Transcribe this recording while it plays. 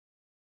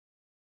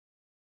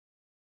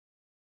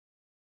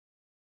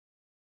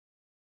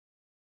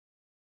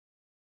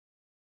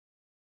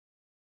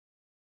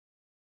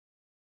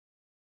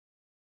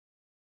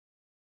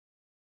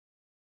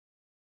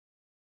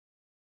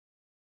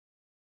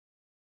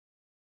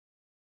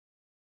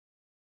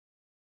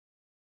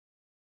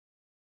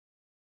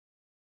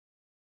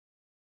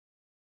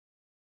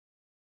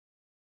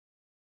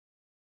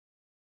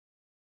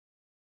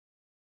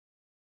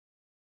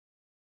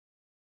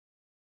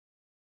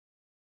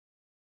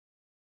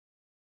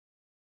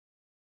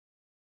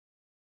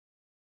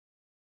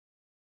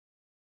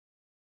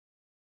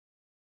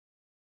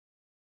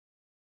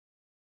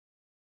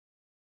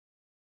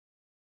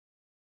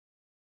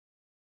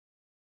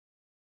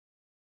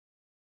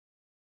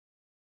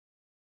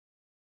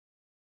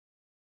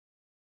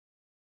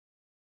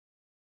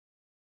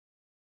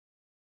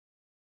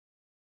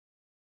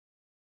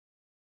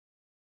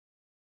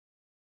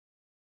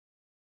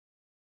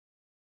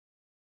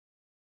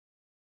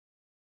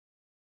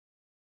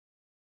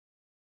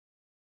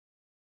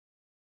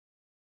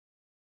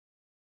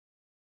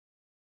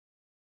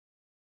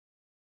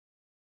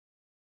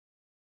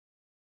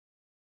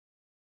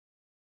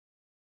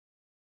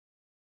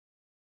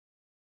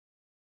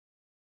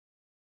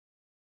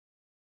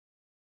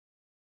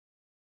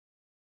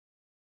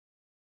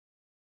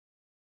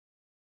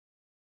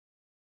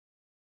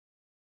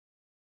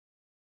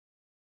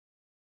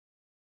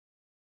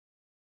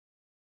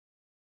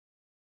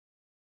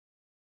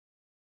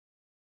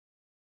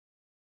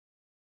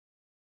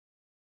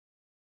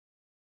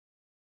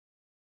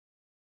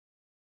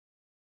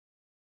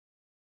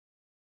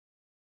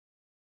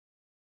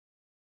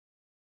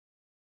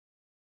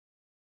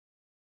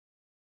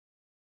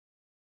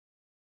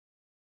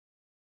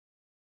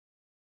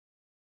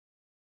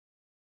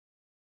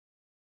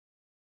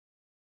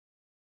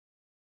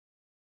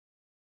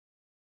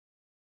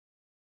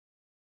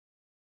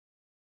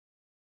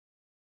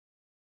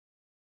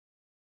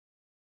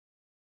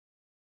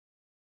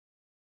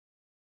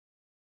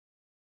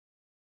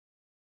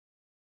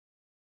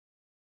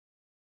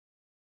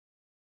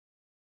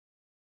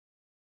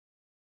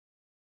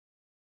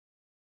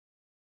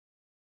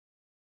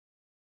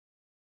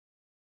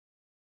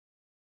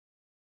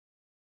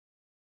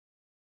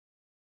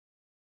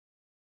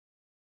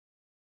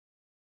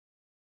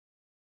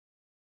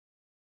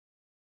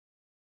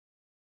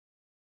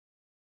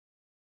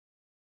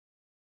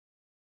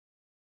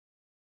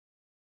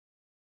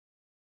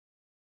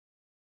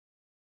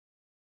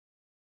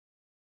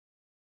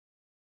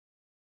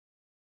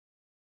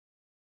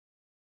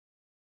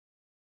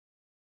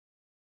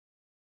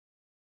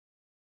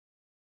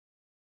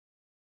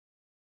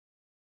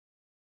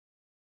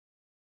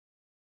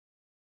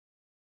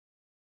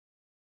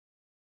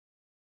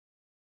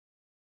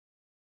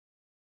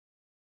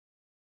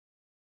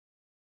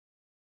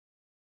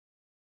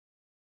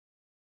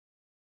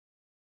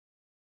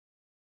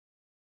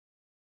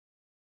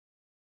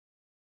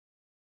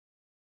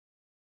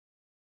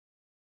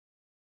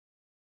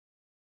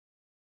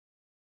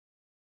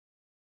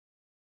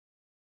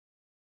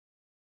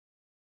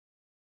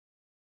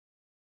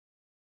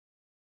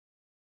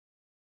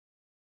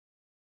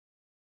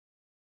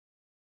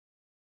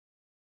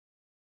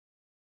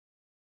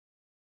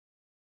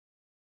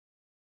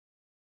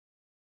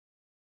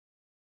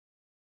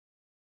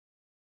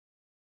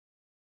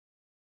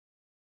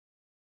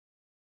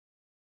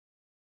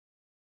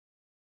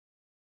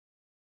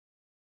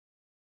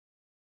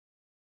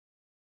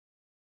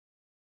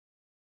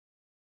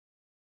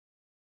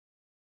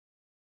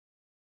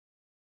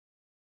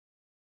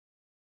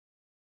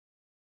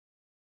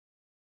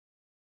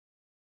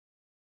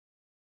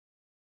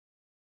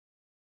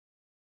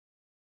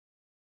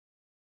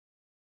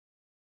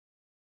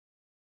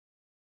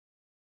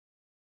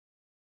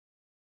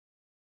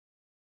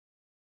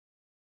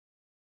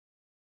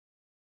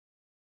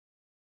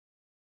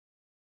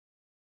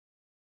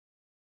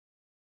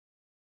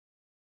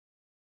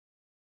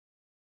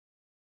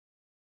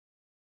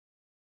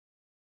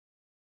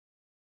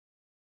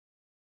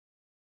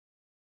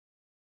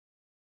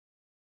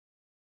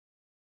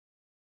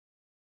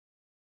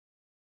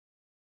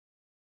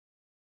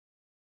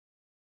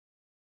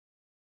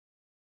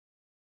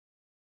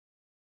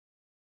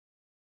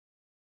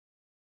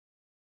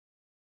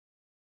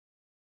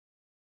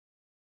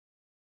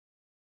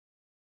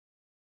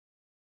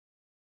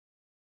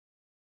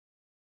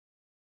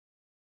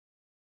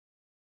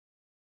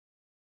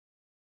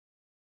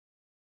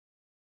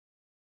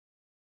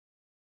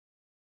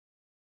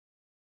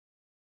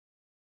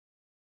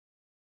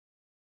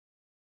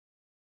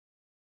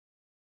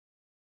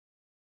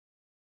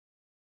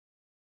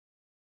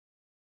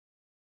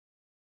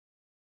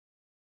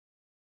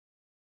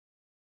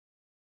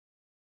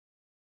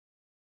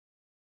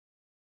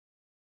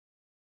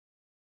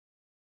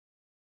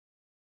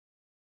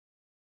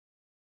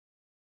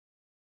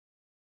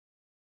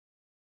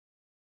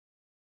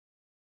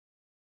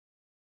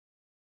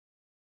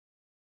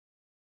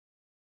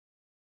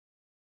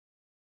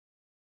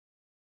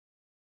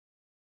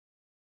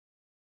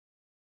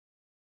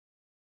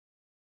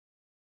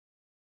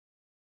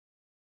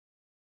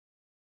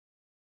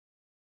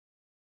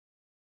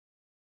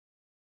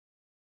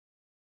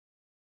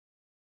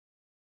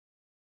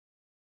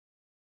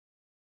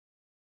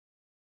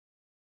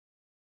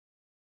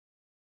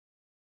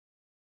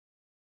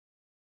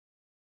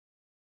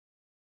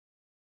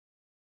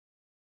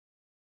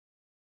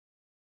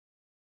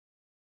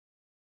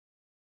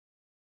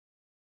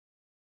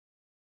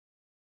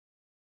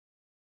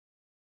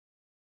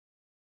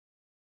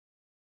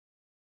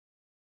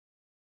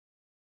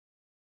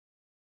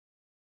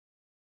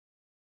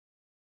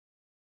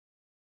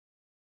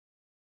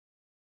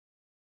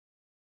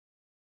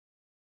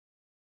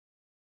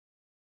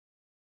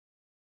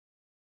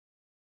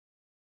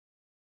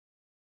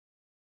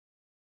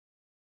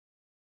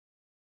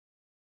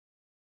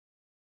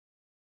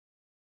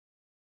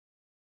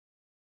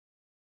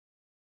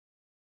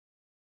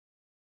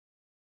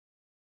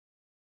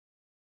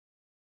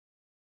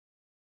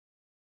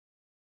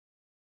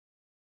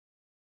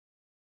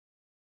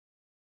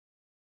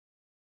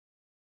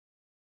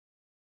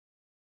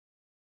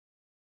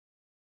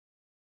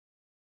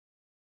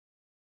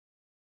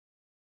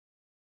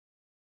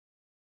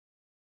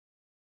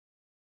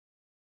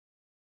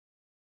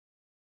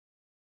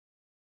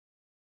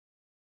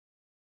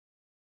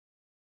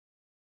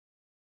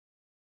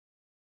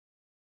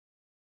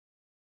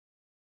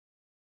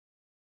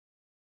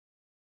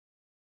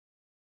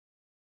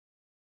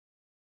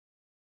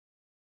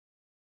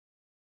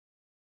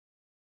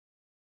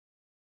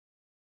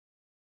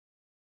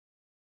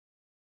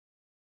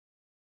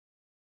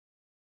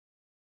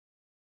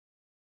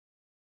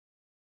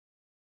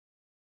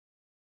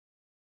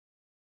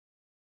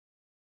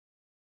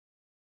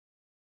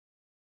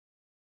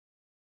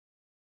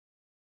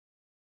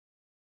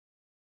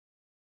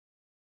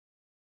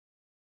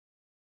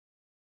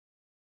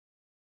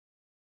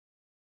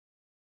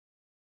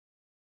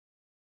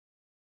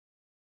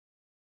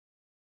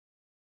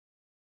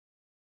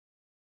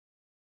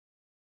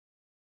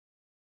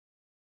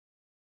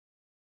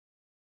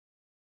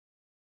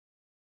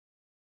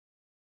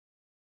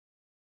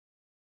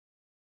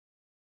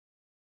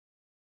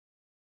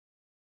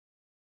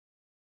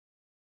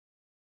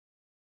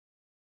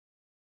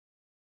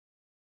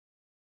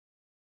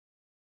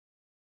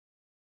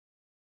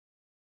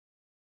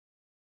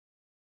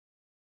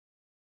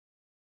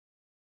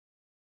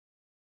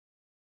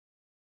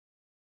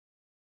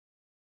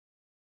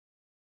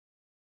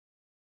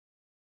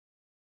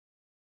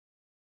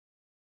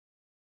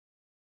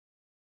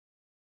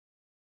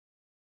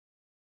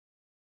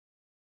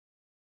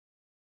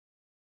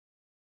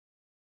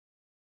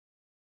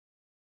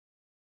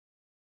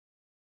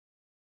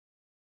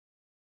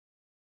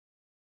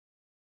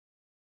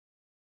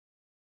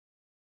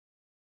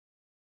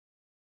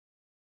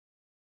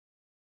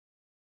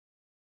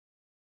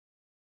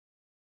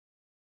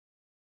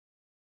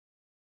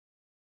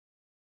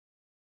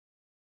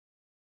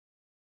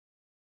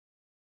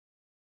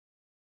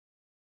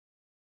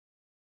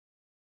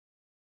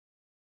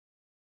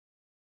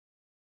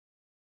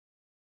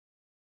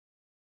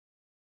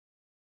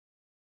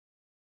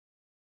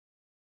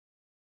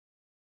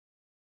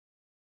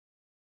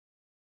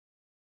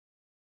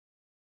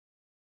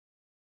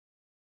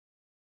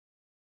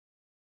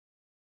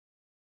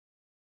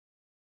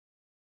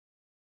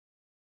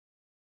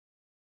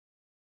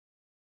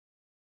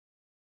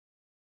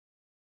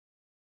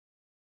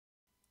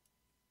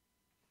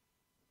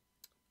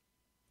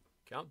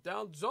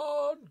Countdown's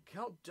on.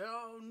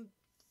 Countdown.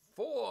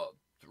 4,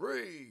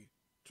 3,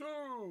 2,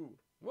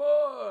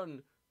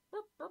 1.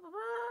 What's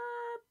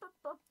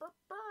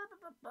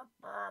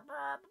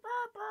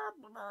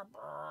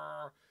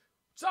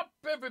up,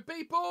 every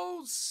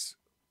peoples?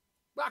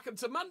 Welcome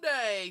to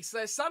Monday /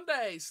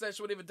 Sunday /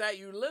 whatever day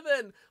you live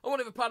in, or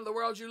whatever part of the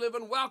world you live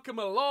in. Welcome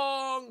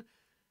along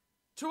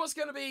to what's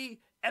going to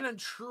be an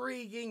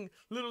intriguing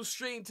little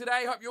stream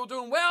today. Hope you're all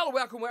doing well.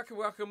 Welcome to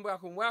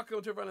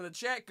everyone in the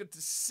chat. Good to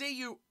see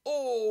you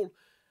all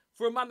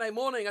for a Monday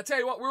morning. I tell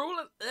you what,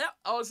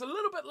 I was a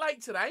little bit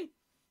late today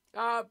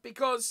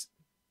because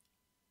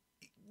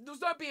there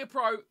was no Be a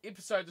Pro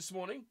episode this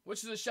morning,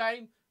 which is a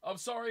shame. I'm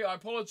sorry, I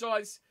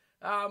apologise,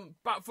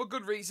 but for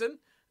good reason.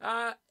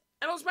 And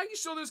I was making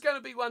sure there's going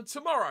to be one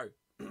tomorrow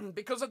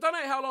because I don't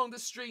know how long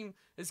this stream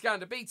is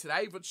going to be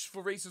today, which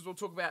for reasons we'll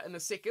talk about in a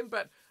second.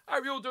 But I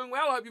hope you're all doing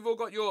well. I hope you've all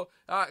got your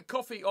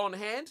coffee on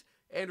hand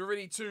and are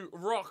ready to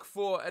rock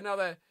for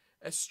another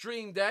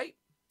stream day.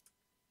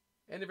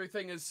 And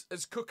everything is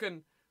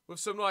cooking with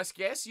some nice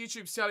gas.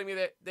 YouTube's telling me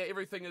that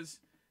everything is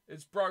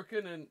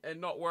broken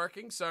and not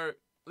working. So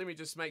let me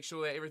just make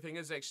sure that everything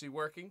is actually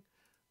working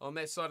on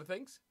that side of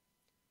things.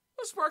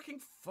 It's working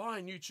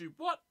fine, YouTube.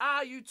 What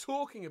are you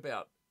talking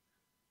about?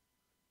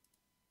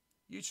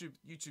 YouTube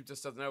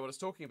just doesn't know what it's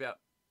talking about.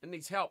 It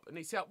needs help.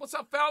 What's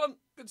up, Fallon?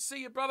 Good to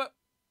see you, brother.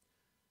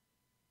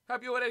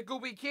 Hope you all had a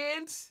good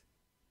weekend.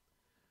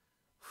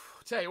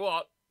 Tell you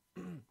what,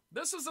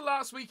 this is the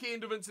last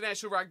weekend of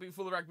international rugby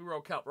for the Rugby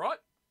World Cup, right?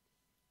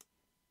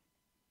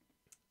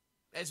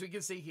 As we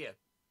can see here.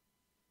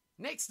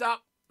 Next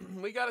up,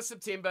 we go to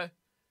September.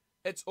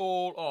 It's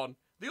all on.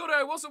 The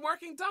audio wasn't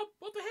working, Dub?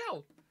 What the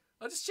hell?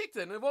 I just checked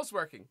it and it was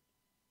working.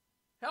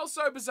 How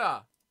so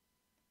bizarre?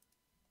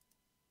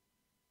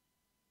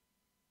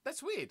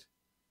 That's weird.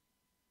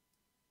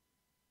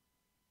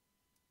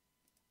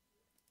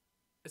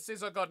 It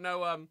says I got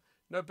no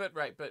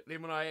bitrate, but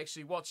then when I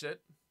actually watch it,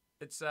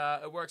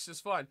 it works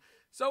just fine.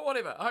 So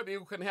whatever. I hope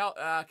you can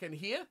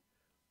hear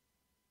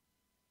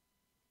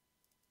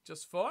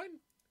just fine.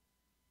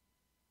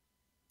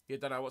 Yeah,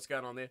 don't know what's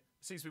going on there. It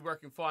seems to be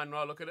working fine when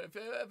I look at it.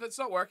 If it's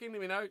not working,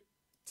 let me know,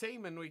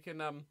 team, and we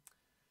can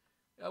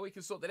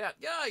sort that out.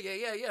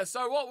 Yeah.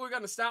 So what we're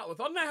going to start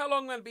with, I don't know how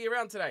long I'm going to be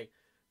around today.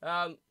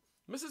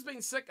 Miss has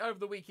been sick over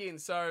the weekend,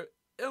 so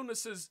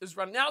illness is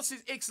running. Now it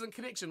says excellent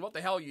connection. What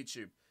the hell,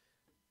 YouTube?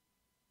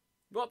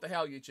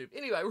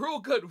 Anyway, we're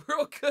all good.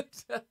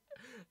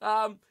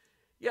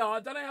 Yeah, I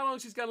don't know how long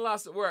she's going to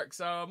last at work,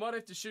 so I might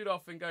have to shoot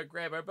off and go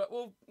grab her. But,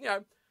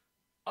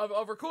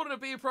 I've recorded a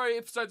Be a Pro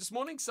episode this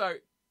morning, so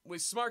we're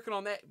smoking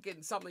on that,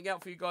 getting something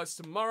out for you guys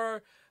tomorrow.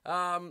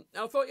 And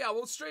I thought,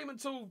 we'll stream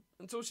until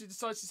she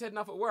decides she's had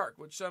enough at work,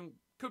 which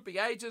could be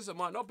ages. It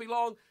might not be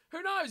long.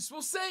 Who knows?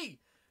 We'll see.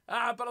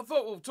 But I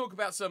thought we'll talk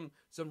about some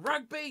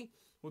rugby.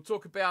 We'll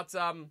talk about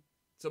some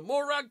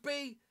more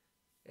rugby.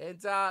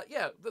 And,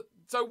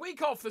 so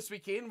week off this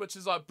weekend, which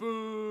is like,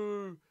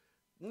 boo.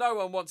 No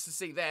one wants to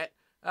see that.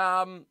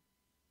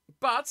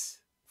 But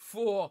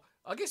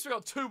I guess we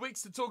got 2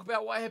 weeks to talk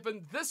about what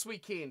happened this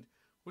weekend,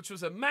 which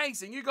was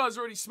amazing. You guys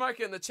are already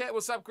smoking in the chat.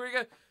 What's up,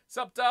 Gregor? What's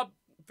up, Dub?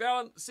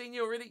 Fallon, seen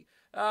you already.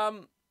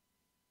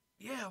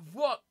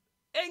 What?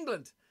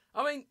 England.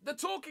 I mean, the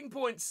talking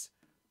points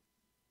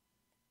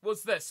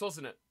was this,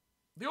 wasn't it?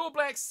 The All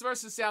Blacks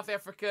versus South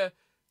Africa.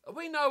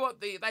 We know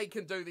what they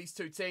can do, these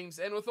two teams.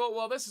 And we thought,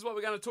 well, this is what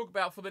we're going to talk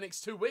about for the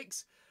next 2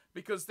 weeks.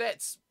 Because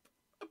that's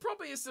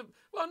probably it's a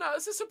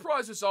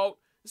surprise result.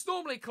 It's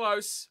normally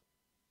close.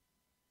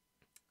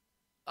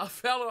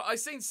 I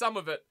seen some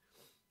of it.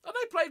 Oh,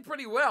 they played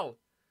pretty well.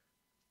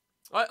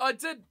 I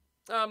did,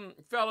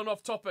 Fallon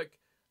off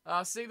topic,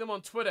 see them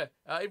on Twitter.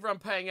 Everyone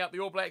paying out the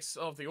All Blacks,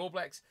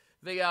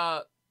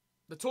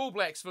 the Tall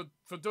Blacks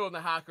for doing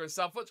the haka and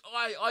stuff, which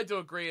I do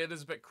agree it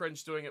is a bit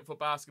cringe doing it for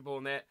basketball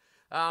and that.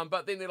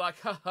 But then they're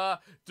like,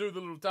 do the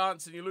little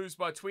dance and you lose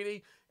by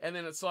 20. And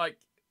then it's like,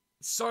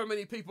 so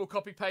many people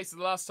copy-pasted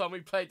the last time we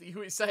played the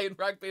USA in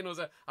rugby and it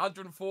was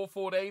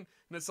 104-14. And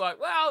it's like,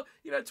 well,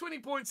 20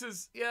 points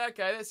is,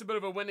 okay, that's a bit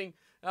of a winning.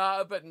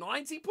 But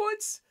 90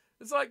 points?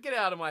 It's like, get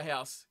out of my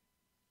house.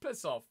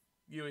 Piss off,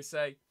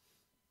 USA.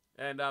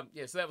 And,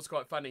 so that was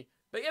quite funny.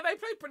 But yeah, they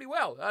played pretty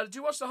well. Did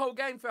you watch the whole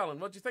game, Fallon?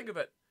 What did you think of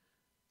it?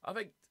 I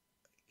think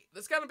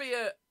there's going to be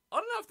I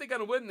don't know if they're going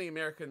to win the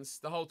Americans,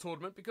 the whole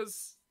tournament,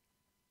 because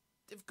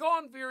they've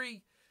gone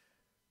very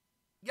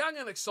young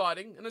and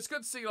exciting. And it's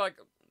good to see, like,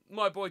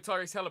 my boy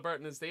Tyrese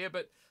Halliburton is there,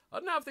 but I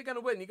don't know if they're going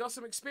to win. You got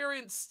some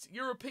experienced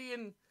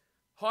European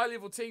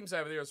high-level teams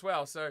over there as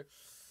well. So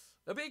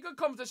there'll be a good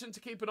competition to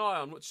keep an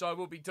eye on, which I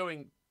will be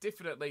doing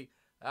definitely.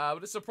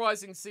 But it's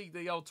surprising to see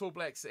the old Tall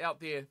Blacks out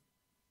there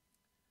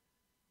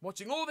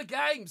watching all the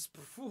games.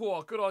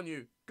 Good on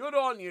you. Good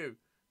on you.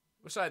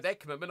 Wish I had that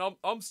commitment.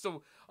 I'm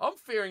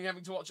fearing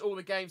having to watch all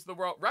the games of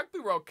the Rugby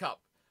World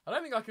Cup. I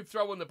don't think I could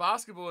throw in the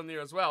basketball in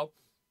there as well.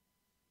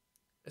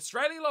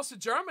 Australia lost to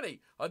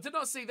Germany. I did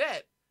not see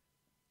that.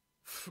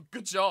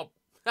 Good job.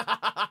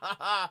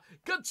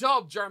 Good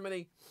job,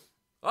 Germany.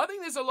 I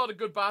think there's a lot of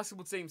good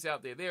basketball teams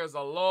out there. There is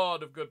a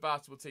lot of good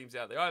basketball teams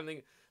out there. I don't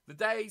think the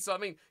days, I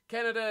mean,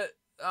 Canada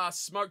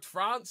smoked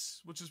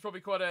France, which is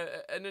probably quite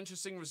an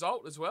interesting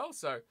result as well.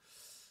 So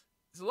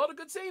there's a lot of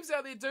good teams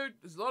out there, dude.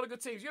 There's a lot of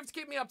good teams. You have to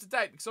keep me up to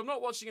date because I'm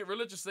not watching it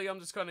religiously. I'm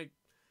just kind of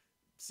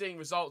seeing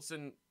results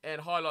and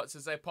highlights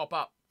as they pop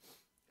up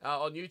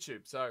on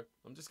YouTube. So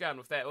I'm just going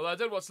with that. Although I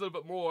did watch a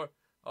little bit more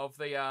of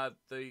the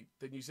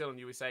New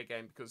Zealand-USA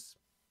game because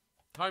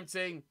home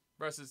team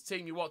versus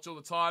team you watch all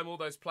the time, all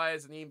those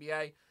players in the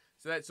NBA.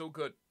 So that's all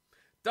good.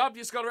 Dub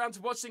just got around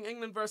to watching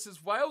England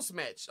versus Wales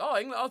match. Oh,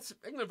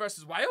 England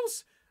versus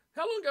Wales?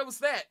 How long ago was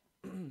that?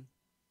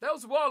 That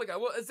was a while ago.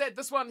 Well, is that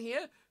this one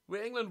here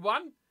where England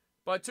won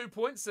by 2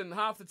 points and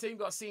half the team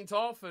got sent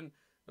off and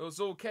it was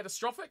all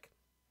catastrophic?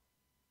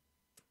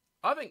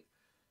 I mean,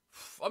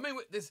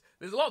 there's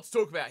a lot to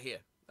talk about here.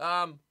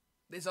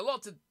 There's a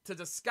lot to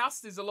discuss.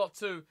 There's a lot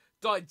to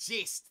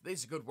digest.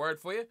 There's a good word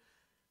for you.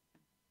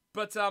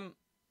 But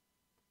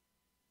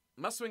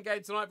must-win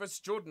game tonight versus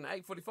Jordan,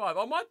 8:45.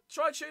 I might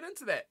try to tune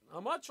into that. I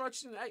might try to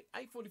tune in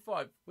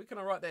 8:45. Where can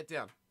I write that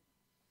down?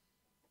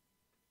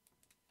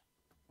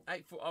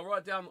 I'll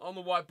write down on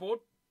the whiteboard.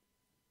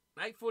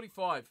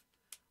 8:45.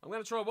 I'm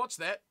going to try and watch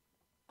that.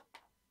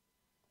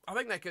 I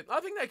think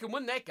they can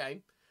win that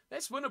game.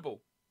 That's winnable.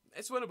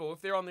 That's winnable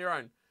if they're on their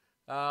own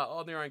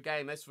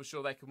game. That's for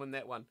sure. They can win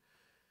that one.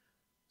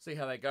 See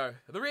how they go.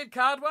 The red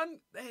card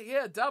one,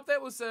 yeah, Dub.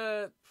 That was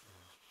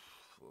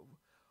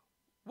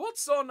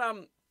what's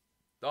on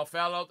Oh,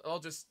 foul! I'll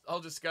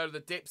just go to the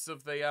depths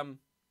of the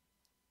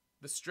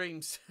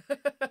streams.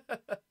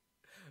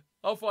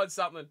 I'll find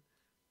something.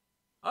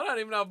 I don't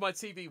even know if my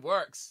TV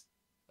works.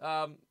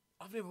 I've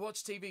never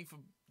watched TV for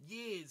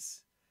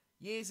years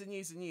and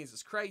years and years.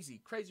 It's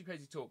crazy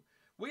talk.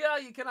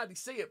 You can hardly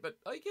see it, but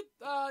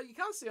you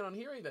can't see it on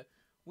here either.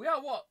 We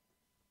are what?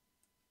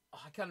 Oh,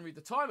 I can't read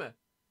the timer.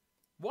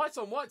 White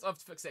on white. I have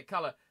to fix that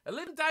colour.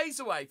 11 days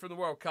away from the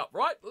World Cup,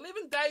 right?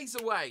 11 days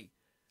away.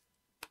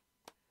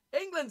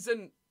 England's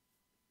in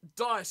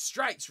dire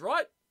straits,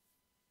 right?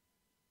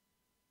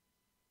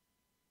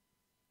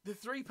 The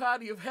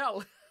three-party of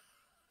hell.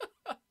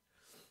 I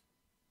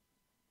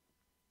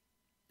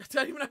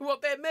don't even know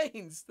what that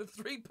means. The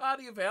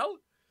three-party of hell?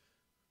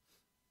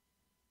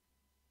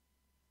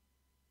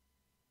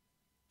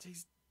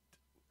 Jeez.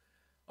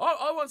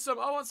 I want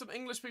some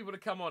English people to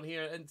come on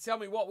here and tell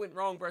me what went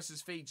wrong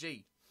versus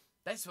Fiji.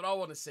 That's what I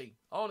want to see.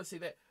 I want to see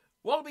that.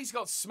 Wallabies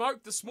got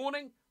smoked this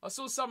morning. I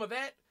saw some of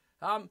that.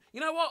 You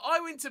know what?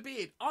 I went to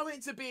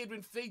bed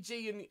when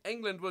Fiji and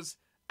England was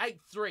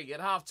 8-3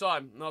 at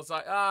halftime. And I was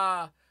like,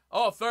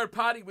 third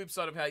party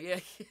website of how, yeah,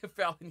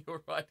 Fallon,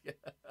 you're right.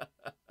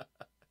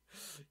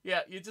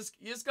 Yeah, you just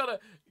gotta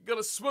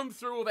swim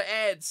through all the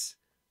ads,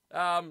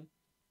 and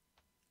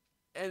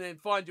then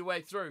find your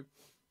way through.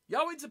 Yeah,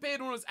 I went to bed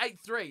when it was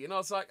 8-3, and I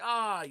was like,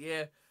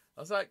 yeah. I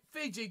was like,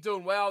 Fiji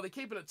doing well. They're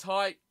keeping it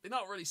tight. They're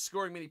not really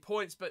scoring many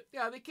points, but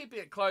yeah, they're keeping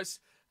it close.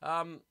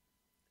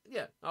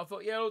 Yeah, I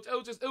thought, yeah,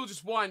 it'll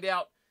just wind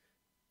out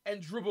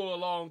and dribble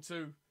along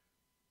to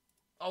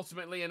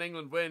ultimately an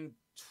England win,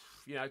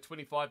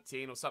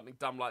 25-10 or something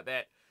dumb like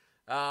that.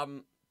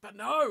 But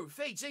no,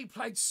 Fiji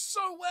played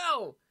so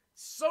well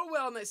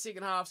in that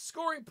second half,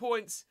 scoring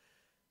points.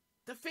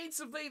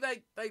 Defensively,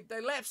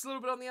 they lapsed a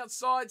little bit on the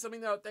outsides. I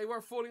mean, they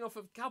were falling off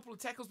a couple of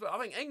tackles, but I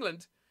think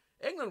England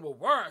were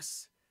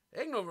worse.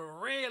 England were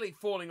really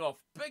falling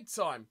off big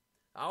time.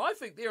 I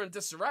think they're in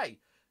disarray.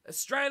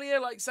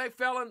 Australia, like say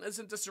Fallon, is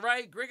in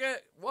disarray. Gregor,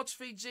 watch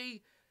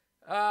Fiji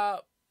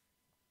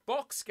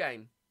box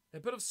game. A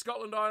bit of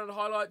Scotland Ireland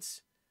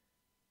highlights.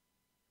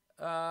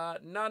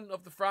 None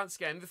of the France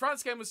game. The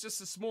France game was just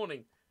this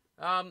morning.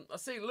 I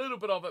see a little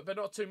bit of it, but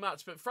not too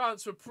much. But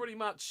France were pretty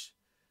much,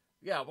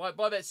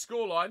 by that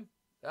scoreline,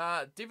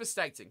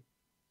 devastating.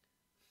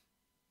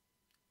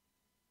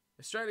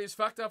 Australia's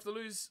fucked after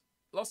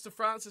lost to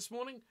France this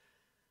morning.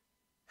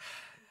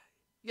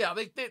 Yeah,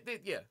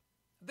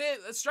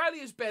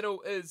 Australia's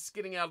battle is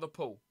getting out of the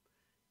pool.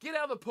 Get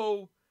out of the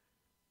pool.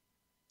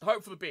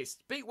 Hope for the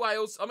best. Beat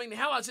Wales. I mean,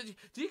 how much did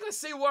you guys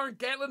see Warren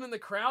Gatlin in the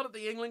crowd at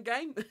the England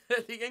game?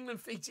 The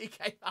England-Fiji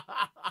game?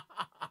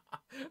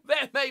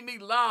 That made me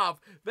laugh.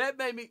 That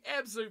made me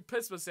absolutely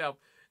piss myself.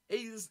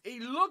 He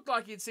looked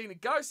like he'd seen a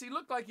ghost. He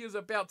looked like he was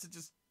about to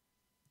just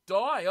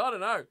die. I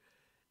don't know.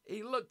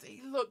 He looked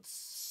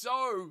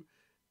so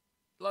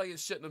like he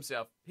was shitting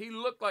himself. He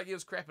looked like he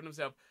was crapping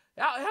himself.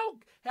 How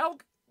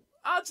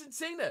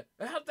Argentina,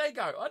 how'd they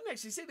go? I didn't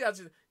actually see the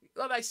Argentina.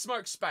 Oh, they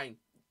smoked Spain.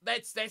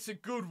 That's a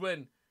good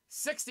win.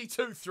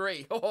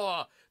 62-3.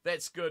 Oh,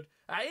 that's good.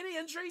 Any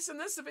injuries in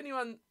this? If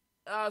anyone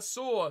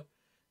saw,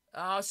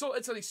 I saw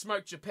Italy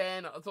smoke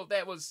Japan. I thought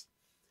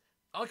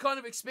I kind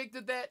of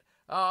expected that.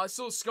 I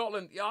saw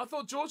Scotland. Yeah, I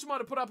thought Georgia might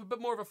have put up a bit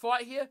more of a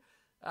fight here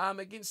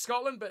against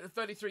Scotland, but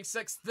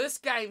 33-6. This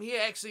game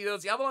here, actually, there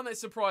was the other one that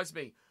surprised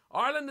me.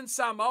 Ireland and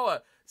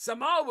Samoa.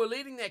 Samoa were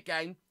leading that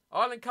game.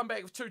 Ireland come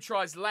back with 2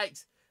 tries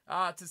late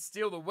to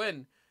steal the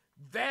win.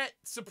 That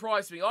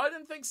surprised me. I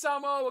didn't think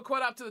Samoa were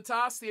quite up to the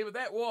task there, but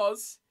that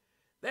was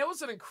That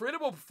was an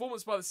incredible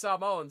performance by the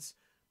Samoans.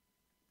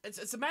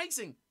 It's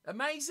amazing.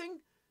 Amazing.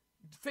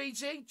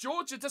 Fiji,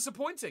 Georgia,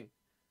 disappointing.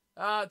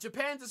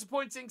 Japan,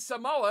 disappointing.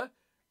 Samoa,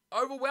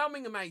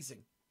 overwhelming,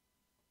 amazing.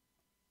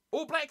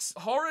 All Blacks,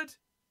 horrid.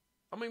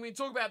 I mean, we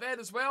talk about that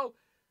as well.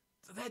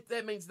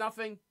 That means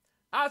nothing.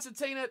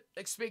 Argentina,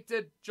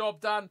 expected,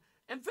 job done.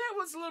 And that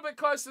was a little bit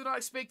closer than I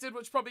expected,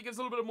 which probably gives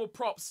a little bit more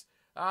props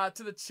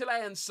to the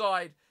Chilean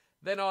side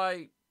than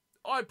I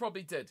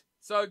probably did.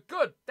 So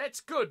good. That's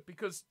good,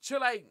 because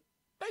Chile,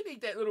 they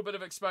need that little bit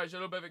of exposure, a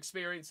little bit of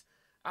experience,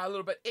 a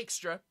little bit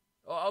extra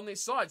on their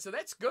side. So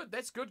that's good.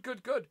 That's good.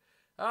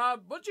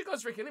 What do you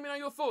guys reckon? Let me know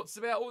your thoughts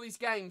about all these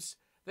games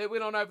that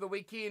went on over the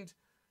weekend.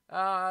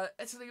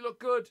 Italy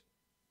looked good.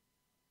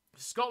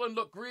 Scotland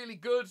looked really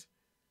good.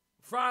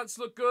 France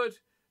looked good.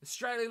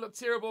 Australia looked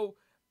terrible.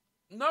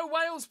 No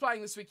Wales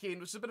playing this weekend,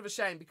 which is a bit of a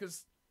shame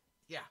because,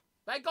 yeah,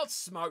 they got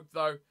smoked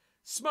though.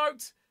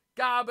 Smoked,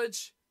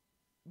 garbage.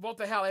 What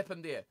the hell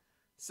happened there?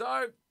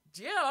 So,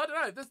 yeah, I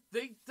don't know.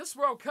 This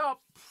World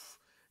Cup,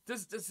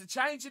 does it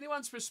change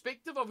anyone's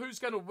perspective of who's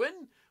going to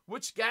win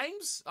which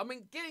games? I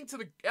mean, getting to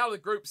the out of the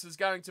groups is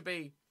going to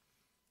be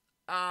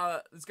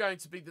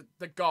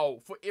the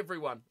goal for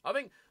everyone. I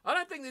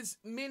don't think there's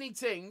many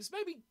teams.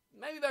 Maybe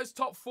those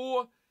top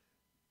four.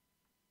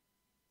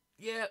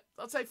 Yeah,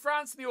 I'd say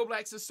France and the All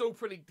Blacks are still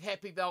pretty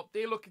happy.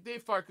 They're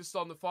focused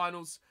on the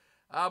finals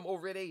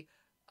already.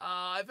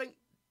 I think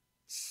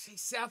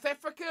South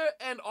Africa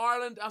and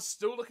Ireland are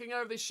still looking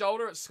over their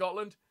shoulder at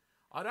Scotland.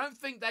 I don't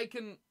think they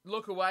can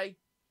look away.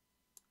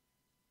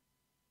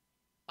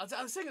 I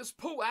think it's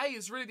Pool A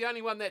is really the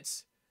only one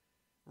that's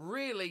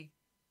really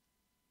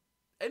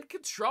in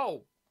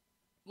control.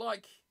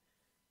 Like,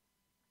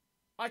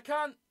 I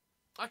can't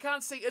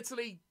see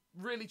Italy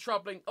really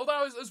troubling.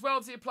 Although as well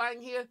as they're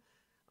playing here,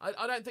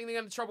 I don't think they're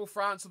going to trouble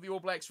France or the All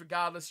Blacks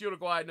regardless.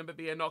 Uruguay and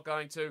Namibia are not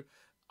going to.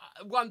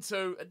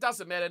 1-2, it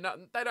doesn't matter. No,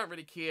 they don't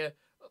really care.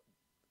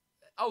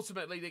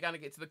 Ultimately, they're going to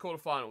get to the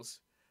quarterfinals.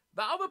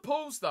 The other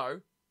pools, though,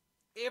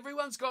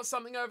 everyone's got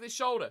something over their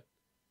shoulder.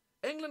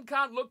 England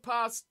can't look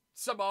past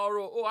Samoa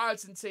or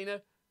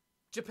Argentina.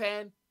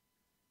 Japan.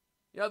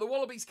 You know, the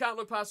Wallabies can't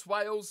look past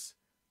Wales.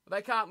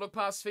 They can't look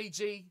past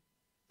Fiji.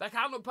 They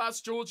can't look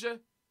past Georgia.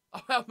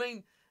 I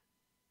mean,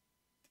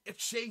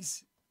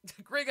 jeez.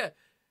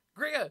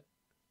 Gregor,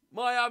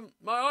 my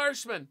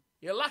Irishman,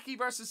 you're lucky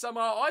versus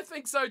Samoa. I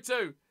think so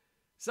too.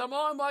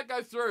 Samoa might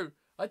go through.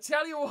 I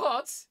tell you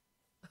what,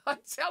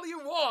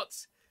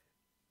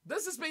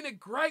 this has been a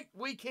great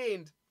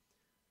weekend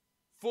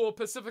for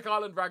Pacific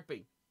Island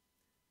rugby.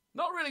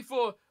 Not really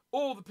for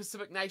all the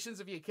Pacific nations,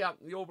 if you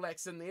count the All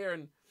Blacks in there,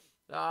 and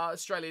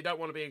Australia don't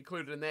want to be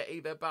included in that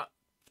either, but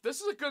this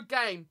is a good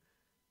game,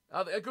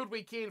 a good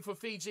weekend for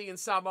Fiji and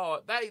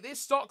Samoa. Their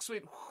stocks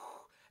went,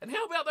 whew. And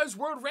how about those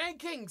world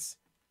rankings?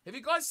 Have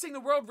you guys seen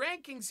the world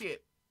rankings yet?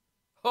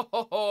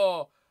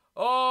 Oh,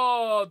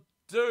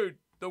 dude,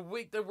 the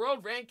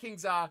world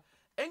rankings are,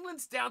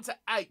 England's down to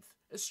 8th.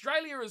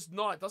 Australia is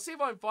 9th. I'll see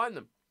if I can find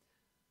them.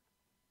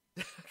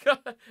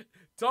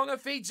 Tonga,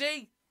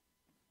 Fiji.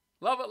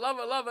 Love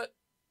it.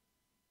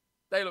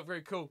 They look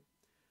very cool.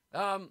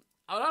 I don't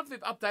know if they've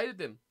updated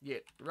them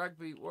yet.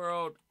 Rugby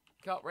World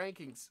Cup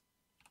rankings.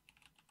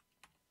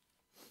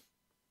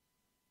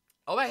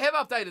 Oh, they have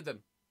updated them.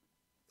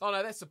 Oh,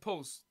 no, that's the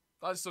pools.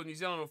 I just saw New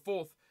Zealand on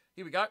 4th.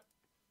 Here we go.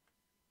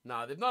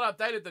 No, they've not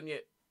updated them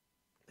yet.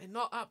 They're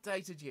not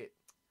updated yet.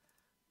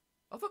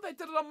 I thought they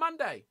did it on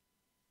Monday.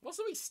 What's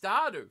the wee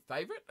star do?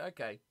 Favourite?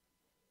 Okay.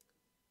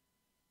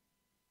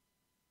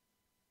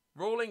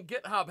 Rolling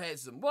GitHub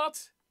has them.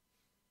 What?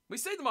 We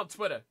see them on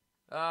Twitter.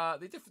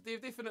 They're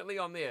definitely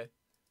on there.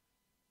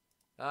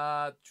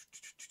 I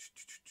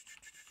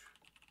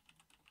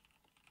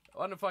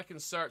wonder if I can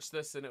search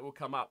this and it will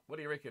come up. What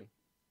do you reckon?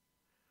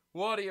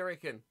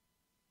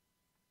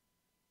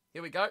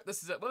 Here we go.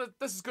 This is it. Well,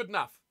 this is good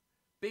enough.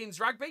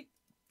 Ben's Rugby,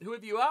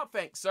 whoever you are,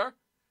 thanks, sir.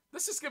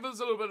 Let's just give us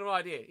a little bit of an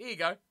idea. Here you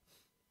go.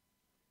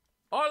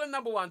 Ireland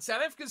number 1.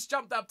 South Africa's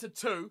jumped up to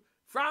 2.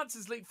 France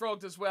has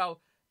leapfrogged as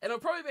well. And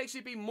it'll probably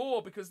actually be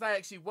more because they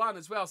actually won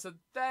as well. So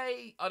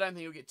I don't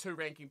think you'll get 2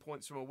 ranking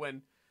points from a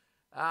win.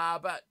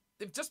 But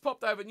they've just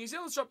popped over. New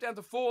Zealand's dropped down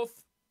to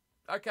 4th.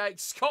 Okay,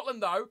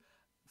 Scotland, though,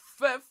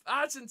 5th.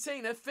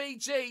 Argentina,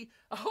 Fiji.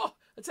 Oh,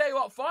 I tell you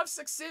what, 5,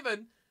 6,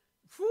 7.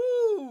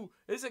 Whew,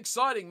 it's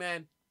exciting,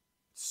 man.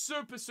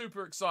 Super,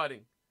 super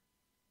exciting.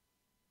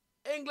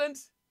 England,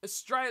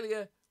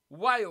 Australia,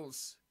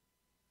 Wales.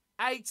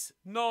 8,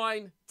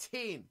 9,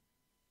 10.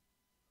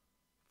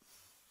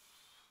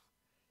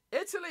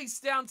 Italy's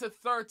down to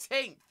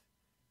 13th.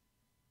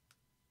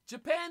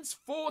 Japan's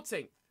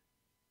 14th.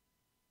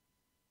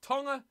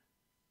 Tonga,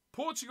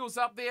 Portugal's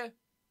up there.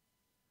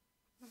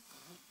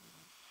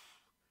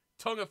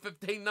 Tonga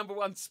 15, number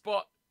 1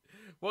 spot.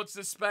 Watch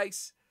the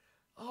space.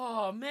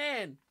 Oh,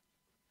 man.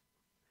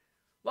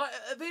 Like,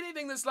 if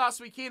anything, this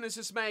last weekend has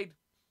just made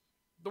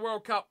the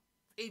World Cup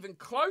even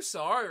closer,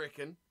 I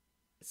reckon.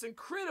 It's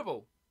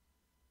incredible.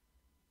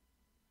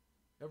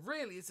 It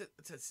really is.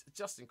 It's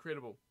just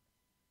incredible.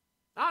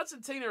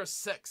 Argentina are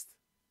 6th.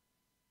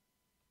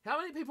 How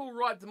many people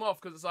write them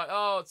off because it's like,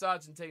 oh, it's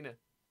Argentina?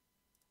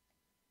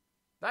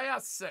 They are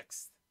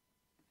 6th.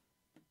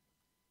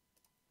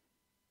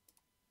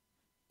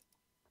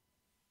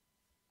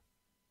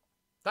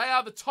 They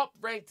are the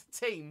top-ranked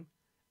team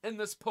in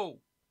this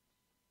pool.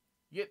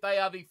 Yet they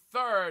are the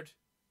 3rd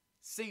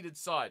seeded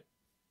side.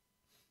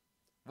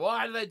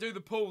 Why do they do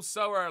the pool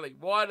so early?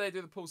 Why do they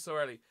do the pool so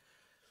early?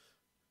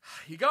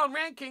 You go on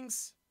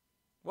rankings.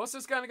 What's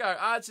this going to go?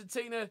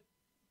 Argentina,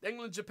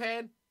 England,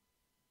 Japan.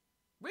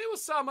 Where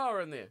was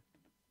Samoa in there?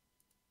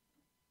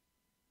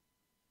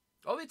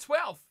 Oh, they're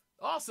 12th.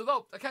 Oh,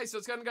 so okay, so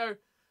it's going to go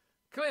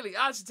clearly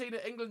Argentina,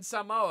 England,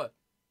 Samoa,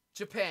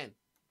 Japan.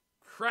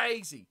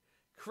 Crazy.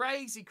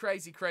 Crazy,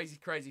 crazy, crazy,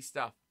 crazy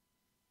stuff.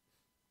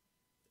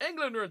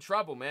 England are in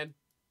trouble, man.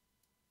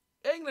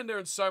 England are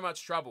in so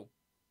much trouble.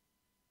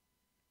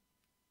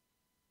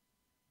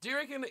 Do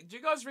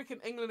you guys reckon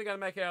England are going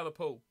to make it out of the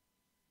pool?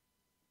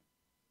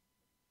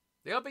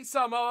 They got to beat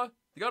Samoa.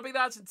 They got to beat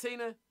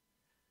Argentina.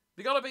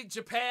 They got to beat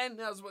Japan,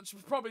 which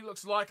probably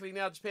looks likely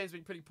now. Japan's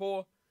been pretty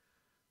poor.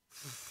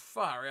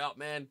 Far out,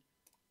 man.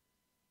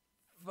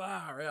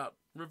 Far out.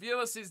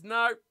 Reviewer says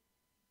no.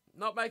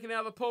 Not making it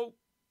out of the pool.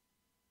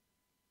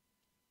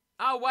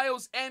 Are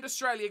Wales and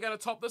Australia going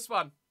to top this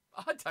one?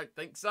 I don't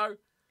think so.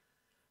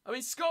 I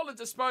mean, Scotland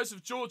disposed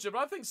of Georgia, but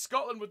I think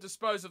Scotland would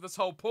dispose of this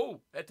whole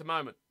pool at the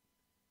moment.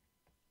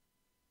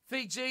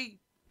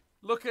 Fiji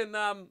looking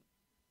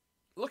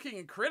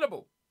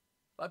incredible.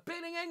 Like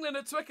beating England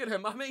at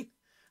Twickenham. I mean,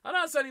 I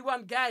know it's only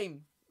one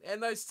game,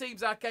 and those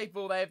teams are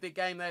capable. They have their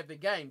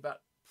game,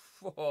 but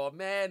oh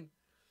man.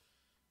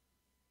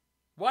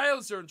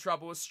 Wales are in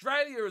trouble.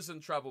 Australia is in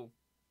trouble.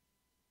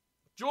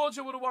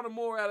 Georgia would have wanted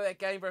more out of that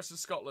game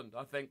versus Scotland,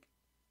 I think.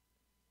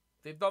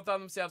 They've not done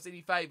themselves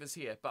any favours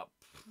here, but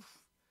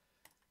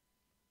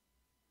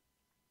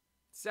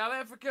South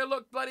Africa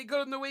looked bloody good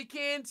on the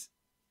weekend.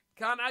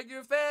 Can't argue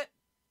with that.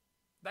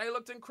 They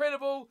looked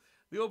incredible.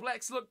 The All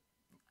Blacks looked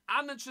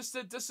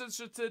uninterested,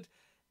 disinterested,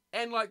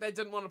 and like they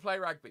didn't want to play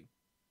rugby.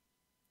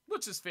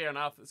 Which is fair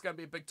enough. It's going to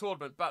be a big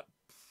tournament, but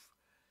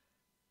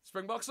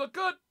Springboks looked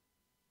good.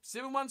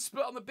 7-1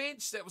 split on the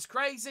bench. That was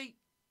crazy.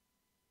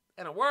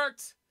 And it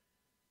worked.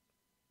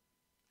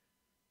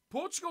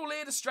 Portugal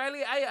led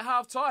Australia A at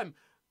half-time.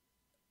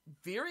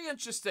 Very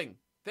interesting.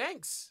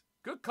 Thanks.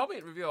 Good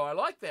comment, reviewer. I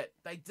like that.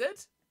 They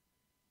did.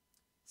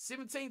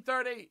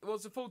 17-30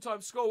 was the full-time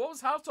score. What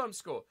was half-time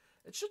score?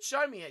 It should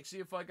show me,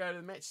 actually, if I go to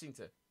the match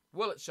centre.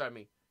 Will it show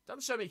me?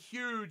 Doesn't show me a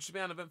huge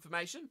amount of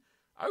information.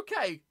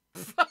 Okay.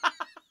 It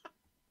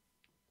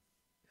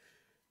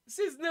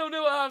says 0-0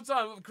 at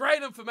half-time.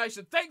 Great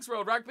information. Thanks,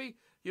 World Rugby.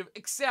 You've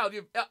excelled.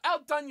 You've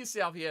outdone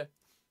yourself here.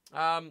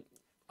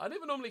 I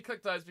never normally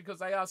click those because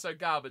they are so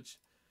garbage.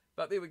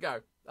 But there we go.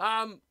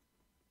 And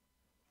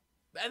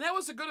that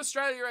was a good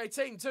Australia A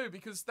team too,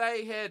 because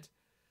they had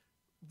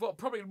what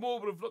probably more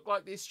would have looked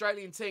like the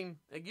Australian team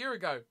a year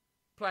ago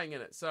playing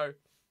in it. So,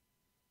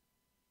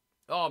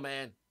 oh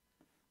man.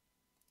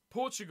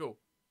 Portugal.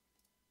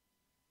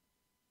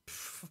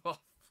 Oh,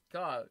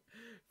 God.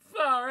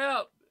 Far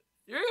out.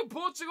 You reckon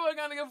Portugal are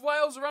going to give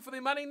Wales a run for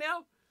their money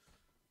now?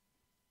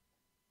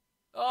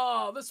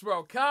 Oh, this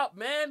World Cup,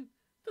 man.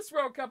 This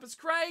World Cup is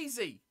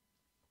crazy.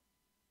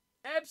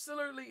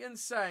 Absolutely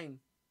insane.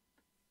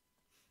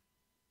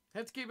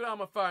 Have to keep it on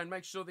my phone.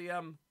 Make sure the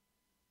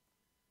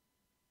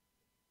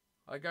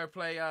I go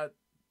play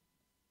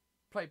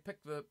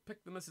pick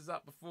the missus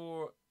up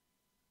before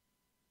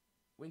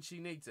when she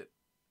needs it.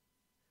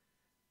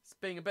 It's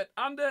being a bit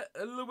under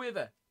the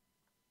weather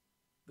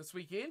this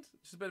weekend.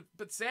 It's a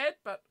bit sad,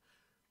 but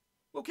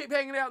we'll keep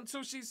hanging out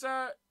until she's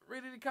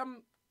ready to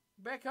come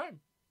back home.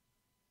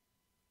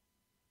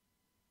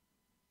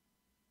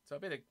 So I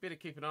better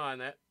keep an eye on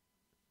that.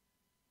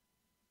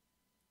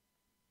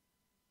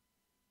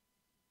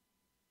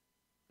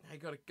 Hey,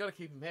 gotta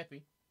keep him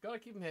happy. Gotta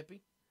keep him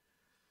happy.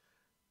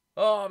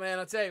 Oh man,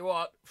 I tell you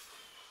what.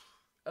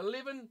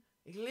 11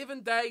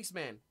 days,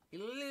 man.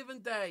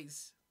 11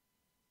 days.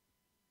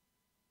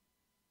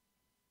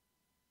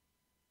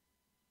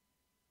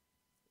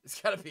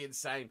 It's gotta be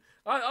insane.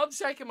 I'm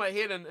shaking my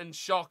head in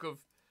shock of.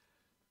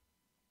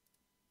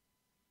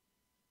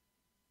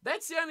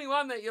 That's the only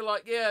one that you're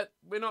like, yeah,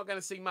 we're not going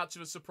to see much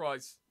of a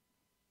surprise.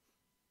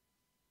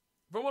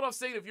 From what I've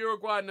seen of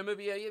Uruguay and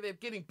Namibia, yeah, they're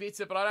getting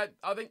better, but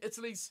I think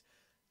Italy's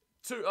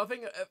two. I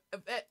think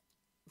if that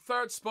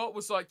third spot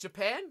was like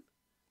Japan.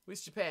 Where's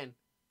Japan?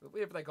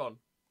 Where have they gone?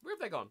 Where have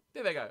they gone?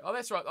 There they go. Oh,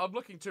 that's right. I'm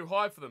looking too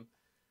high for them.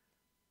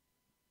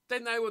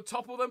 Then they would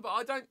topple them, but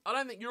I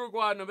don't think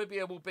Uruguay and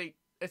Namibia will beat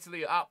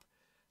Italy up.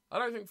 I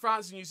don't think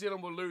France and New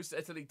Zealand will lose to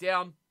Italy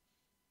down.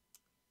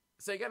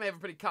 So you're going to have a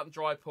pretty cut and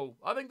dry pool.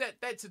 I think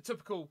that's a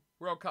typical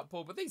World Cup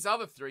pool. But these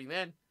other three,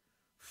 man.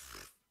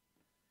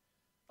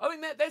 I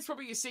think that's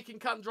probably your second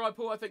cut and dry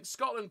pool. I think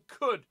Scotland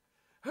could.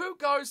 Who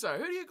goes, though?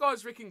 Who do you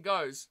guys reckon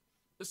goes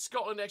if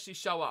Scotland actually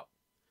show up?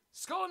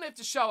 Scotland have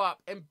to show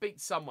up and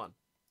beat someone.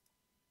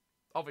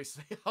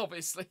 Obviously.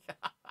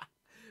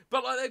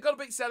 But like, they've got to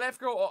beat South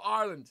Africa or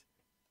Ireland.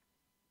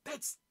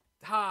 That's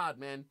hard,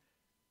 man.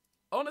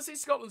 I want to see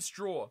Scotland's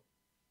draw.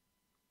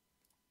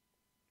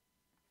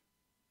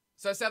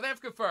 So South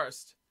Africa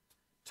first.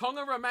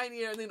 Tonga,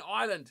 Romania, and then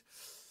Ireland.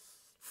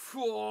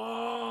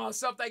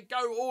 So if they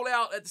go all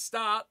out at the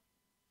start,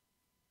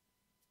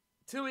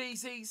 2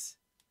 easies,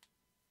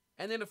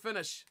 and then a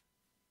finish.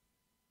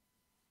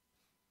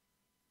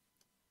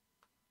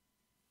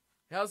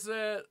 How's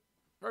the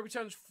Rugby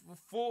Challenge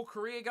 4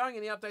 career going?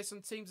 Any updates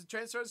on teams and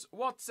transfers?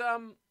 What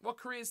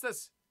career is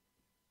this?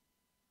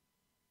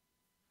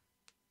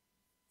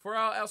 For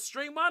our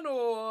stream one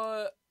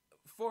or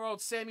for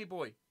old Sammy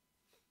boy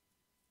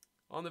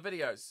on the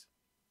videos?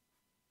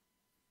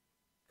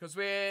 Because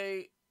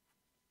we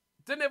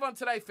didn't have one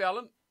today,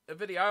 Fallon, a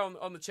video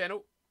on the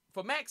channel.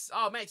 For Max,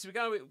 Max, we're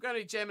going to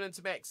be jamming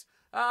into Max.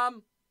 Where are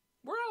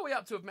we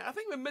up to with Max? I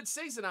think we're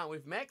mid-season, aren't we,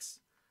 with Max?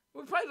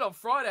 We played it on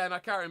Friday and I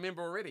can't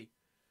remember already.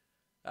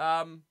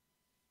 No,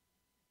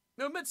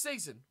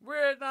 mid-season.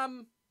 We're at,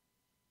 my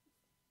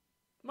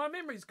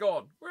memory's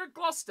gone. We're at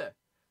Gloucester.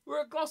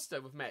 We're at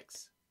Gloucester with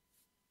Max.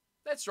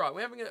 That's right.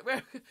 We're having a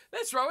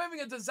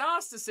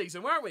disaster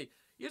season, weren't we?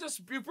 You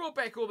brought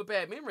back all the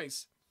bad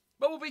memories.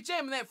 But we'll be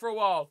jamming that for a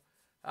while.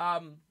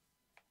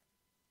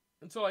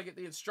 Until I get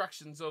the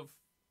instructions of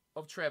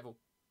travel.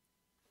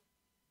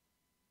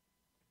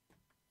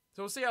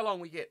 So we'll see how long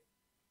we get.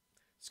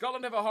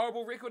 Scotland have a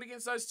horrible record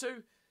against those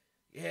two.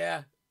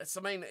 Yeah.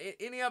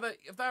 Any other,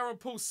 if they were on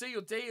pool C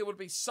or D, it would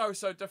be so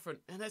different.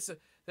 And that's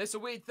a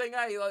weird thing,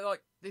 eh?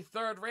 Like they're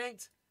third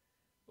ranked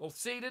or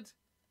seeded.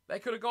 They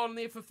could have gone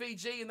there for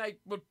Fiji and they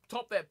would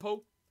top that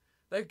pool.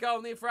 They'd go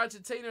in there for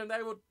Argentina and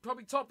they would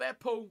probably top that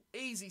pool.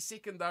 Easy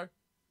second though.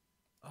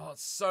 Oh,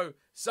 it's so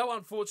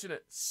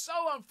unfortunate. So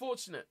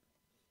unfortunate.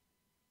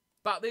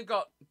 But they've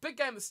got big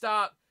game to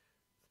start.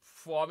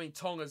 Well, I mean,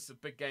 Tonga's a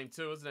big game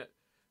too, isn't it?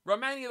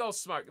 Romania, they'll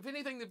smoke. If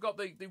anything, they've got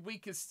the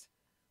weakest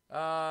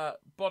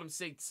bottom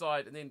seed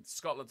side, and then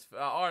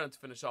Ireland to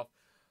finish off.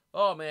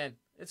 Oh, man.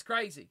 It's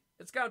crazy.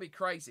 It's going to be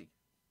crazy.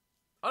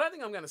 I don't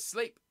think I'm going to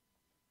sleep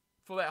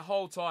for that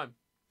whole time.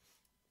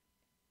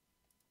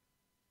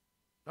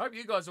 I hope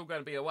you guys are all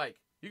going to be awake.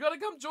 You got to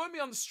come join me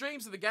on the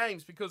streams of the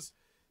games because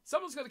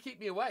someone's got to keep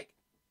me awake.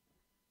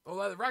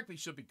 Although the rugby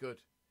should be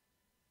good.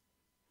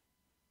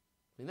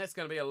 I mean, that's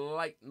going to be a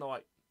late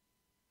night.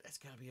 That's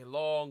going to be a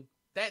long...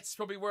 That's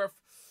probably worth...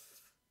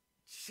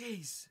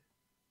 Jeez.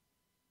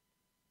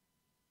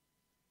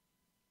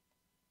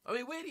 I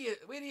mean, where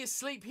do you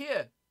sleep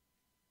here?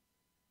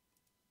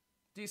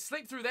 Do you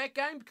sleep through that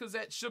game? Because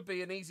that should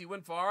be an easy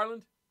win for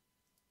Ireland.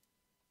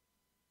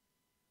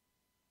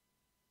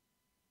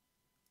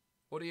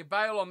 Or do you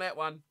bail on that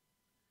one?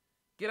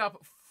 Get up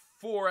at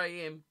 4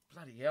 a.m.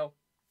 Bloody hell.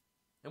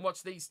 And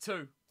watch these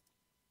two.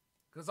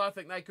 Because I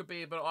think they could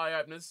be a bit of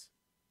eye-openers.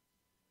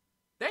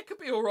 That could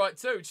be alright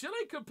too.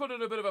 Chile could put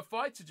in a bit of a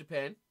fight to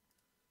Japan.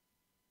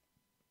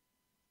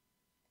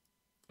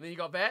 And then you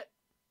got that.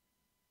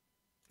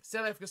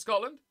 South Africa,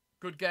 Scotland.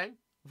 Good game.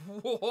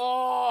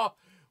 Whoa!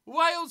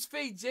 Wales,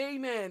 Fiji,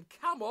 man.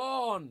 Come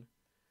on.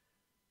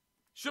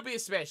 Should be a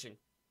smashing.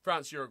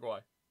 France, Uruguay.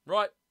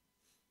 Right?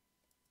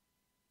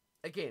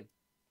 Again.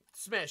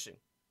 Smashing.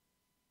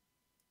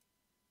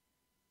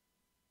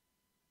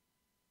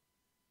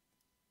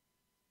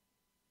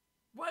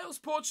 Wales,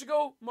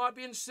 Portugal. Might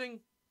be interesting.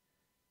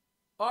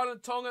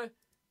 Ireland, Tonga.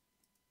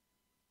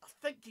 I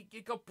think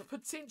you got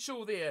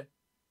potential there.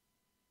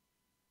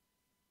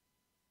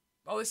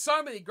 Oh, there's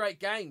so many great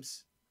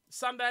games.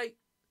 Sunday,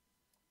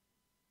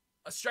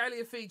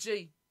 Australia,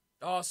 Fiji.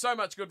 Oh, so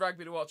much good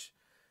rugby to watch.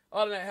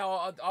 I don't know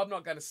how. I'm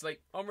not going to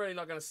sleep. I'm really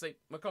not going to sleep.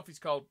 My coffee's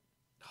cold.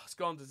 Oh, it's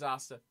gone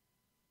disaster.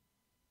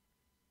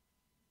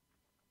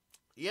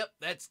 Yep,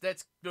 that's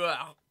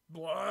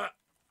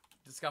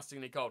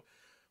disgustingly cold.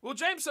 We'll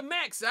jam some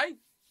Max, eh?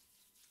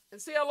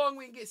 And see how long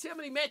we can get. See how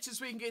many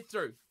matches we can get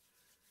through.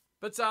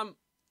 But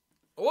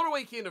what a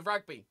weekend of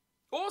rugby.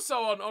 Also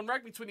on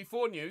Rugby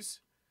 24 news,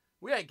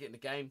 we ain't getting a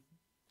game,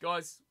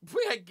 guys.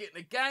 We ain't getting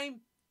a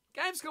game.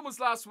 Gamescom was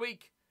last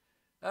week.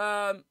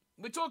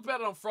 We talked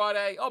about it on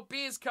Friday. Oh,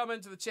 Bear's come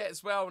into the chat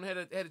as well and had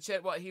a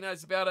chat what he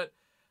knows about it.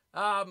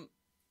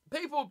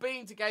 People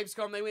being to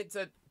Gamescom, they went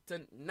to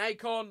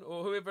Nacon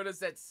or whoever it is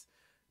that's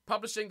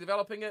publishing,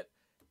 developing it,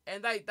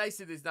 and they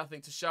said there's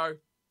nothing to show.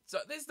 So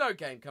there's no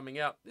game coming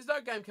out. There's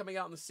no game coming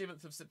out on the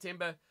 7th of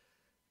September.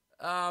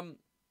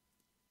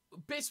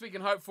 Best we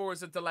can hope for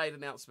is a delayed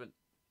announcement.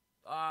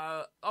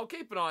 I'll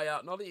keep an eye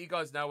out and I'll let you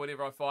guys know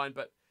whatever I find,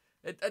 but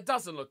it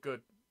doesn't look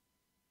good.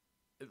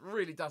 It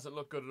really doesn't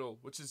look good at all,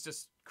 which is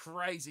just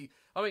crazy.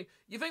 I mean,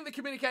 you think the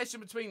communication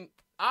between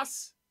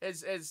us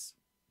as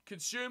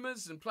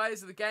consumers and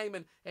players of the game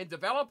and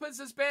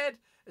developers is bad?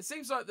 It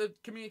seems like the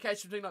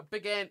communication between like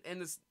Big Ant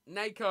and this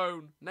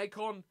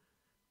Nacon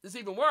is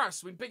even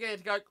worse. When Big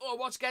Ant go, oh,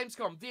 watch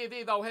Gamescom,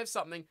 there, they'll have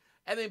something,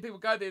 and then people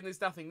go there and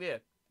there's nothing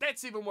there.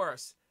 That's even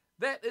worse.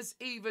 That is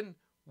even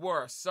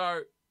worse.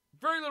 So,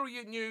 very little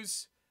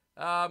news.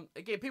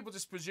 Again, people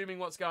just presuming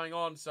what's going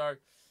on, so,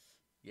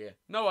 yeah,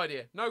 no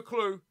idea, no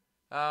clue.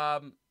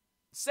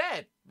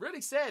 Sad,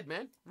 really sad,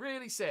 man.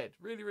 Really sad,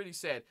 really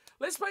sad.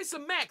 Let's play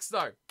some Max,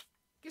 though.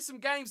 get some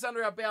games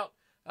under our belt,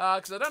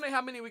 because I don't know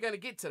how many we're going to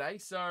get today,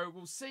 so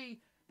we'll see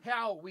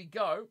how we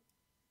go.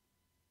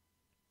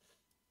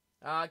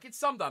 Get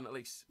some done, at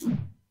least.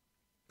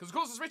 Because, of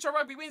course, it's Retro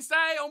Rugby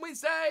Wednesday. On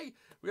Wednesday,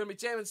 we're going to be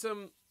jamming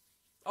some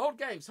old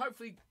games.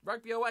 Hopefully,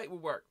 Rugby 08 will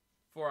work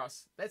for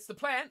us. That's the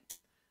plan.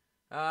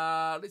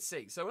 Let's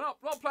see. So, we're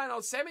not playing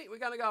old Sammy. We're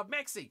going to go with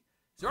Maxi.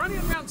 So, we're only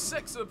in round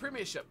 6 of the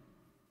Premiership.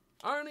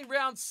 Only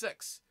round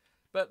 6.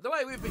 But the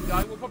way we've been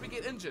going, we'll probably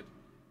get injured.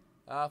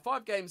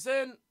 5 games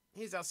in.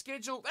 Here's our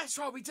schedule. That's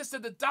right. We just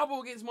did the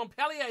double against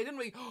Montpellier, didn't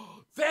we?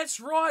 Oh, that's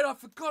right. I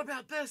forgot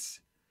about this.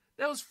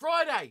 That was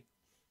Friday.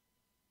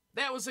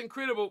 That was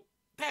incredible.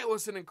 That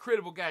was an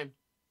incredible game.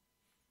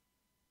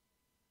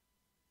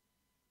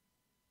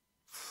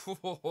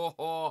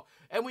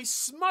 And we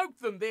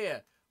smoked them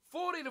there.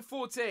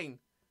 40-14.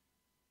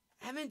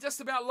 And then just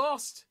about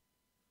lost.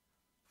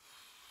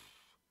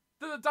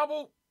 Did a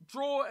double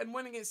draw and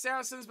win against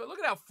Saracens. But look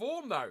at our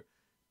form, though.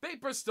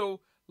 Beat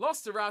Bristol.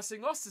 Lost to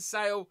Racing. Lost to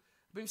Sale.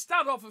 We've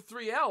started off with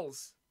 3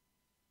 L's.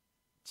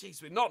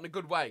 Jeez, we're not in a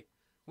good way.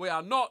 We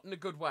are not in a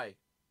good way.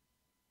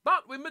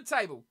 But we're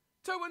mid-table.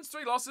 2 wins,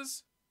 3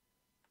 losses.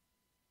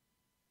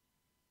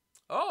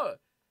 Oh,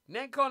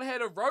 Nancon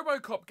had a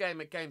Robocop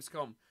game at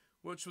Gamescom,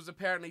 which was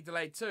apparently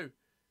delayed too.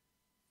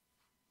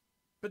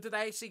 But did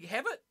they actually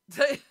have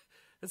it?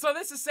 And so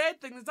that's a sad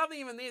thing. There's nothing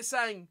even there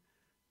saying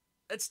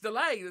it's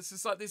delayed. It's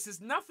just like this is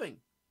nothing.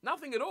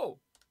 Nothing at all.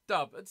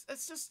 Dub.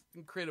 It's just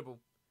incredible.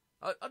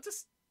 I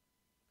just...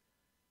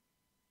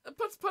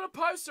 Put a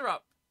poster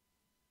up.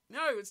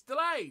 No, it's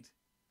delayed.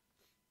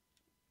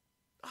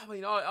 I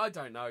mean, I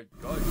don't know,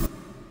 guys.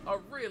 I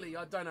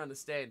don't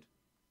understand.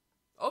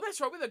 Oh, that's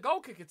right. We're the goal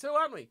kicker too,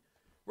 aren't we?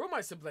 We're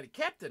almost a bloody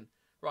captain.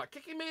 Right,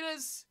 kicking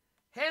meters,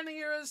 handling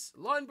errors,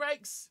 line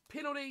breaks,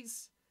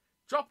 penalties,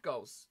 drop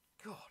goals.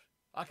 God,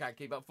 I can't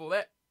keep up for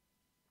that.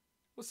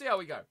 We'll see how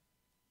we go.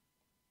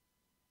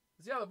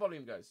 We'll see how the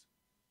volume goes.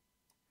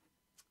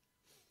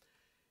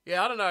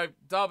 Yeah, I don't know,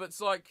 Dub. It's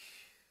like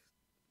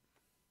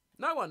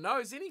no one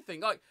knows anything.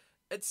 Like,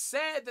 it's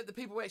sad that the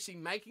people actually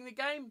making the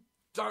game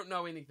don't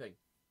know anything.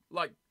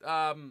 Like,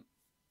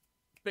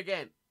 Big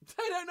Ant.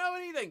 They don't know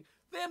anything.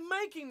 They're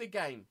making the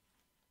game.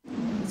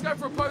 Let's go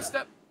for a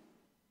post-up.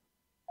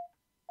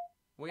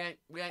 We ain't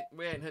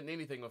hitting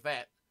anything with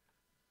that.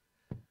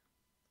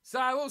 So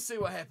we'll see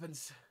what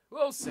happens.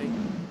 We'll see.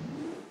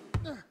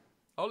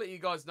 I'll let you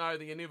guys know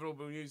the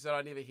inevitable news that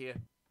I never hear.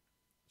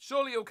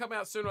 Surely it'll come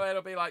out sooner or later.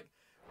 It'll be like,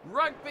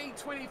 Rugby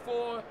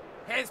 24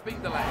 has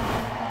been delayed.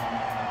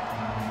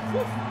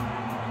 Woof.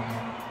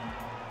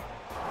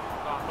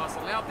 Oh, nice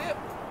and loud there.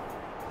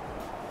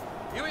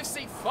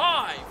 UFC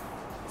 5.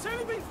 It's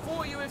only been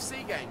 4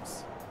 UFC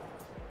games.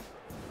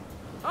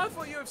 I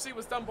thought UFC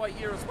was done by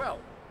year as well.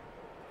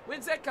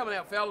 When's that coming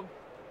out, Fel?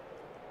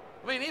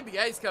 I mean,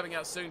 NBA's coming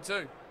out soon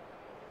too.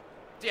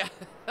 Yeah.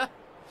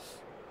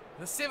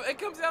 It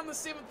comes out on the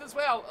 7th as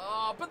well.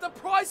 Oh, but the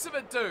price of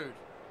it, dude.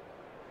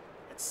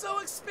 It's so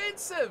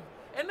expensive.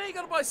 And now you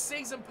got to buy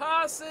season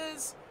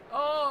passes.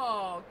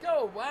 Oh,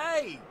 go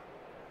away.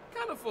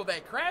 Can't afford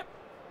that crap.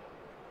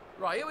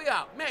 Right, here we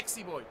are.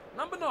 Maxi boy.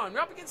 Number 9. We're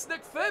up against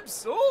Nick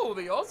Phibbs. Oh,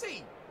 the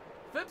Aussie.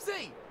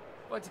 Phibbsy.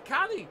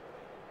 Vaitakani.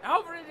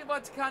 Alvarez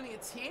Vaitakani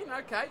at 10.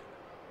 Okay.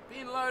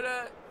 Ben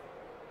Loader.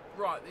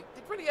 Right,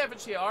 they're pretty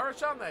average here,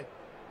 Irish, aren't they?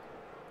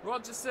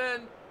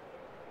 Rogerson.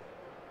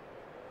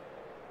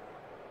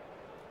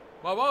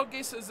 My wild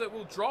guess is it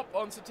will drop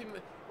on September.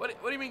 What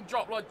do you mean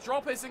drop? Like,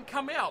 drop as in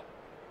come out?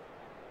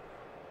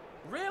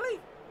 Really?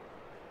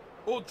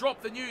 Or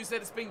drop the news that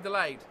it's been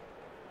delayed?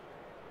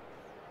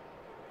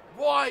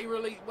 Why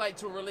wait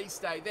till release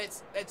day?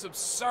 That's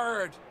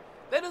absurd.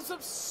 That is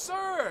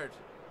absurd.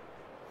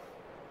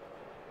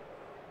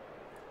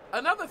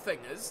 Another thing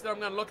is, that I'm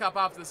going to look up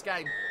after this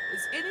game,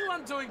 is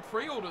anyone doing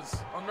pre-orders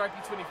on Rugby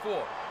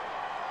 24?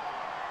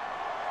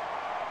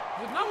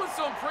 If no one's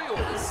doing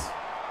pre-orders,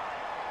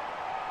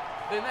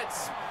 then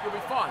you'll be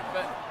fine.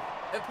 But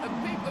if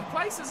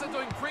places are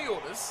doing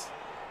pre-orders,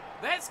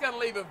 that's going to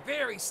leave a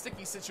very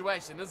sticky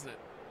situation, isn't it?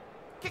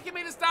 Kicking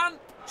meters done.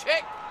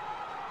 Check.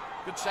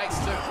 Good chase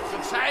too.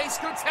 Good chase.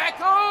 Good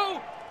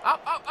tackle.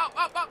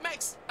 Up,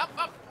 Max. Up.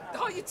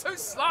 Oh, you're too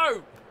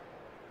slow.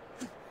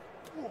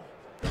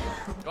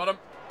 Got him.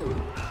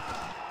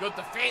 Good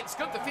defense,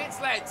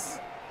 lads.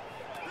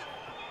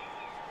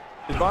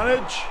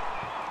 Advantage.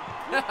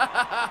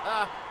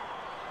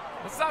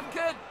 What's up,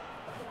 kid?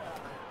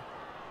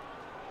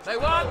 They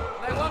won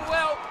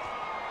well.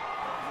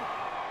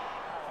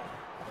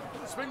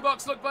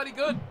 Springboks look bloody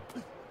good.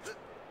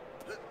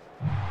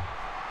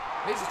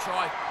 Here's a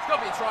try. It's got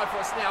to be a try for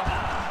us now.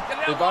 Get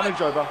it out. Advantage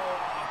wide. over. Are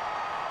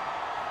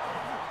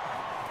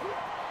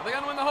they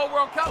going to win the whole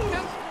World Cup,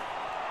 kid?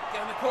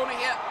 Get in the corner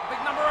here.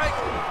 Big number 8.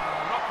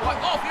 Not quite.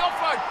 Oh, the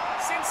offload.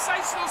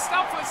 Sensational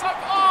stuff. Let's hope.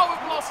 Oh,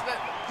 we've lost it.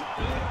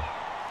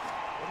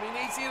 It'll be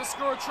easy to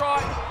score a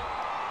try.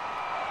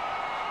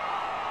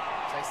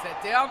 Chase that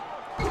down.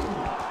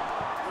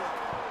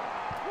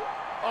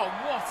 Oh,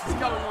 what is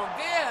going on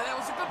there? That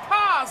was a good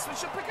pass. We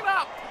should pick it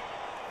up.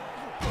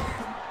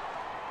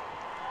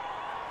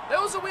 That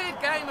was a weird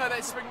game though,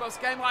 that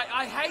Springboks game.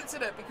 I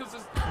hated it because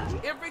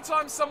every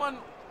time someone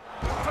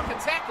took a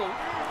tackle,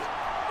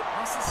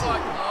 I was just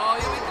like, oh,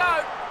 here we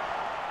go.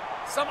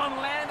 Someone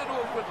landed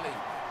awkwardly.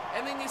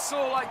 And then you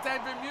saw like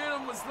David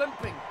Munin was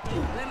limping.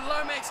 And then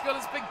Lomax got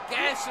his big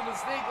gash in his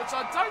leg, which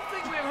I don't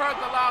think we've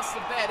heard the last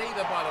of that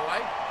either, by the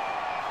way.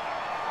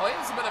 Oh,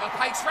 here's a bit of a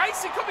pace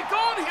race. He could be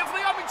gone here for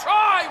the opening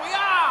try. We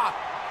are.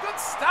 Good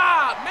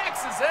start.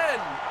 Max is in.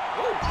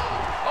 Ooh.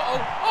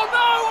 Uh-oh. Oh,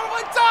 no. What have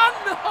I done?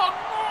 Oh,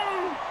 no.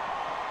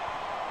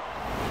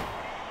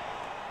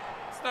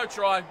 It's no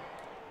try.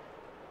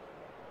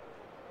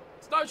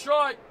 It's no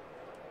try.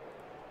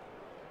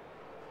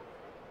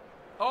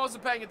 I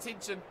wasn't paying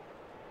attention.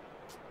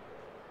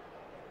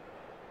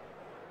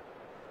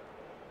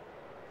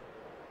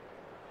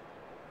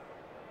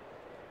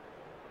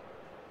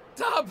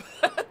 Dub!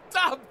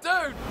 Dub,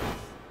 dude!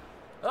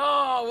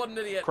 Oh, what an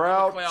idiot.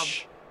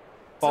 Crouch.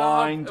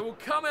 Bind. It will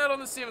come out on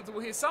the 7th.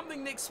 We'll hear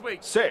something next week.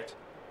 Set.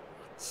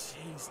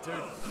 Jeez, dude.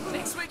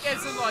 Next week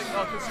as in like,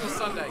 oh, because you're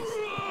Sundays.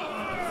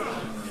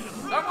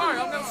 Don't worry,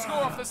 I'm going to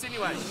score off this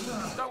anyway.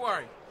 Don't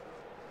worry.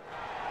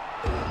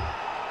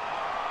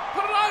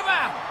 Put it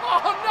over!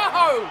 Oh,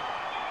 no!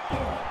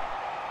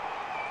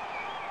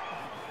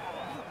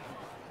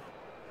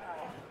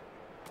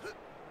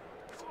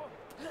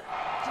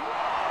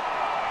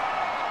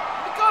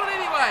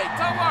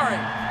 Don't worry.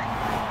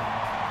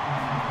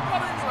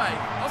 Got it anyway.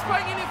 I was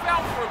playing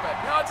NFL for a bit.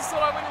 You know, I just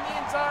thought I went in the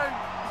end zone.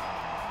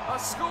 I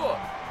scored.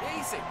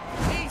 Easy.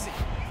 Easy.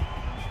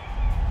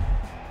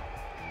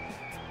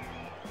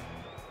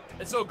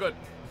 It's all good.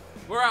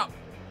 We're up.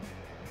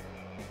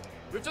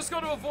 We've just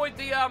got to avoid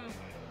the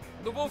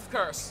wolf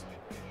curse.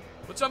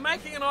 Which I'm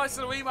making a nice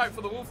little emote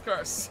for the wolf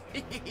curse.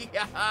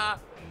 Yeah.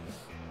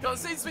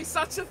 Because it seems to be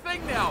such a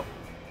thing now.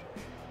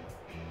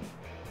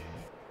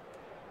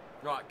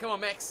 Right, come on,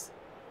 Max.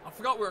 I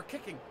forgot we were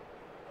kicking.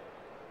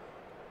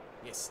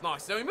 Yes,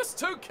 nice. Now we missed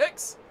 2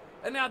 kicks,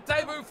 and now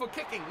debut for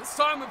kicking. This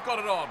time we've got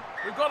it on.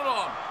 We've got it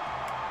on.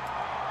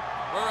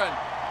 We're in.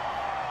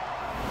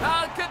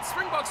 Kids,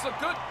 Springboks look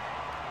good.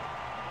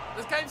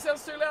 This game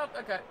sounds too loud?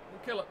 Okay,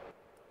 we'll kill it.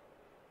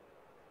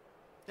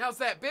 How's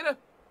that? Better?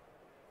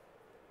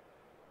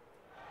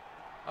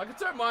 I can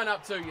turn mine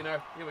up too, you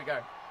know. Here we go.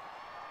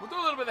 We'll do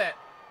a little bit of that.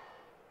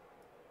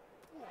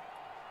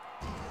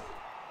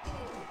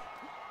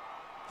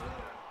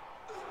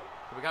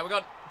 Here we go. We've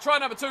got try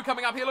number 2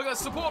 coming up here. Look at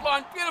the support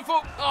line.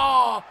 Beautiful.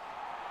 Oh.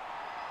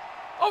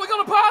 Oh, we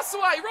got a pass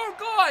away. Wrong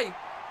guy.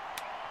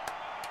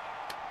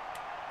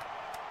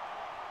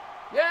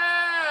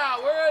 Yeah,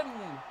 we're in.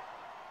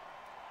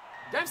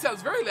 Game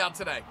sounds very loud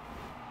today.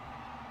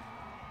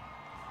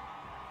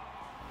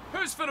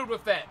 Who's fiddled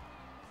with that?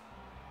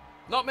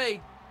 Not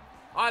me.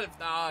 No. I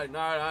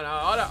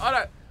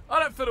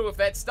don't fiddle with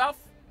that stuff.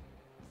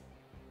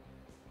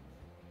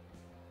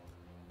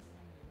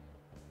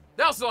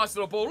 That was a nice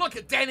little ball. Look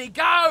at Danny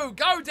go.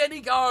 Go, Danny,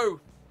 go.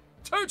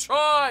 2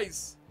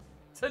 tries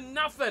to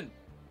nothing.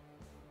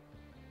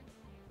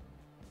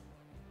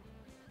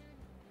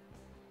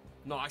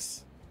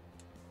 Nice.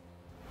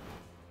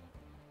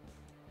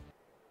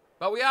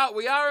 But we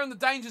are in the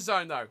danger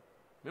zone, though.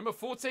 Remember,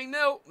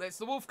 14-0. That's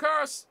the wolf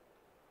curse.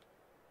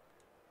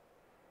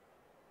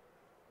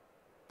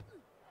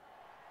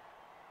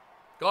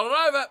 Got it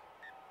over.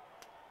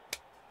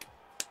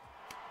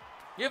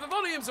 Yeah, if the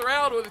volumes are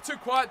out or they're too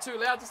quiet, too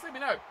loud, just let me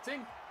know.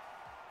 Team.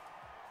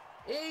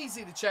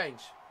 Easy to change.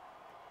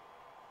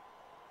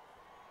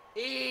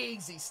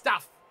 Easy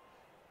stuff.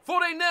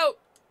 14-0.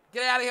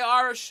 Get out of here,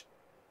 Irish.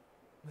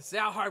 This is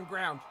our home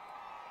ground.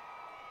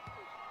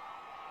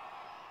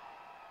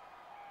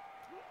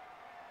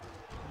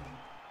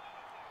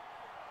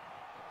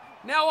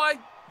 Now I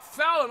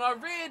fell and I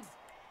read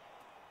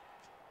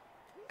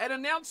an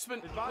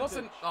announcement.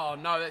 Oh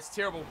no, that's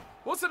terrible.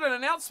 Wasn't an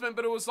announcement,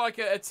 but it was like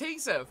a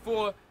teaser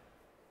for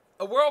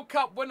a World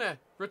Cup winner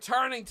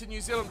returning to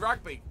New Zealand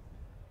rugby.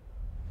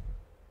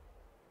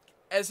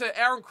 As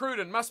Aaron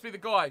Cruden must be the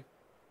guy.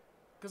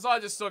 Because I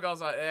just thought, I was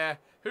like,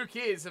 who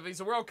cares? If he's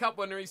a World Cup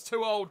winner, he's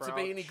too old to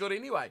be any good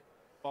anyway.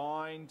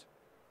 Bind.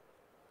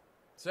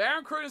 So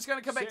Aaron Cruden's going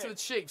to come back to the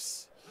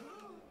Chiefs.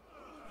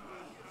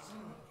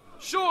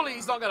 Surely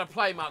he's not going to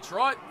play much,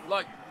 right?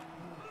 Like,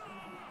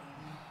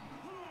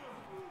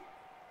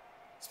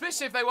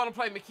 especially if they want to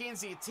play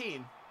McKenzie at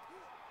 10.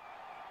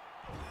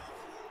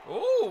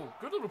 Oh,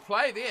 good little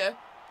play there.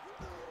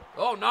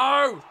 Oh,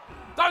 no.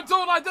 Don't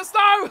do it like this,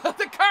 no.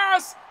 The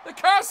curse. The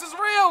curse is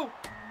real.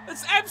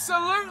 It's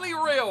absolutely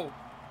real.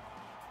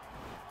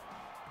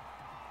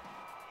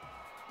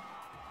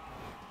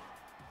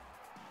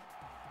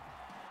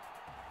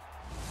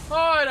 Oh,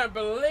 I don't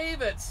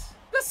believe it.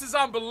 This is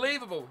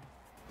unbelievable.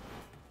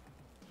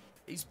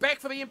 He's back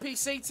for the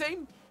NPC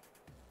team.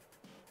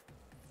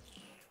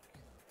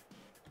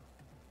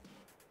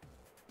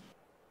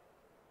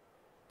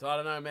 I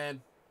don't know,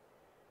 man.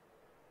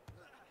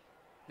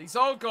 These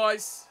old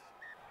guys.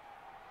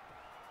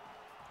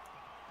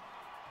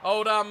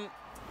 Old,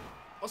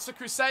 what's the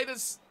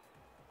Crusaders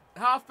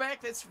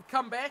halfback that's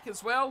come back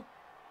as well?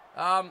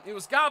 He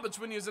was garbage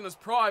when he was in his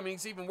prime, and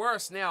he's even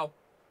worse now.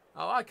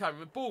 Oh, I can't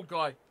remember. Bald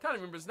guy. Can't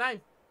remember his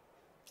name.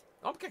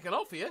 I'm kicking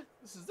off here.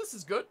 This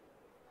is good.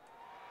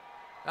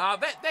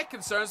 That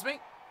concerns me.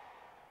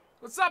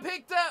 What's up,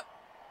 Hector?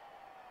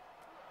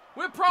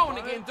 We're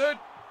proing again, dude.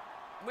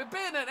 We're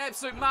being an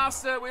absolute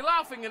master. We're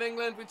laughing at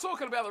England. We're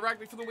talking about the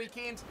rugby for the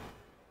weekend.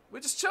 We're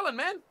just chilling,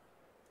 man.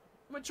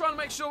 We're trying to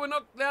make sure we're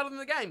not louder than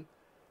the game.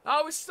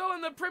 Oh, we're still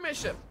in the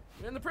Premiership.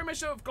 We're in the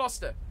Premiership of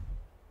Gloucester.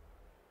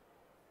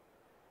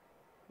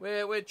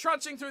 We're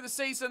trudging through the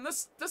season.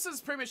 This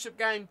is Premiership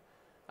game.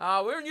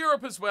 We're in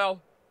Europe as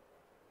well.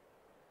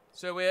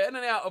 So we're in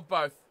and out of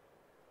both.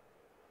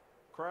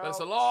 But it's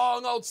a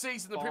long old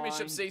season, the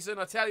Premiership season.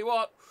 I tell you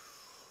what,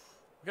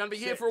 we're going to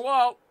be here for a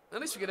while.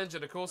 Unless we get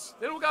injured, of course.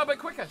 Then we'll go a bit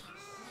quicker.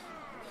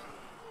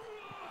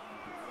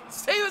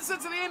 Stevenson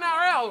to the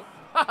NRL.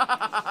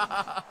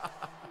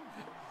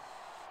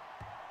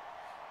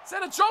 Is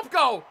that a drop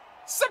goal?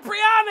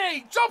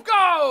 Cipriani, drop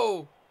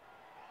goal.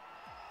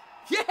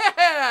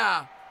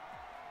 Yeah.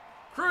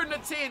 Cruden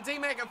at 10,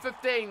 D-Mac at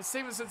 15,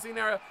 Stevenson to the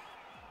NRL.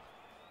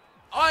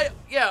 I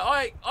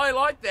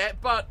like that,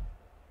 but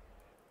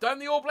don't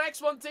the All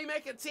Blacks want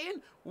D-Mac at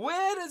 10?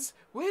 Where does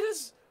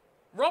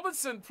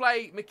Robinson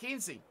play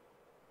Mackenzie?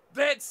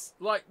 That's,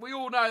 like, we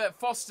all know that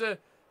Foster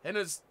and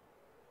his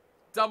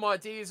dumb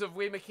ideas of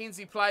where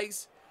Mackenzie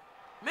plays.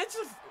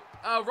 Imagine if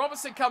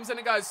Robinson comes in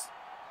and goes,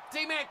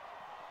 D-Mac,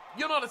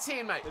 you're not a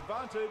 10, mate.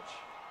 Advantage.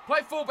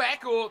 Play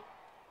fullback or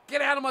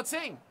get out of my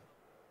team.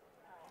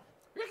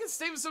 You reckon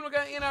Stevenson will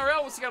go to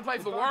NRL? What's he going to play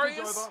for the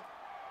Warriors?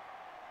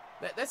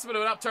 That's a bit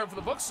of an upturn for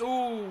the books.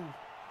 Ooh.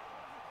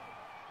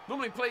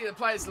 Normally the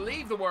players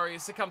leave the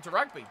Warriors to come to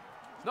rugby.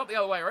 Not the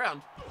other way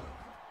around.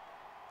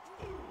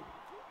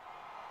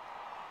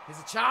 Here's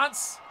a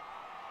chance.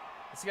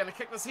 Is he going to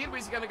kick this head?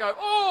 Where's he going to go?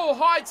 Oh,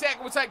 high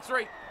tackle. We'll take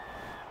 3.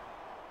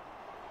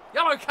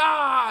 Yellow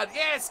card.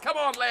 Yes, come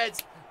on,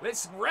 lads.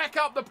 Let's rack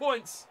up the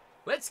points.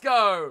 Let's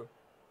go.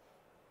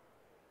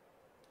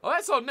 Oh,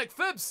 that's on Nick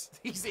Phibbs.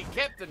 He's their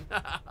captain.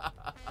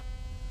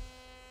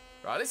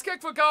 Right, let's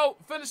kick for goal.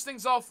 Finish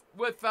things off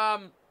with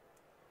a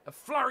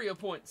flurry of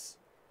points.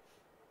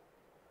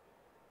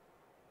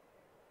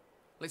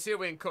 Let's see if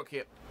we can cook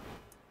here.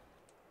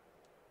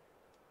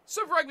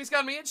 Super Rugby's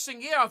going to be an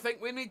interesting year, I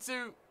think. We need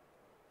to...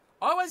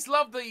 I always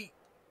love the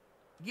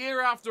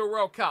year after a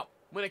World Cup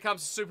when it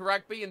comes to Super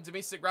Rugby and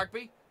domestic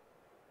rugby.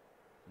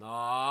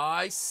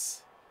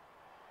 Nice.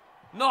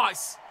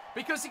 Nice.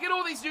 Because you get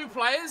all these new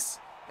players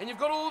and you've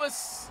got all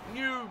this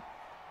new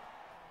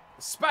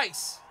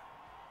space.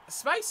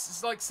 Space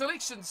is like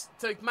selections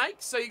to make.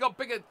 So you got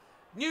bigger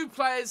new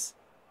players,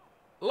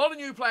 a lot of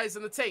new players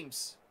in the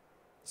teams.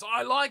 So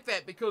I like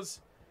that because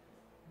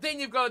then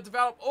you've got to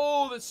develop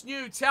all this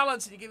new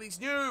talent and you get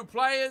these new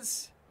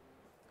players.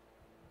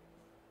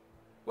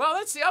 Well,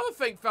 that's the other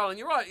thing, Fallon.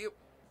 You're right.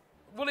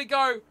 Will he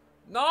go,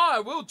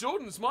 no, Will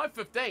Jordan's my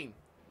 15.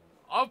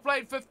 I've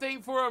played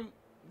 15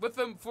 with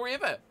him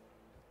forever.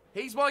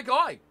 He's my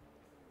guy.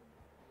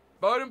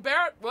 Bowden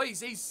Barrett, well,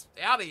 he's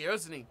out of here,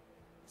 isn't he?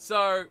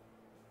 So,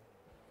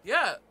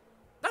 yeah.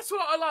 That's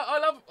what I like.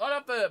 I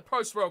love the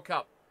post-World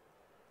Cup.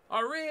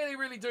 I really,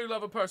 really do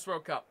love a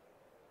post-World Cup.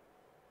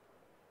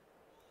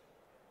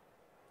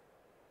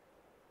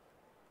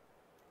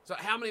 So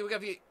how many we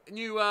got? A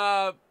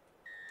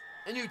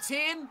new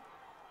 10.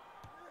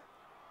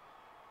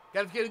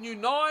 Got to get a new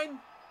 9.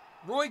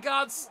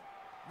 Roygaard's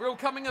real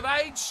coming of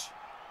age.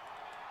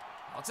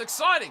 Oh, it's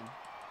exciting.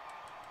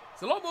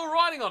 There's a lot more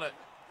riding on it.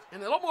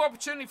 And a lot more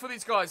opportunity for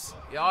these guys.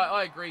 Yeah,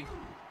 I agree.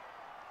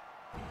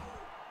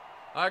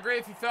 I agree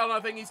if you felt, I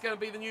think he's going to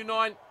be the new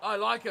 9. I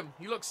like him.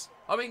 He looks,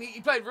 I mean,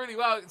 he played really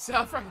well in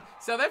South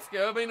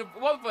Africa. I mean, if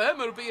it wasn't for him,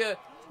 it'll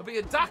be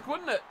a duck,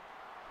 wouldn't it?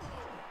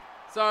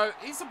 So,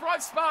 he's a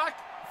bright spark,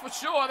 for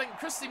sure. I think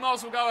Christy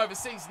Miles will go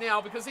overseas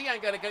now because he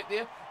ain't going to get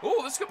there.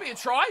 Oh, this could be a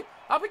try.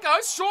 Up it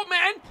goes. Short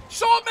man.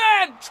 Short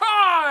man.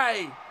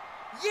 Try.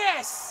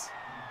 Yes.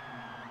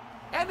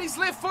 And he's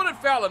left-footed,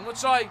 Fallon,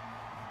 which I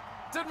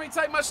didn't really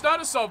take much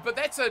notice of, but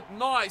that's a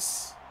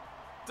nice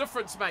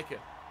difference maker.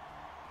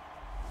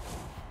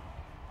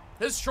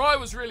 His try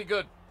was really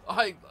good.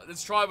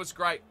 His try was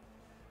great.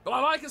 But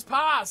I like his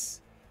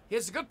pass. He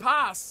has a good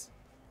pass.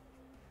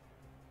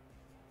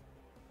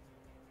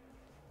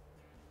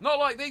 Not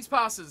like these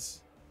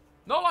passes.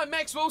 Not like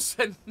Max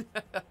Wilson.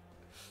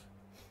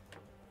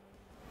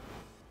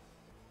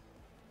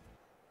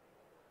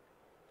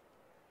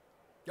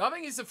 I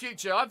think he's the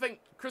future. I think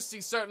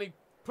Christie's certainly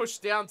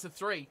pushed down to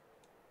 3.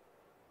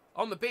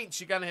 On the bench,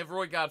 you're going to have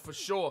Roygaard for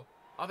sure.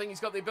 I think he's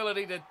got the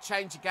ability to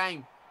change a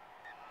game.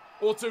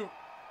 Or to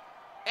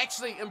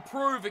actually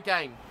improve a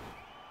game.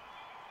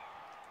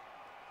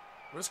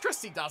 Whereas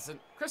Christie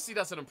doesn't. Christie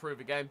doesn't improve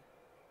a game.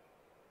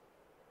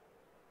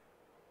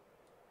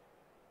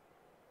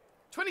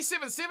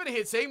 27-7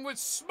 here, team. We're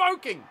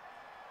smoking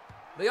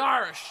the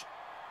Irish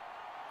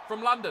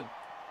from London.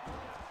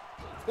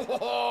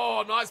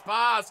 Oh, nice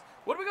pass.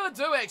 What are we going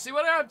to do, actually?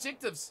 What are our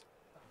objectives?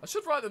 I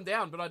should write them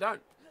down, but I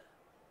don't.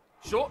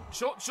 Short,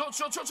 short, short,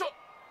 short, short, short.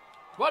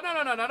 What? No,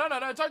 no, no, no, no, no,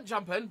 no. Don't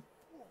jump in.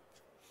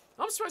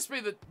 I'm supposed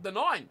to be the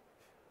 9.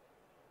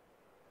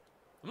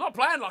 I'm not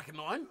playing like a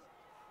 9.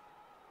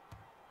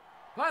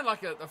 Playing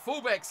like a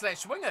fullback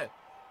 / winger.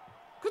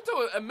 Could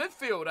do a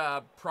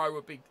midfield pro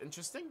would be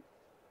interesting.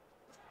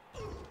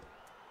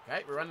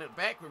 Okay, we're running it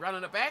back. We're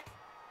running it back.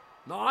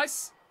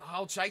 Nice.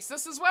 I'll chase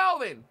this as well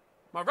then.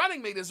 My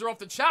running meters are off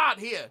the chart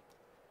here.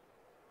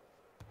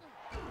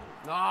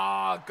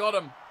 Ah, got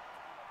him.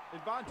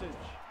 Advantage.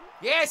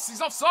 Yes,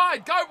 he's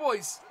offside. Go,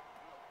 boys.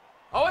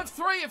 I'll have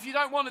 3 if you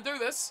don't want to do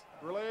this.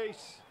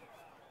 Release.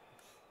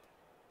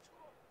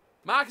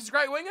 Mark is a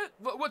great winger.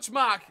 Which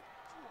Mark?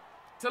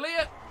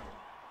 Talia?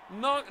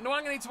 No,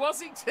 Nwangani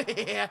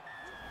Tawasi? Yeah.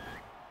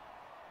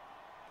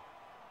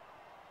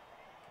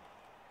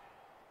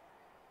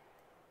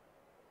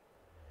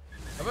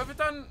 I've ever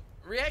done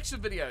reaction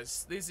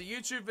videos. There's a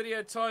YouTube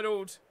video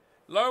titled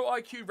Low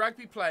IQ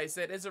Rugby Plays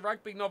that as a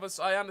rugby novice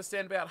I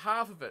understand about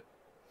half of it.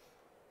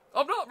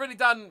 I've not really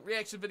done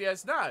reaction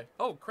videos, no.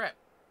 Oh crap.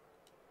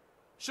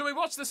 Should we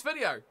watch this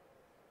video?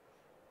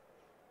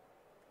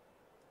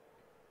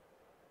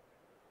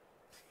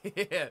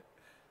 Yeah.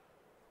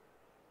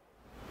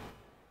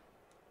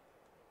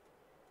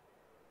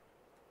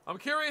 I'm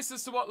curious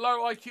as to what low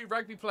IQ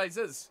rugby plays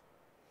is.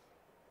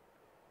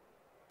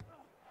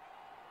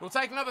 We'll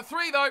take another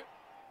 3 though.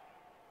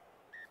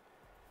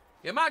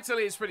 Yeah, Mark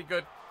Tilly is pretty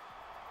good.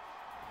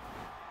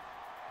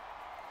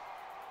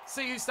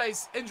 See who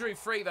stays injury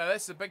free though,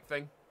 that's the big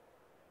thing.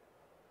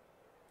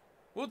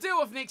 We'll deal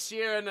with next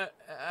year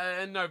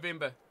in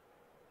November.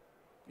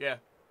 Yeah.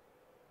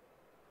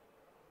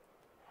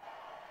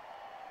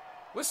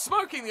 We're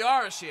smoking the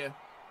Irish here.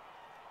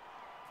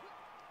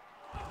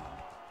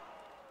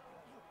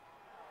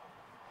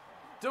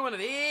 Doing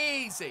it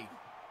easy.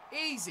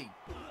 Easy.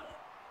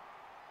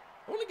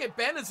 I want to get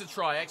Banners a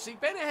try, actually.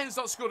 Bannerhand's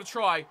not scored a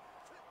try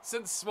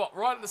since, what,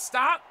 right at the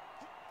start?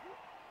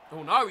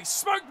 Oh, no, he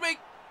smoked me.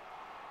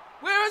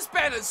 Where is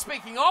Banners,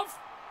 speaking of?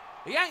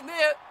 He ain't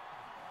there.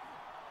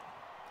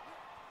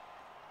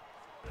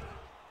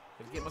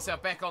 Gonna get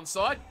myself back on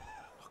side.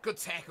 Oh, good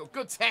tackle,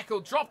 good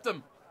tackle. Dropped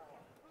him.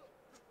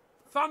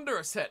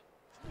 Thunderous hit.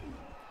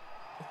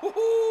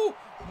 Ooh,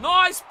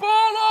 nice ball.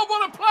 Oh,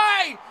 what a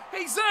play.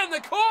 He's in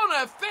the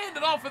corner.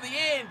 Fended off at the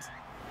end.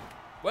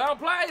 Well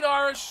played,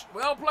 Irish.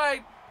 Well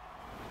played.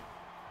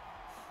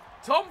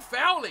 Tom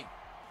Fowley.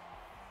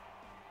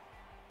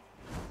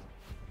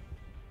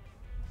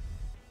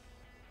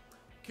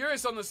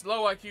 Curious on this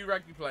low IQ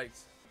rugby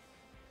plays.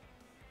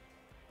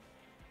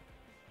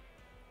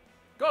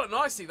 Got it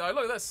nicely, though.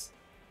 Look at this.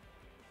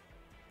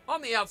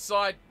 On the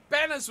outside.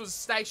 Banners was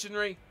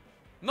stationary.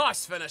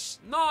 Nice finish.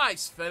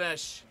 Nice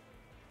finish.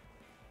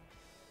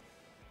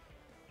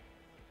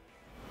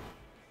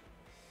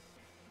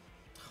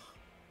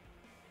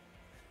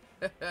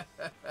 The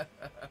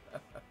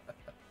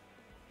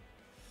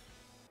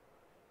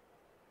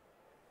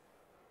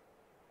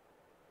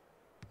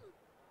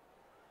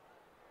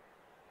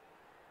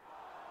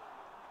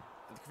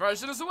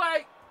conversion is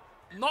away.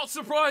 Not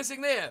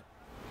surprising there.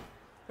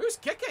 Who's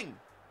kicking?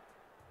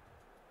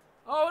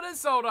 Oh, it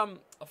is old,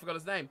 I forgot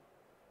his name.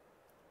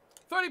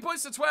 30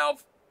 points to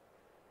 12.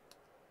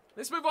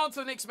 Let's move on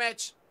to the next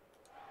match.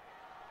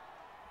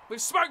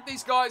 We've smoked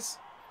these guys.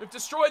 We've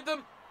destroyed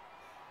them.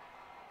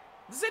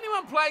 Does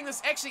anyone playing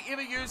this actually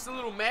ever use the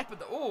little map at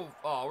the... Oh,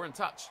 we're in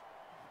touch.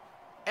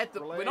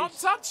 We're not in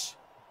touch?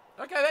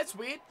 Okay, that's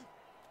weird.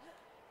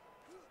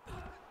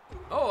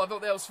 Oh, I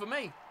thought that was for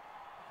me.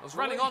 I was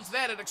running onto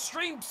that at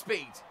extreme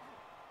speed.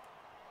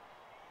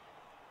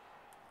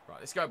 Right,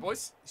 let's go,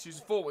 boys. Let's use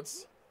the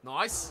forwards.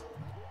 Nice.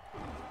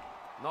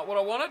 Not what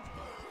I wanted.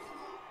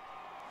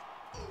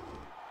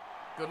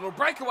 Good little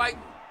breakaway.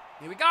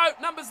 Here we go.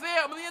 Numbers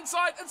there. I'm on the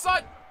inside.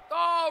 Inside.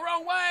 Oh,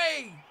 wrong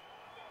way.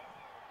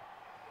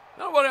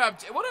 No, what are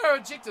our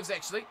objectives,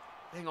 actually?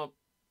 Hang on.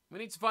 We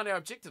need to find our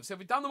objectives. Have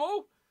we done them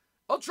all?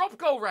 Oh, drop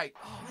goal rate.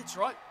 Oh, that's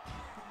right.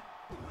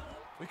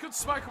 We could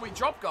smoke a wee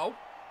drop goal.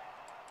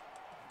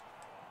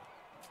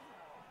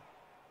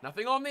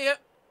 Nothing on there.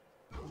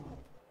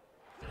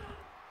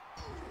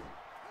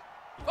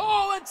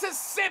 Oh,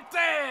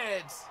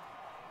 intercepted!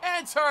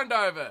 And turned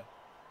over.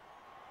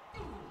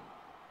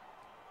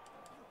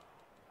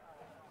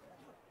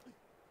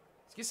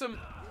 Let's get some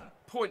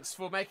points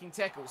for making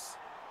tackles.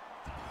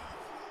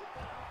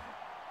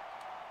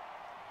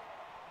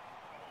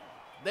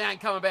 They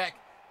ain't coming back.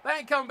 They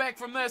ain't coming back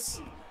from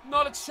this.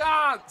 Not a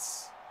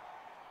chance.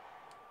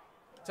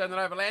 Turn it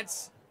over,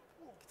 lads.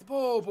 Get the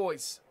ball,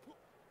 boys.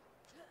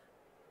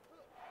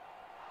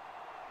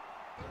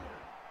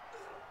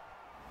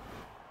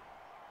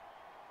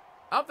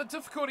 Up the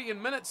difficulty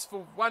in minutes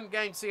for one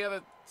game, see how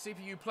the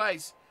CPU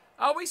plays.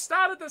 We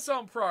started this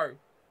on Pro.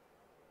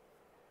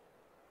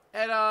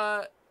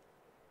 At,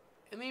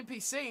 in the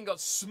NPC and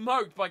got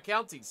smoked by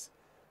counties.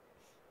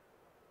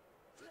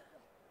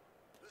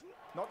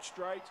 Not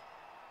straight.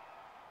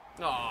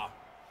 Aw.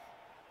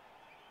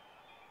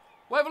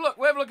 We'll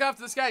have a look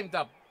after this game,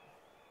 Dub.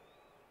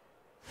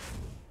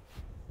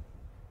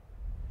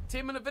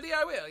 10-minute video?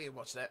 Yeah,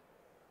 watch that.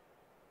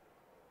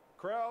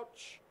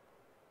 Crouch.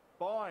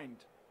 Bind.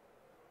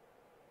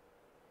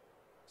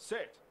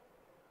 Set.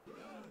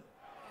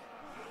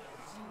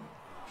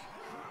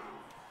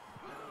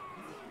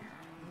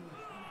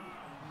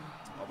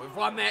 Oh, we've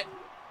won that.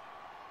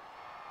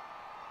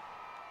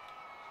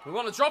 We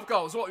want a drop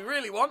goal is what we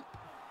really want.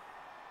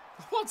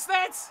 What's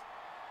that?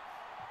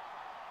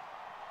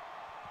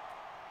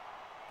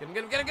 Get him,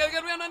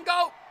 and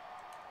goal.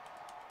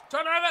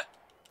 Turn over.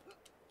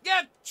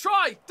 Yeah,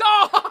 try.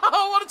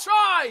 Oh, what a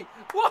try.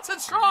 What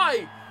a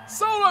try.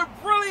 Solo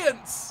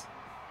brilliance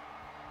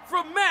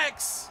from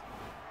Max.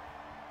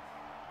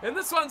 And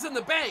this one's in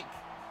the bank.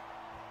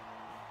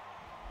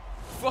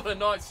 What a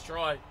nice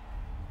try.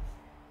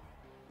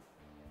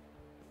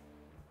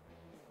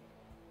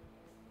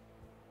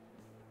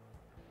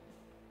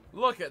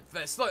 Look at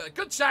this. Look,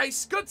 good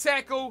chase, good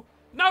tackle.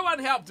 No one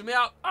helped him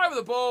out. Over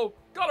the ball.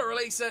 Got to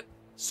release it.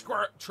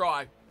 Squirt,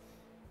 try.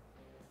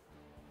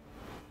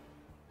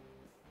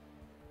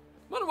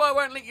 Wonder why I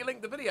won't let you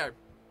link the video.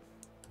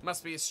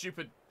 Must be a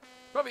stupid,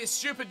 probably a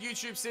stupid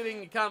YouTube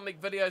setting. You can't link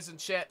videos in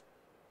chat.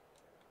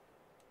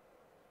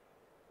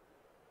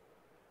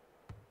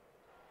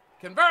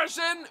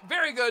 Conversion,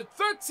 very good.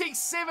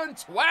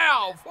 37-12.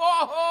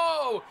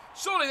 Whoa!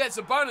 Surely that's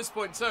a bonus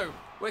point too.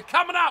 We're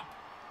coming up.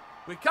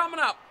 We're coming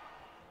up.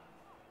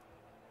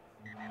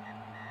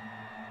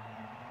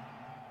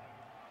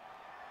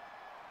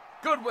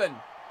 Good win.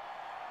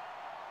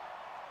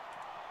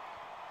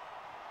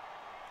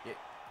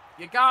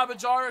 You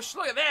garbage Irish.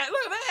 Look at that.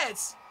 Look at that.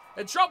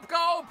 A drop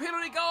goal,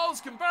 penalty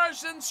goals,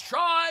 conversions,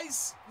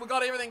 tries. We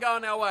got everything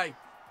going our way.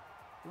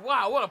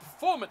 Wow, what a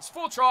performance.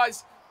 4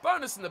 tries.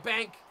 Bonus in the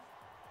bank.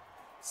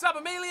 Sup,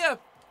 Amelia?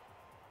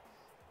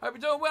 Hope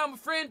you're doing well, my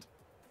friend.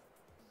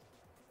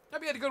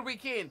 Hope you had a good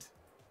weekend.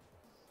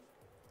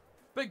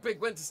 Big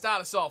win to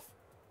start us off.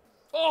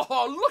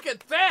 Oh, look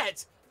at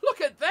that.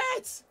 Look at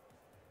that.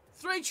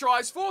 3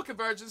 tries, 4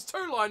 conversions,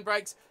 2 line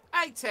breaks,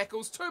 8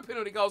 tackles, 2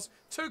 penalty goals,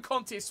 2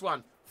 contests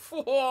won.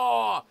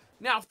 4.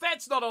 Now, if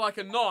that's not like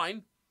a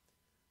 9,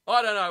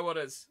 I don't know what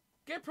is.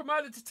 Get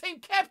promoted to team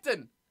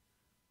captain.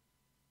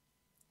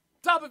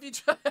 Dub, if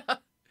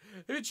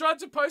you tried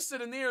to post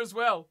it in there as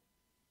well.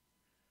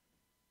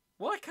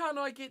 Why can't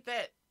I get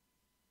that?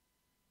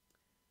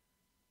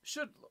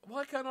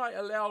 Why can't I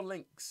allow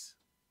links?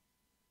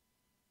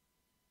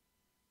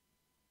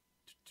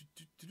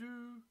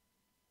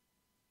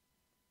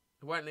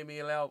 It won't let me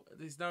allow.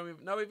 There's no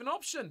even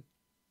option.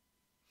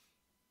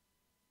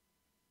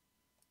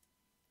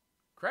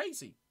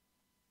 Crazy.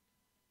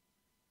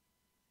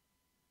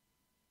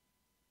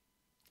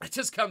 It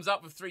just comes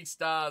up with 3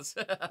 stars.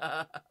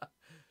 I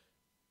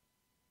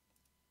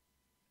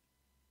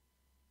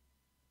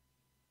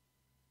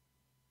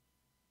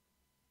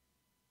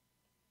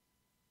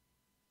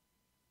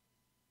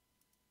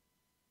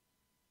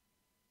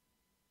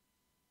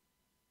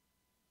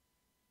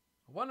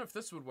wonder if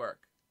this would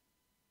work.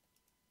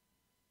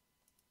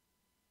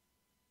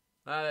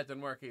 Ah, that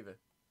didn't work either.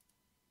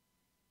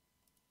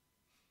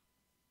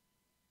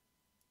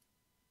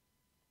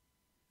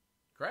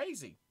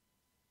 Crazy.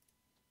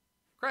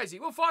 Crazy.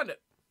 We'll find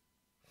it.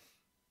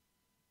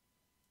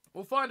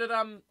 We'll find it,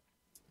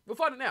 we'll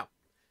find it now.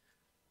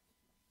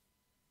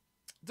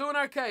 Doing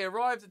okay.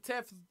 Arrived at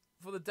TAF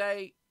for the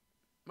day.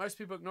 Most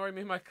people ignoring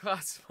me in my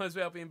class. Might as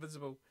well be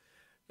invisible.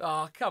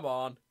 Oh, come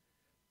on.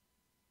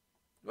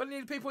 What do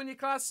you need people in your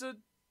class to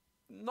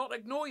not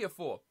ignore you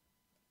for?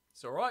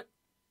 It's alright.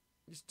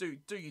 Just do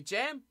your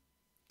jam.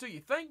 Do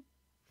your thing.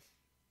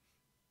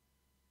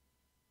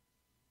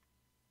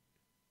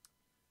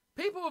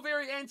 People are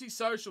very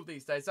antisocial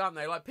these days, aren't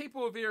they? Like,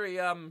 people are very,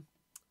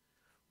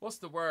 what's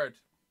the word?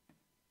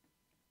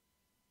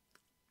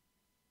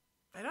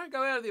 They don't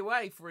go out of their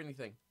way for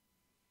anything.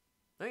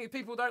 I think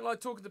people don't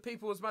like talking to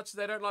people as much as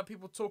they don't like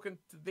people talking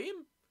to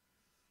them.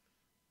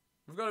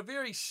 We've got a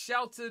very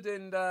sheltered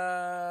and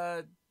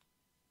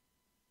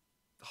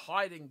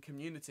hiding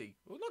community.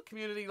 Well, not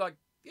community, like,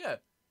 yeah.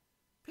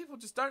 People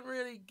just don't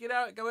really go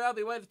out of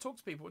their way to talk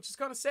to people, which is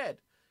kind of sad.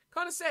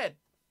 Kind of sad.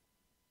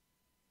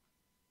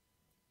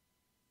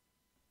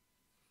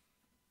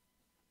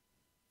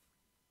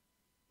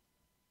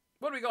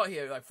 What do we got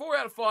here? Like 4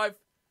 out of 5.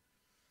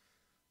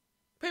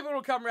 People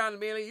will come around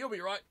immediately. You'll be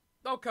right.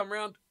 They'll come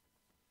around.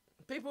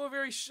 People are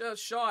very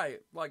shy,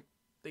 like,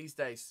 these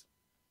days.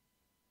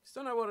 Just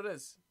don't know what it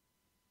is.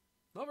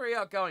 Not very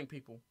outgoing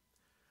people.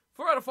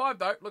 4 out of 5,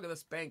 though. Look at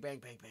this. Bang, bang,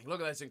 bang, bang.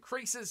 Look at those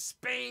increases.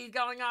 Speed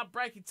going up.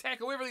 Breaking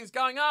tackle. Everything's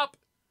going up.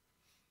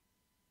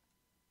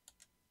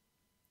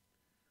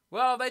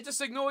 Well, they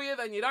just ignore you.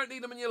 Then you don't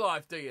need them in your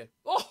life, do you?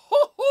 Oh,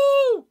 ho,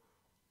 ho!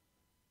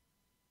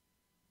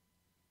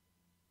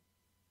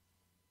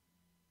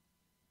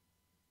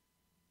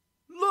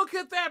 Look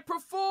at that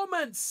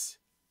performance.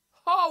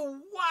 Oh,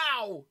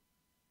 wow.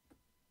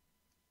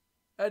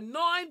 A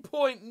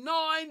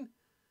 9.9.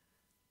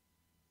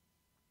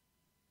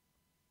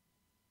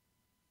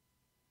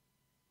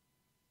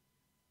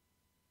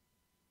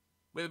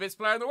 We're the best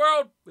player in the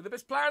world. We're the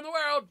best player in the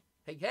world.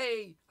 Hey,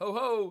 hey, ho,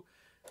 ho.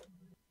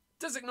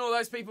 Just ignore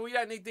those people. You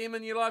don't need them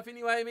in your life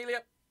anyway,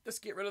 Amelia.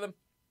 Just get rid of them.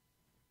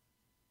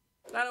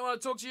 They don't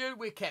want to talk to you,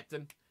 we're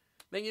captain.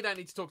 Then you don't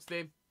need to talk to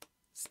them.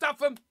 Stuff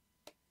them.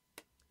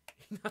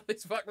 You know,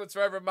 these fuckwits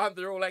for over a month,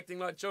 they're all acting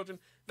like children.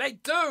 They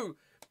do.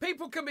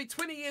 People can be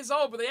 20 years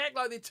old, but they act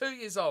like they're 2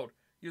 years old.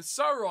 You're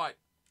so right.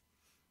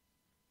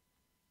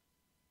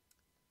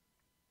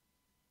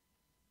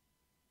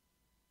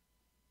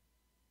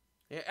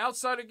 Yeah,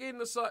 outside again,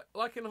 just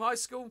like in high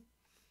school.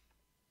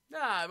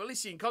 Nah, but at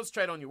least you can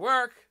concentrate on your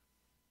work.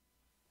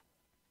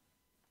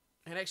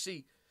 And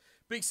actually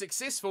be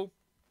successful.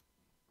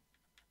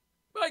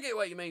 But I get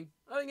what you mean.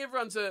 I think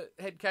everyone's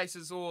had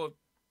cases or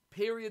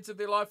periods of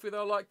their life where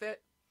they're like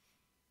that.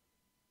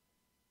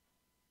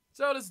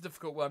 So it is a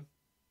difficult one.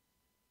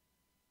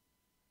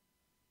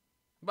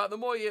 But the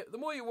more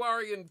you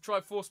worry and try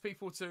to force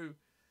people to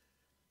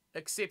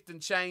accept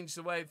and change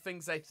the way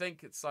things they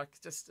think, it's like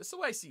it's a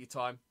waste of your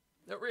time.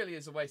 It really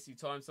is a waste of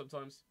your time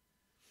sometimes.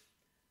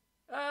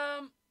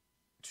 Go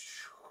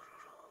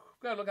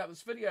look up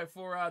this video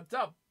for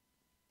dub.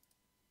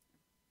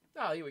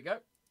 Oh, here we go.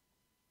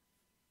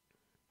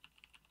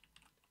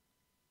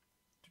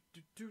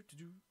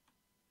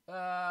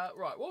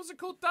 Right, what was it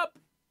called, dub?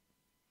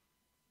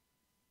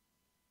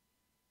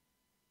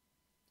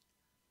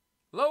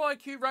 Low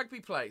IQ rugby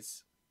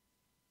plays.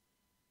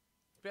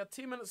 About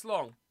 10 minutes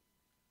long.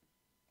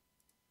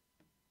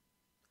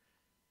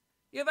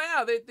 Yeah, they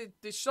are.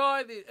 They're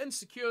shy. They're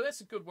insecure.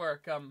 That's a good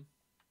work. A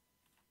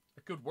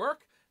good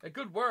work? A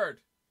good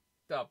word.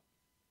 Dub.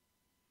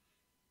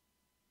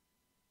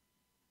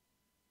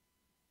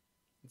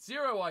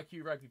 Zero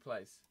IQ rugby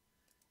plays.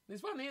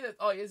 There's one here that...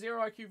 Oh, yeah,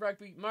 Zero IQ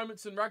rugby.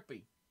 Moments in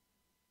Rugby.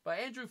 By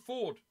Andrew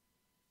Ford.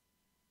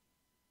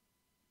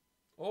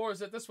 Or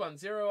is it this one?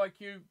 Zero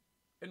IQ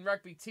in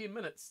Rugby 10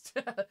 minutes.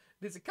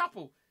 There's a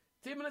couple.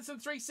 10 minutes and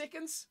 3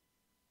 seconds?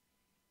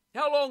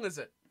 How long is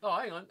it? Oh,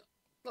 hang on.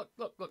 Look.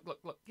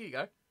 Here you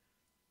go.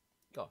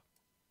 Go.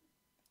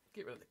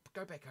 Get rid of it.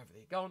 Go back over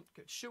there. Go on.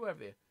 Shoo over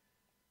there.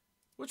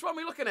 Which one are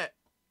we looking at?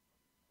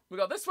 We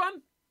got this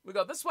one. We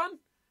got this one.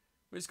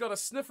 We just got a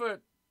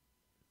sniffer.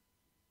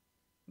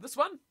 This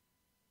one.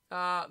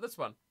 This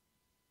one.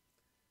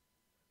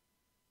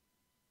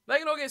 They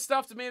can all get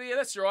stuffed immediately.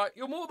 That's all right.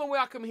 You're more than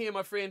welcome here,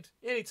 my friend.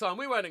 Anytime.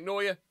 We won't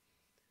ignore you.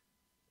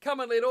 Come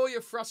and let all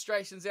your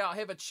frustrations out.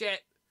 Have a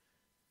chat.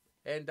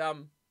 And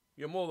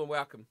you're more than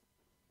welcome.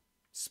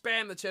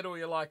 Spam the chat all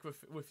you like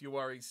with your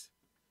worries.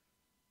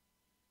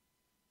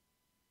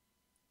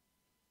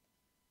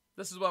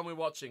 This is one we're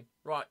watching.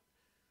 Right.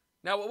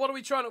 Now, what are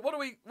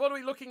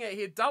we looking at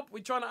here, Dub?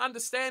 We're trying to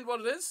understand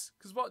what it is?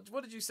 Because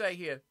what did you say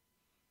here?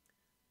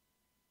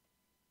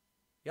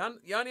 You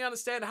only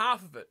understand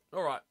half of it.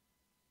 All right.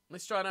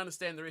 Let's try and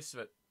understand the rest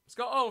of it. It's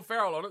got Owen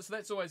Farrell on it, so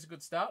that's always a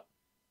good start.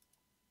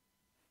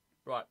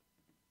 Right.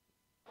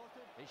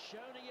 He's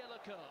shown a yellow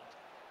card.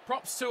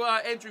 Props to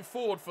Andrew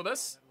Ford for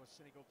this.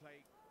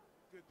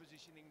 Good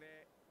positioning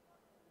there.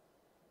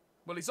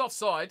 Well, he's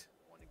offside.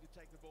 Wanting to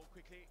take the ball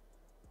quickly.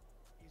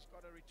 He's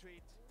got a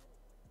retreat.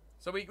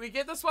 So we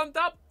get this one,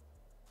 Dub?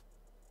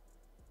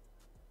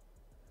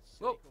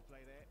 Well, Play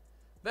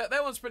there.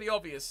 that one's pretty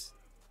obvious.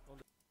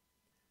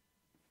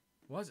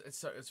 Why is it?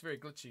 It's very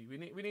glitchy. We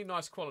need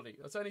nice quality.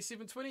 It's only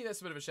 720.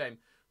 That's a bit of a shame.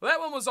 Well, that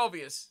one was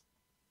obvious.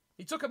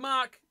 He took a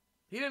mark.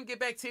 He didn't get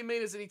back 10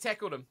 meters and he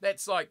tackled him. That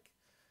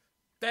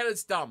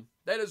is dumb.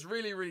 That is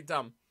really, really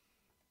dumb.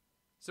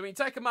 So when you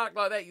take a mark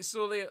like that, you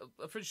saw there,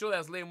 I'm pretty sure that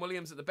was Liam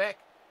Williams at the back.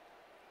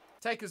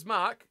 Take his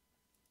mark.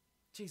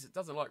 Jeez, it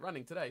doesn't like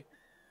running today.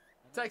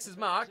 Takes his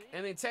mark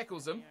and then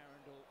tackles him.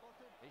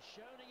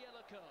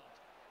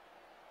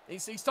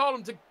 He's told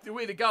him to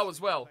where to go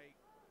as well.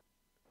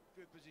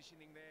 Good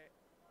positioning there.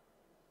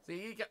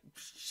 See, you got,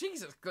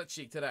 Jesus,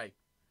 glitchy today.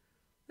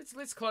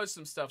 Let's close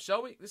some stuff,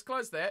 shall we? Let's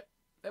close that.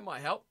 That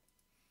might help.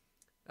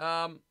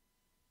 Yeah,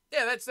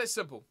 that's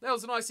simple. That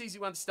was a nice, easy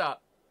one to start.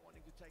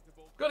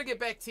 Got to get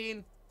back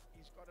 10.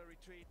 He's got a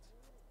retreat.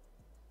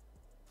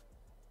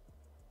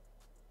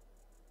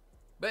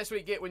 But that's what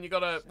you get when you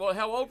got a... Well,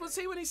 how old was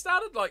he when he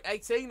started? Like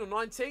 18 or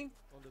 19?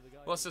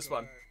 What's this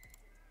one?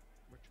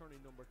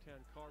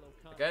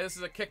 Okay, this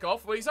is a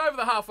kickoff. Well, he's over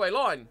the halfway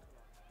line.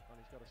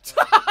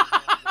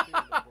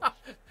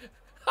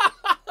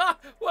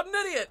 What an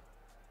idiot!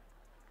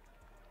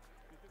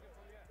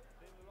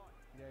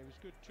 Yeah, he was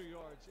good 2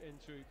 yards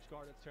into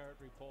Scarlet's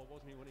territory, Paul,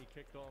 wasn't he, when he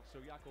kicked off? So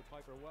Jaco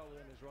Piper well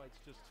within his rights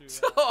just to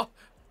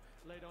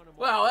lay down a...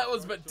 Well, that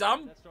was a bit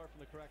dumb. Let's start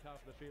from the correct half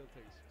of the field,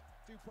 please.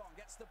 Dupont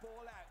gets the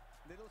ball out.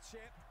 Little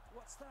chip.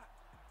 What's that?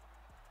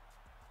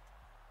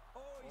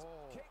 Oh, he's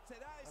kicked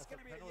it out. It's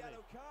going to be a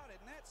yellow card,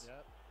 isn't it?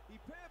 Yep. He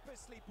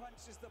purposely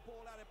punches the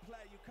ball out of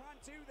play. You can't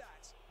do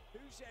that.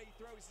 Boucher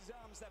throws his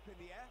arms up in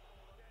the air.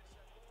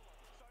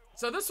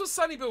 So this was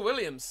Sonny Bill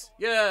Williams.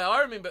 Yeah,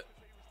 I remember.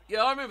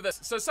 Yeah, I remember this.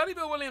 So Sonny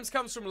Bill Williams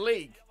comes from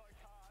League.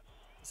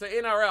 So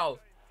NRL.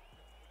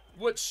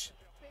 Which,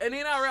 in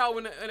NRL,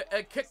 when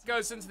a kick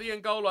goes into the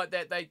end goal like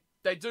that,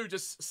 they do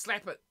just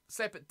slap it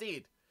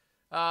dead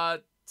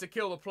to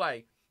kill the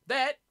play.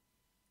 That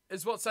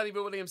is what Sonny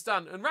Bill Williams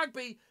done. In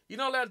rugby, you're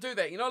not allowed to do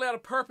that. You're not allowed to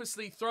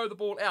purposely throw the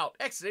ball out.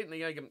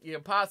 Accidentally, you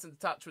can pass into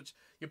touch, which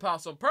you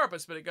pass on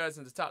purpose, but it goes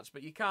into touch.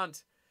 But you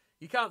can't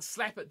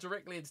slap it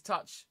directly into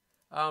touch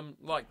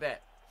like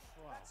that.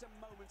 That's a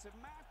moment of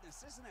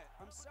madness, isn't it?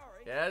 I'm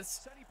sorry.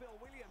 Yes. Sonny Bill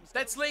Williams.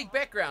 That's league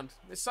background.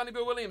 There's Sonny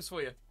Bill Williams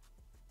for you.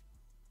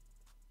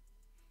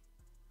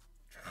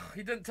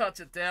 He didn't touch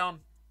it down.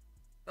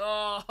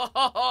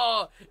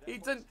 Oh, he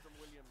didn't.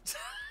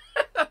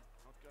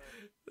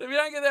 If you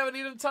don't get that one,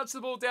 he didn't touch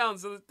the ball down.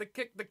 So the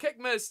kick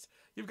missed.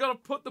 You've got to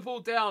put the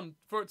ball down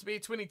for it to be a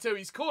 22.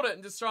 He's caught it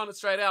and just thrown it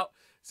straight out.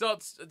 So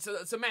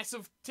it's a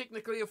massive,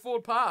 technically a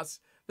forward pass.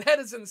 That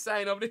is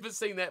insane. I've never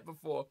seen that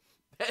before.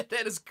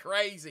 That is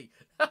crazy.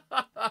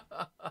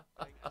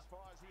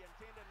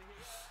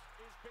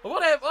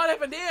 What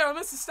happened here? I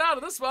missed the start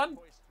of this one.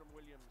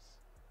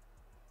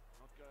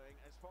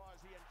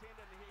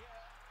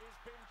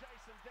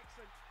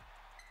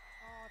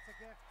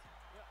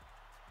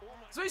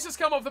 So he's just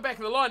come off the back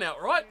of the line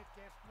out, right?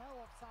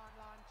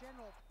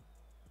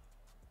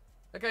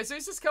 Okay, so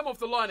he's just come off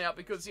the line out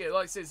because, yeah,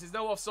 like it says, there's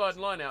no offside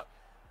line out.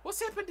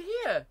 What's happened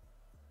here?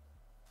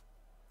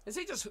 Is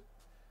he just...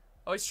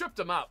 Oh, he stripped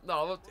him up.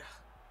 No, look,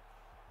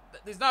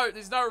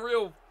 there's no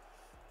real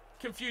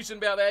confusion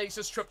about that. He's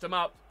just tripped him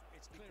up.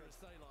 It's clear as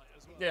daylight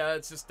as well. Yeah,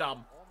 it's just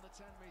dumb. On the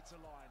 10-metre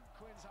line,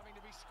 Quinn's having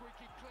to be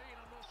squeaky clean.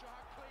 I'm not sure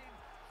how clean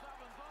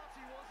Flavin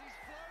Barty was. He's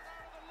flown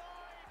out of the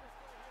line,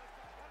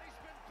 and he's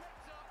been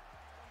picked up,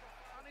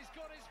 and he's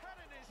got his head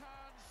in his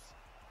hands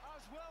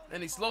as well.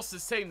 And he's lost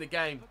his team the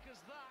game. Because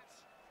that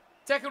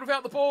Tackled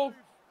without the ball.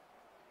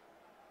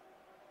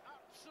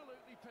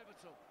 absolutely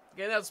pivotal.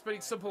 Yeah, that was a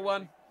pretty simple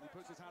one. He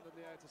puts his hand in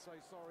the air to say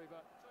sorry,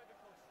 but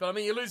But I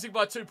mean, you're losing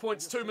by 2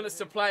 points, 2 minutes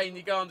to play, and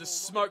you go and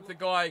just smoke the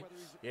guy.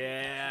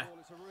 Yeah.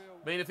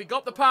 I mean, if he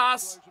got the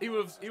pass, he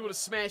would have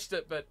smashed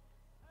it. But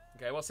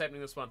okay, what's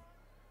happening this one?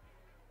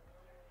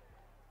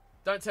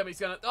 Don't tell me he's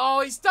gonna.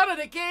 Oh, he's done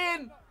it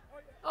again.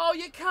 Oh,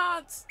 you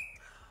can't.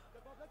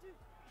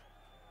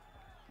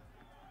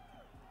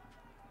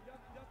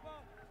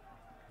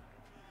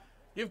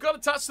 You've got to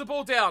touch the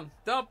ball down.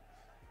 Dub.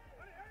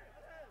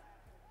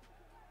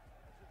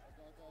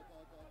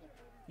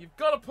 You've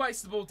got to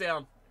place the ball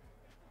down.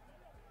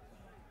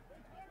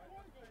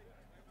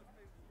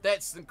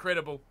 That's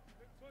incredible.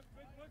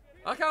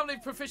 I can't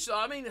believe professional.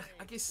 I mean,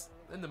 I guess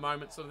in the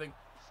moment sort of thing.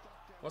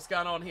 What's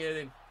going on here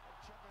then?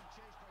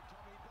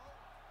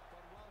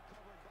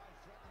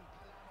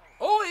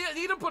 Oh,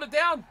 he didn't put it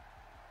down.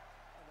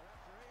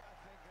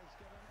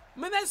 I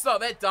mean, that's not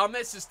that dumb.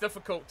 That's just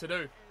difficult to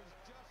do.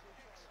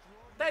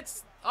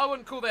 I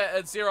wouldn't call that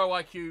a 0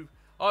 IQ.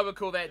 I would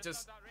call that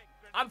just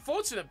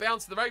unfortunate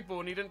bounce to the rugby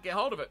ball and he didn't get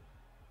hold of it.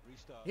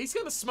 He's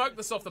going to smoke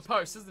this off the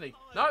post, isn't he?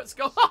 No, it's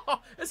gone.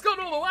 It's gone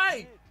all the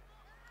way.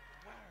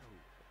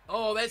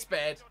 Oh, that's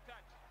bad.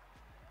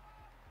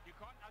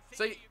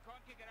 So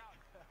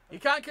you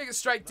can't kick it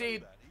straight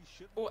dead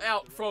or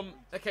out from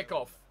a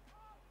kickoff.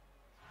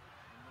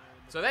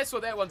 So that's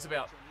what that one's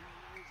about.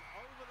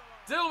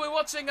 Dill, we're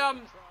watching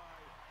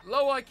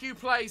low IQ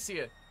plays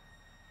here.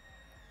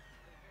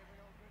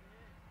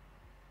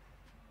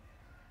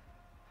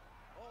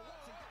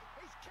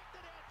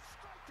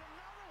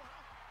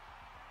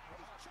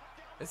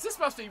 This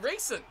must be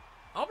recent.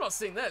 I'm not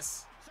seeing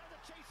this.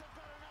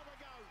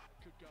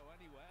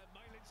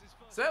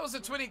 So that was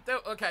a 20.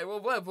 Okay,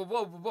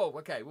 whoa.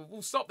 Okay,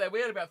 we'll stop there. We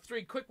had about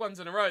 3 quick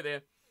ones in a row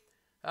there.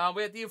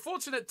 We had the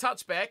unfortunate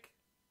touchback.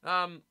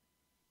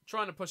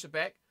 Trying to push it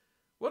back.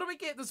 What do we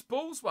get? This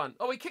Bulls one.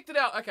 Oh, we kicked it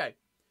out. Okay,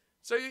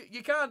 so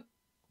you can't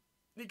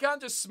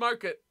just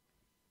smoke it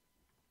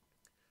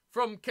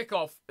from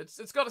kickoff.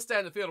 It's got to stay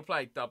in the field of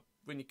play, Dub,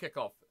 when you kick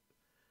off.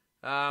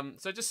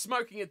 So just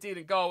smoking it dead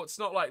in goal. It's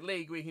not like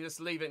league where you can just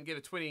leave it and get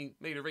a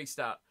 20-metre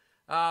restart.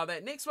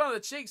 That next one of the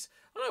cheeks.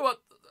 I don't know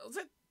what was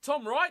that.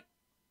 Tom Wright.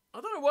 I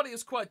don't know what he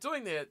was quite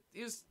doing there.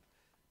 It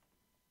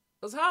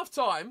was half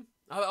time.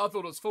 I thought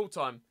it was full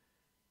time.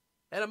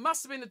 And it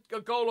must have been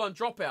a goal line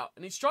dropout.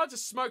 And he's tried to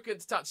smoke it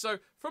into touch. So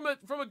from a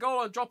goal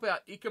line dropout,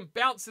 you can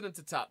bounce it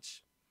into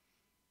touch.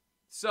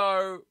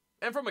 So,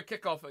 and from a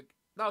kickoff, it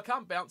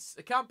can't bounce.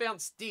 It can't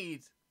bounce dead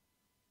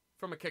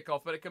from a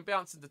kickoff, but it can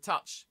bounce into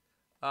touch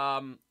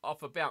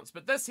off a bounce.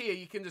 But this here,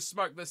 you can just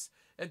smoke this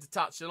into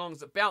touch as long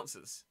as it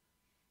bounces.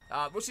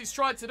 Which he's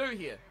tried to do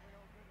here.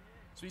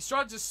 So he's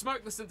tried to just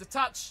smoke this into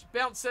touch,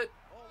 bounce it.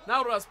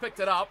 Naldo's picked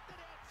it up.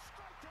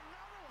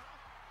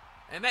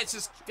 And that's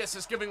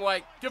just giving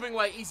away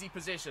easy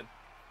possession.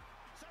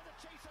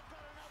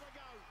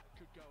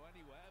 Could go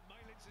anywhere.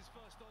 Malins is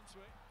first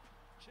onto it.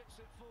 Chips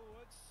it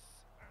forwards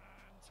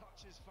and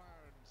touches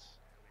found.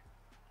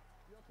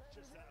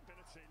 Just that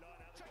ability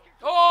line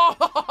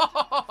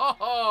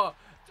out.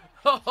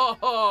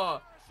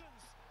 Oh!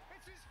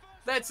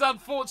 That's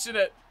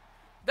unfortunate.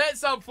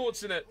 That's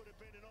unfortunate.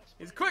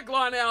 His quick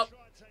line out.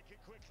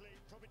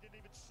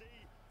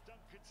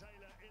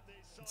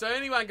 So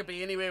anyone can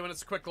be anywhere when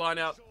it's a quick line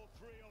out.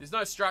 There's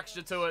no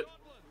structure to it.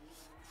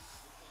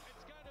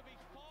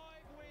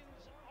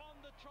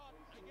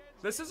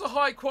 This is a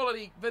high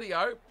quality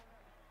video.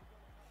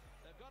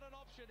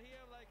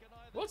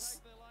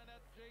 What's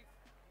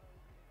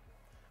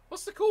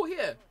the call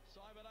here?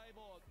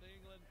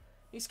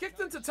 He's kicked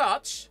into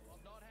touch.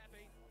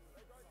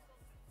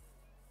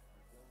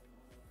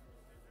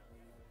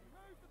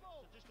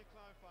 Just to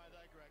clarify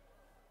there, Greg,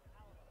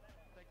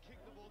 they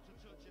kicked the ball to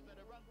touch. If they'd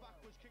have run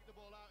backwards, kicked the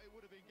ball out, it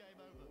would have been game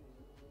over.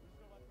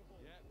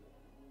 Yeah,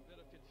 bit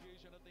of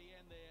confusion at the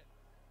end there.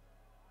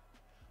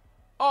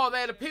 Oh,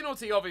 they had a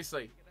penalty,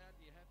 obviously.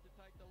 You have to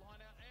take the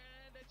line out,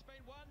 and it's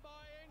been won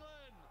by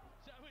England,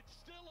 so it's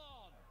still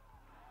on.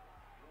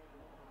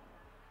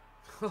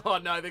 Oh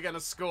no, they're going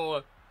to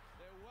score.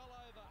 They're well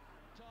over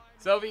time.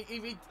 So if he The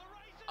race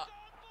is on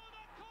for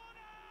the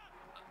corner,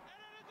 and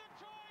it is a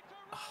try to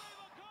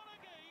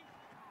Ronnie McConaughey.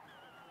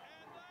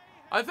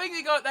 I think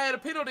they had a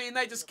penalty and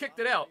they just kicked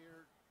it out.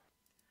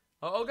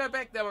 I'll go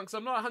back that one because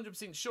I'm not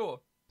 100%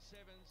 sure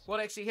what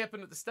actually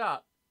happened at the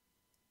start.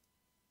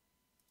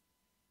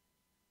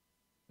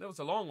 That was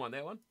a long one,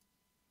 that one.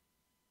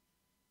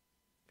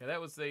 Okay,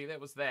 that was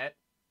that.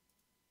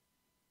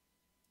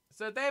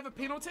 So did they have a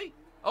penalty?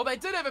 Oh, they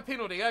did have a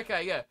penalty.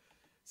 Okay, yeah.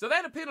 So they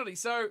had a penalty.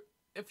 So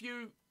if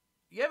you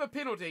have a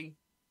penalty,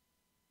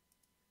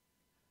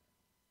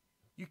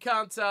 you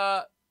can't,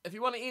 if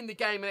you want to end the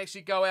game and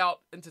actually go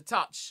out into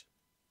touch,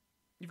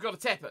 you've got to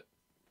tap it.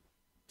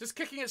 Just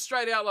kicking it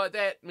straight out like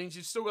that means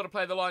you've still got to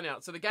play the line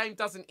out. So the game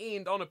doesn't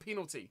end on a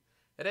penalty.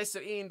 It has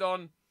to end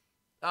on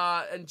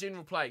in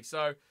general play.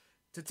 So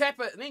to tap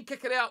it and then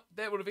kick it out,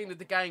 that would have ended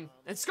the game.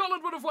 And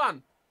Scotland would have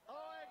won. Oh,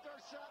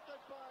 intercepted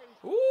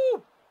by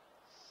Ooh!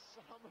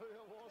 Samu.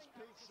 It was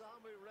Pete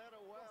Samu. Read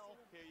it well.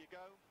 Here you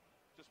go.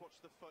 Just watch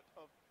the foot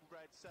of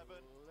red 7.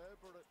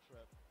 Deliberate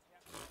trip.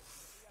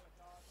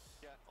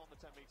 Yeah, on the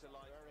 10-meter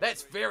line.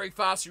 That's very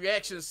fast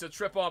reactions to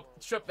trip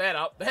that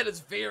up. That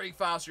is very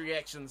fast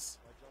reactions.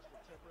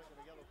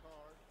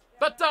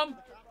 But dumb.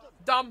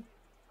 Dumb.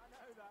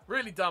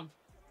 Really dumb.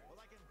 Well,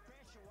 they can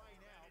bash away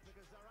now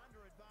because they're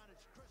under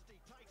advantage. Christie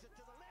takes it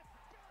to the left.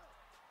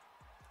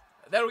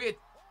 That'll get...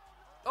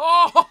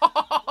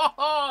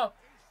 Oh!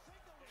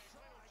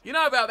 You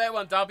know about that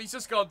one, Dub. He's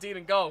just gone dead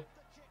and goal.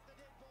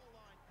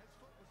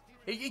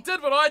 He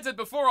did what I did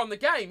before on the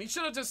game. He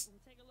should have just...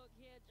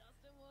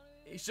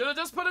 He should have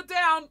just put it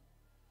down.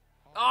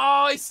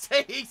 Oh, he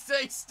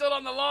stood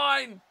on the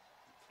line.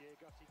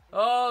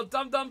 Oh,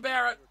 Dum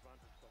Barrett.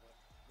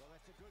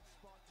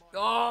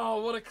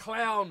 Oh, what a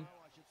clown.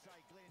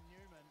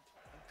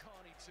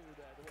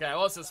 Okay,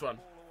 what's this one?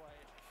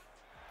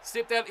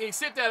 Stepped out. He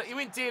stepped out. He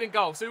went dead in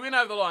goal, so he went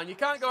over the line. You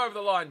can't go over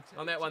the line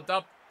on that one,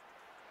 Dub.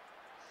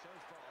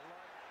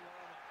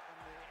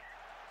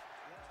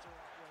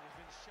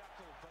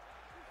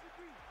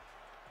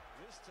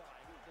 This time,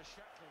 the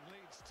shackling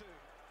leads to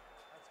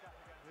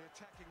the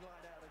attacking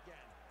line out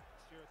again.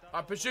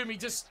 I presume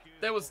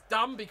that was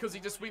dumb because he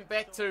just went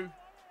back to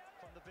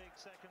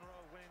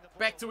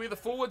where the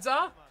forwards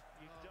are.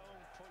 You don't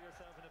put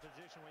yourself in a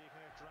position where you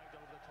can get dragged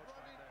over the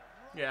touchline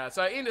there. Yeah,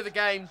 so end of the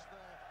game,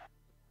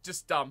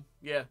 just dumb.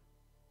 Yeah.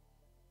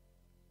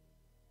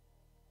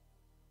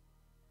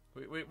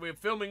 We're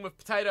filming with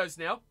potatoes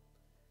now.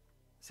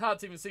 It's hard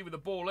to even see where the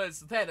ball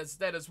is. That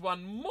is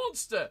one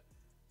monster.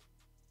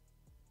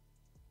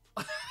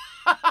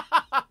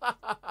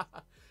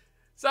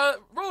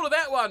 So, rule of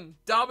that one,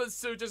 Dub, is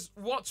to just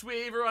watch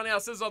where everyone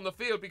else is on the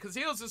field because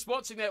he was just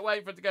watching that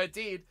waiting for it to go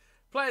dead.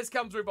 Players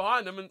come through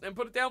behind him and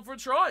put it down for a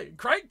try.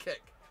 Great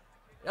kick.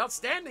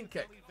 Outstanding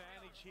kick.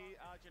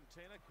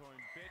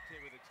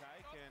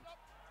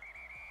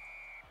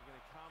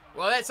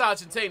 Well, that's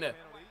Argentina.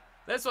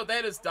 That's what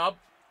that is, Dub.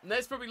 And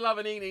that's probably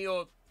Lavanini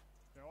or...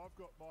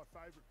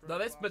 No,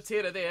 that's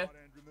Matera there.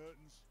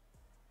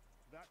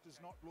 That does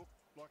not look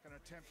like an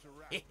attempt to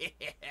wrap.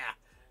 Yeah.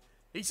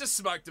 He's just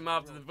smoked him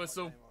after the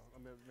whistle. I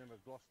remember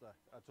Gloucester.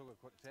 I took a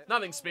quick tap.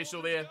 Nothing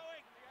special there.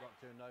 Got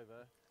turned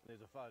over.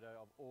 There's a photo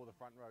of all the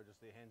front row,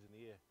 just their hands in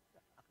the air.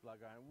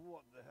 Like going,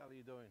 what the hell are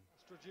you doing?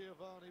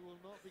 Giovanni will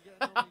not be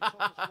getting on the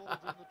Thomas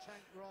Waldron the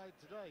tank ride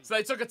today. So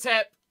they took a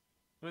tap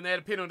when they had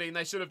a penalty and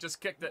they should have just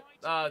kicked it,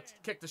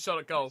 kicked the shot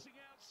at goal.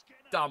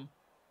 Dumb.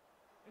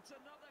 It's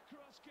another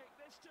cross kick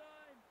this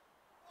time.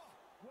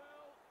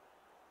 Well,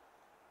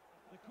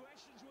 the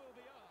questions will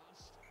be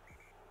asked.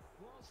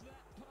 Was that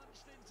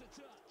punched into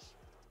touch?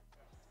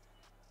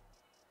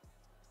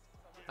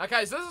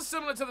 Okay, so this is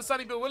similar to the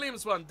Sonny Bill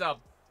Williams one, Dub.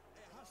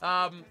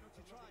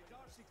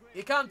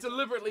 You can't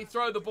deliberately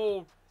throw the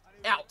ball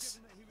out.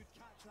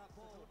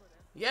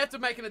 You have to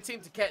make an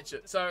attempt to catch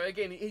it. So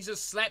again, he's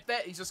just slapped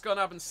that. He's just gone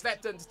up and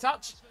slapped it into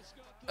touch.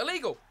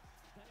 Illegal.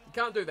 You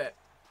can't do that.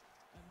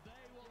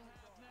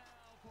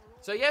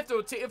 So you have to,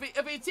 if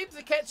he attempts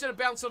to catch it and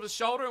bounce on his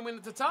shoulder and went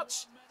into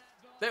touch,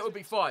 that would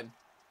be fine.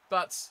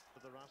 But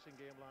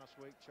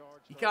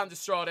you can't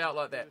just throw it out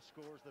like that.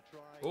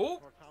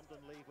 Oh.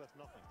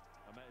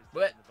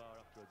 Well,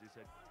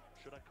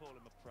 should I call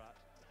him a prat?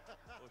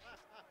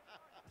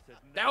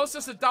 That was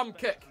just a dumb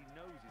kick.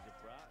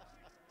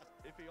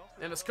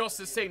 And it's cost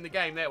his team the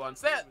game, that one.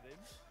 So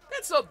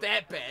that's not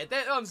that bad.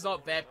 That one's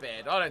not that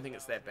bad. I don't think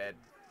it's that bad.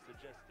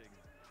 Suggesting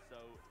so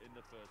in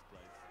the first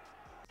place.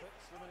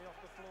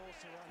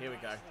 Here we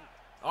go.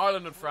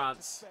 Ireland and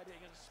France.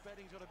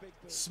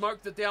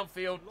 Smoked it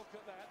downfield.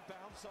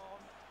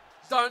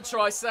 Don't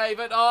try save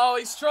it. Oh,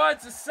 he's tried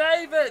to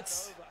save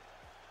it.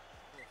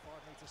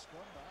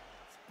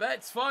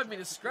 That's 5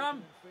 metre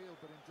scrum.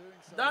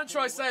 Don't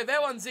try save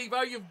that one,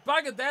 Zebo. You've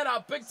buggered that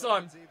up big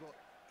time.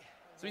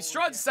 So he's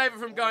tried to save it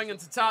from going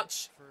into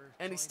touch,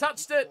 and he's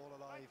touched it.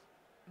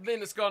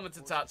 Then it's gone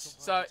into touch.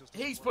 So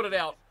he's put it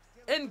out.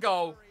 In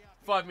goal,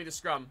 5 metre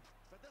scrum.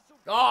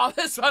 Oh,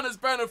 this one is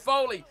Bernard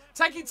Foley.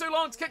 Taking too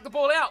long to kick the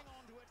ball out.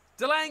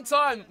 Delaying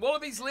time.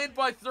 Wallabies led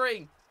by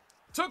 3.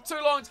 Took too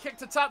long to kick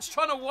to touch,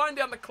 trying to wind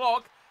down the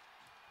clock.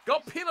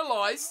 Got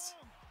penalised.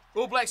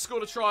 All Blacks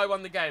scored a try,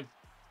 won the game.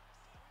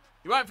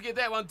 You won't forget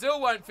that one. Dill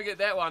won't forget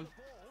that one.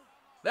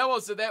 That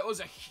was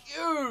a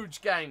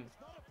huge game.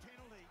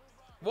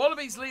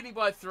 Wallabies leading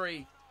by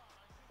 3.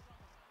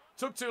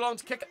 Took too long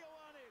to kick it.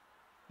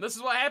 This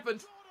is what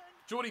happened.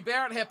 Geordie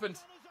Barrett happened.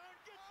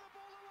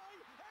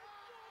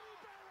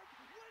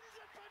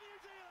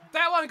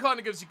 That one kind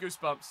of gives you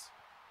goosebumps.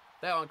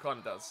 That one kind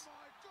of does.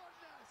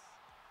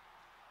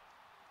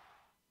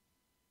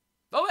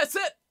 Oh, that's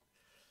it.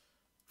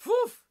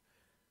 Whew.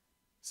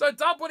 So,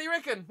 Dub, what do you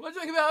reckon? What do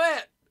you think about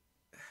that?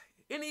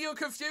 Any you're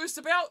confused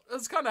about?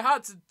 It's kind of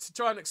hard to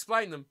try and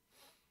explain them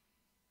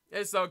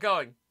as they were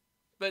going.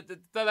 But do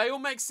they all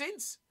make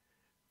sense?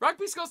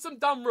 Rugby's got some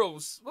dumb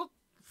rules. Well,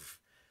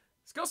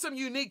 it's got some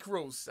unique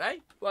rules, eh?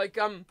 Like,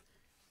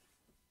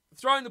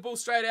 throwing the ball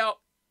straight out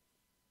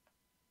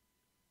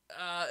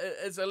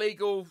is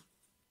illegal.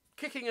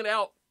 Kicking it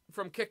out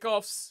from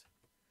kickoffs.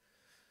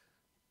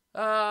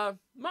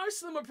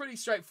 Most of them are pretty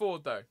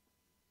straightforward, though.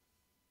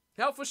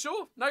 How for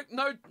sure? No,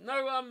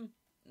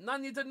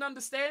 none you didn't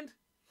understand?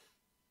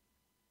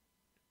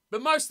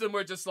 But most of them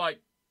were just,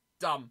 like,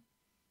 dumb.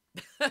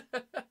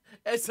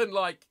 As in,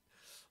 like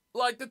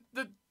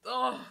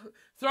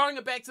throwing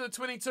it back to the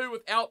 22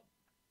 without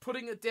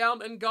putting it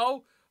down in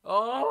goal.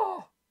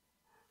 Oh,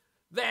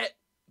 that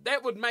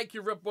would make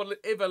you rip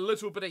whatever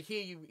little bit of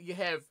hair you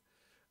have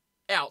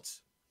out.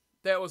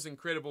 That was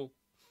incredible.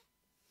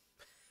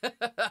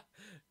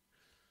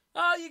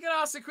 Oh, you can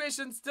ask the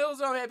questions. Still,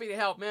 I'm happy to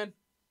help, man.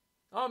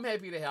 I'm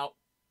happy to help.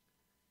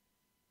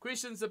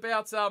 Questions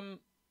about,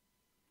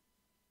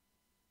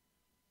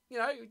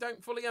 you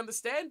don't fully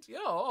understand? Yeah,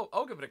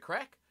 I'll give it a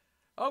crack.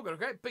 I'll give it a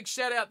crack. Big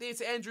shout out there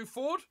to Andrew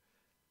Ford.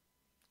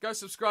 Go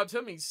subscribe to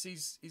him.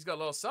 He's got a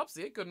lot of subs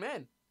there. Good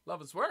man. Love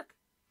his work.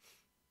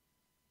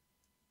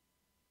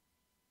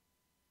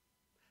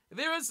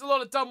 There is a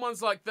lot of dumb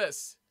ones like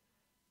this.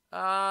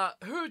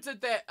 Who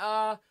did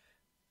that?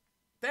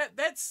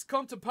 That's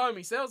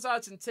Contepomi. So that was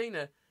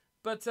Argentina.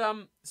 But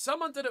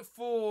someone did it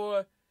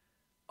for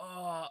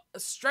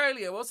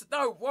Australia, was it?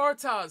 No,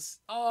 Waratahs.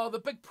 Oh, the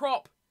big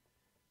prop.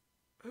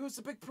 Who was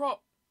the big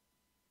prop?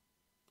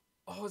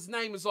 Oh, his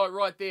name was like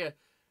right there.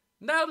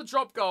 Nailed a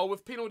drop goal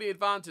with penalty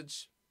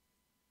advantage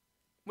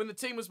when the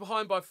team was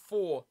behind by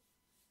 4.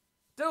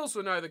 Dills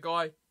will know the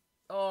guy.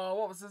 Oh,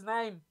 what was his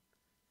name?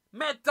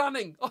 Matt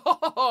Dunning.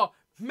 Oh,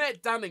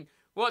 Matt Dunning.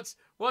 What's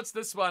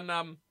this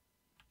one?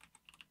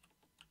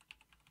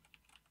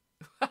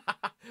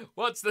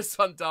 What's this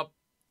one, Dub?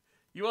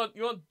 You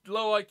want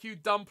low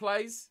IQ dumb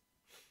plays?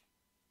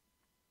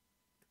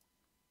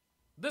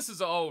 This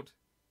is old.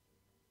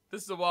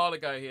 This is a while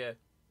ago here.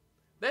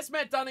 That's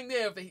Matt Dunning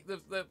there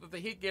with the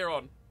headgear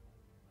on.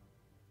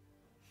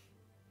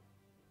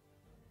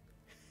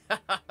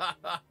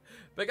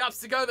 Big ups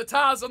to go the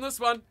Tars on this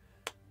one.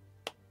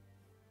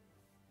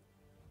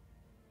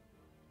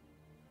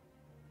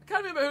 I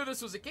can't remember who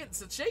this was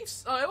against. The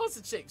Chiefs? Oh, it was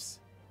the Chiefs.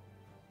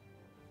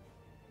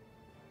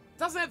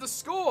 Doesn't have the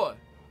score.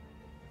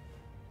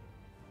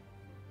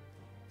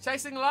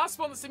 Chasing the last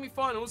spot in the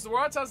semi-finals, the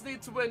Waratahs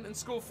needed to win and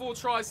score 4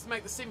 tries to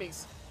make the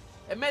semis.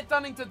 And Matt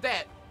Dunning did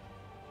that.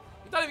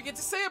 You don't even get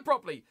to see it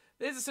properly.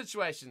 There's a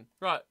situation.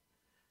 Right.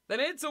 They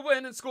needed to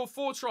win and score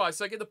 4 tries,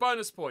 so I get the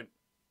bonus point.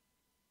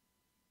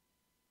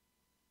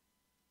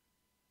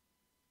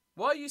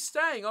 Why are you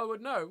staying? I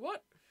would know.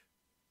 What?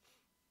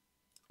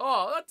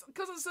 Oh, that's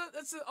because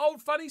it's an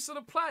old funny sort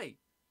of play.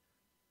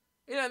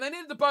 They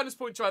needed the bonus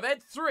point try. They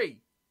had 3.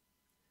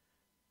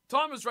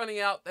 Time was running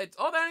out. They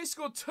only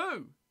scored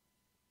 2.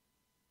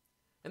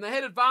 And they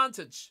had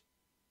advantage.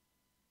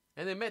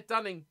 And then Matt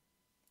Dunning.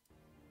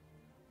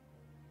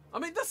 I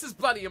mean, this is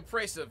bloody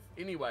impressive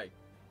anyway.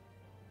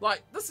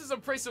 Like, this is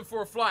impressive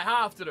for a fly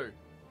half to do.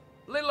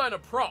 Let alone a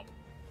prop.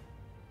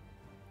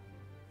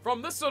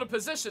 From this sort of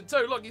position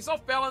too. Look, he's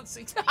off balance.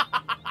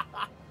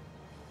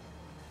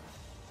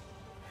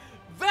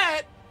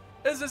 That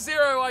is a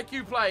 0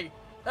 IQ play.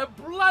 A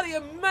bloody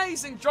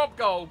amazing drop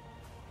goal.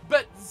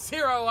 But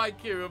 0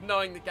 IQ of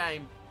knowing the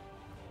game.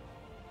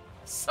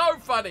 So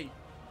funny.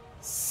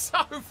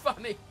 So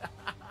funny.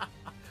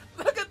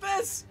 Look at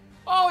this.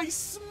 Oh, he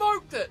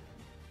smoked it.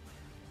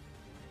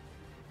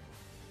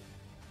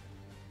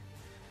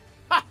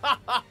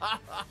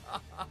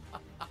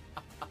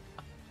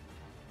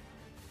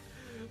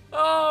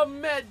 Oh,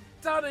 Matt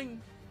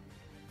Dunning.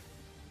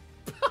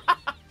 It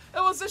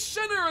was a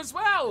shinner as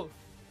well.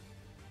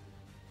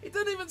 He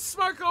didn't even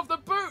smoke off the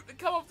boot. It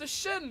come off the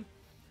shin.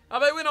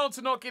 They went on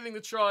to not getting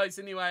the tries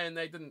anyway, and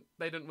they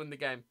didn't win the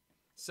game.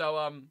 So,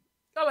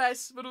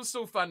 alas, but it was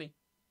still funny.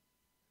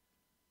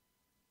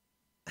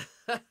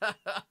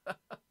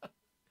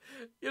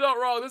 You're not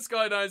wrong. This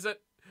guy knows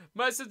it.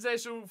 Most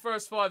international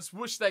first fives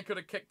wish they could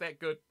have kicked that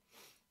good.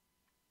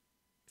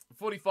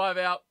 45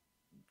 out.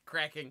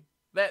 Cracking.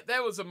 That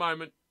was a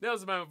moment. That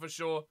was a moment for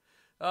sure.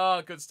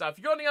 Oh, good stuff.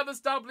 You got any others,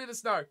 Dub? Let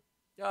us know.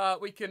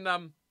 We can,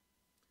 that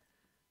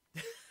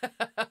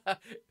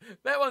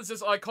one's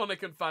just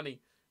iconic and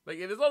funny. But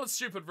yeah, there's a lot of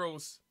stupid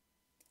rules.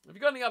 If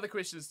you got any other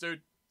questions,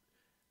 dude,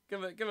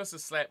 give us a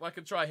slap. I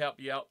can try help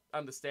you out,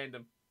 understand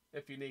them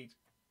if you need.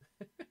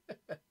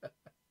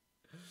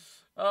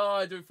 Oh,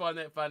 I do find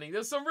that funny.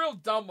 There's some real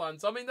dumb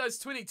ones. I mean, those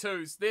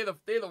 22s, they're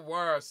the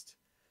worst.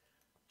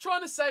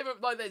 Trying to save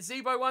it, like that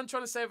Zebo one,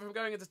 trying to save it from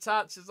going into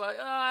touch. It's like,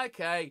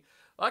 okay,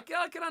 I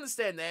can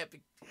understand that,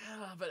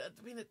 but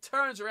I mean, it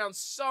turns around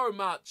so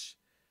much.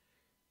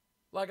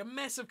 Like a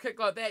massive kick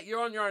like that,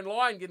 you're on your own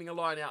line getting a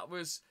line out.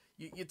 Whereas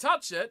you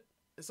touch it,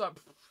 it's like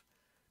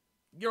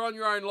you're on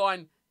your own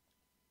line,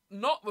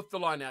 not with the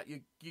line out.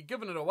 You're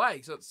giving it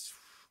away. So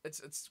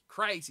it's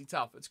crazy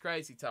tough. It's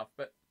crazy tough.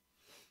 But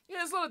yeah,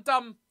 there's a lot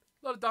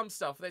of dumb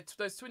stuff.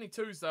 Those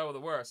 22s though are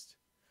the worst.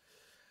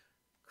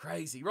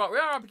 Crazy. Right, we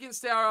are up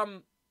against our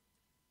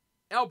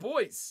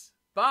boys,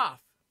 Bath.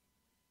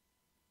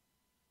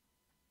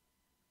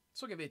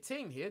 Let's look at their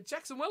team here.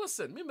 Jackson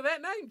Willison. Remember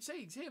that name?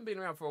 Jeez, he hasn't been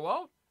around for a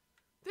while.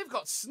 They've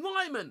got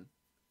Snyman.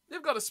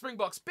 They've got a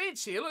Springboks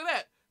bench here. Look at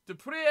that.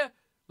 Dupree,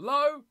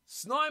 Lowe,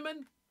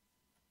 Snyman.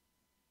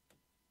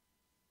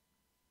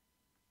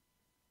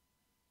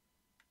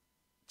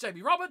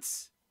 JB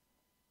Roberts.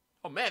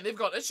 Oh man, they've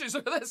got issues.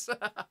 Look at this.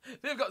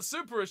 They've got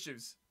super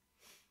issues.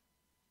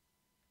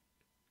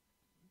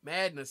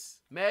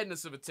 Madness.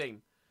 Madness of a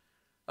team.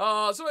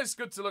 Oh, it's always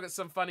good to look at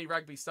some funny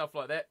rugby stuff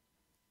like that.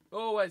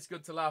 Always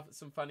good to laugh at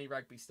some funny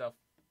rugby stuff.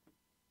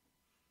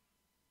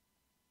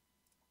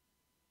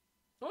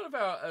 I wonder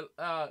if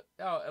our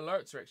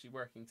alerts are actually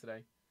working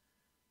today.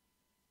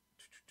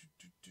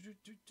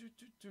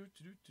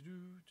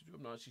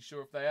 I'm not actually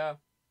sure if they are.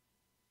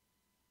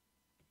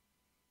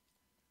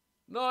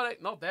 No,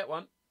 not that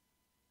one.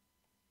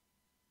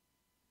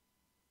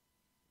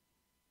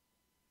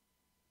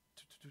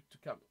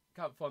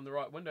 Can't find the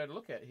right window to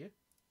look at here.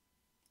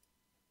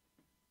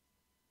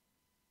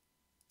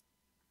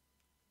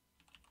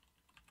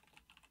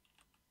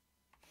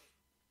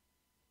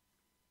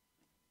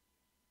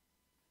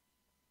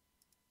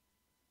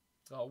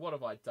 Oh, what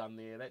have I done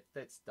there?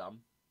 That's dumb.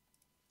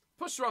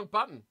 Push the wrong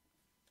button.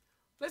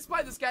 Let's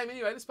play this game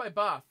anyway. Let's play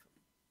Bath.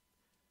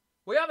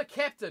 We are the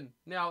captain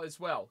now as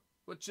well,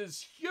 which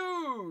is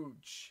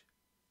huge.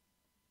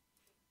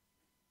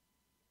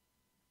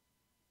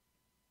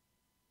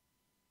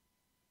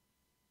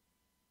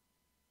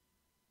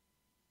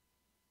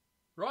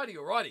 Righty,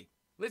 alrighty.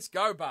 Let's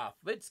go, Bath.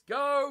 Let's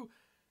go.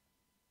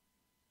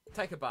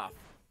 Take a bath.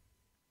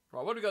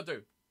 Right, what do we got to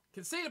do?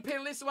 Concede a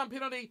penalty, less than one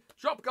penalty,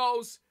 drop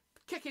goals,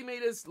 kicking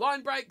meters,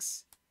 line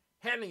breaks,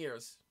 handling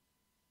errors.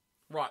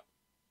 Right.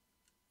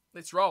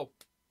 Let's roll.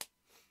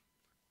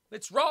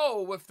 Let's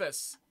roll with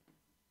this.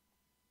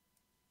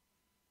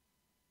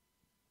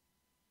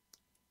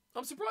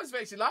 I'm surprised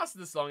it actually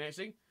lasted this long,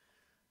 actually.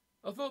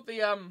 I thought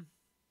the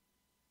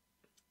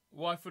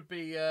wife would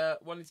be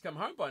wanting to come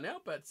home by now,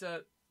 but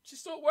she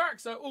still at work,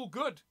 so all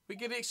good. We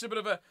get an extra bit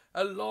of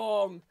a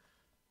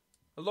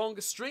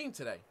longer stream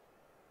today.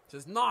 Which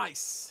is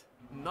nice.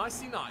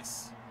 Nicey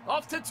nice.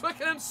 Off to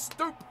Twickenham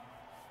Stoop.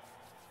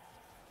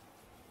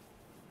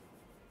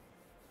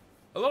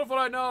 A lot of what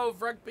I know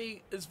of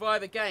rugby is via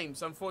the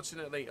games,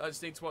 unfortunately. I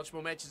just need to watch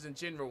more matches in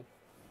general.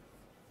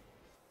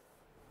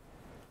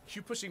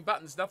 You pushing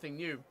buttons, nothing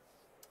new.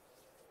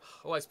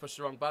 Always push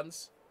the wrong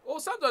buttons. Or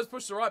sometimes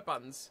push the right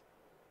buttons.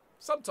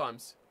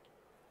 Sometimes.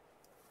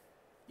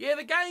 Yeah,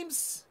 the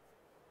games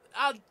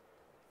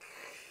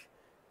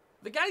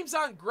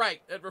aren't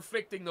great at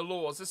reflecting the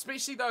laws,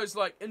 especially those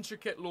like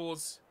intricate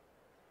laws.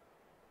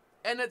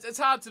 And it's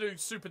hard to do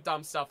super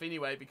dumb stuff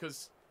anyway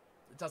because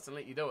it doesn't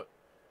let you do it.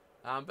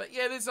 But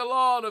yeah, there's a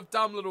lot of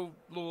dumb little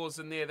laws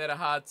in there that are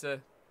hard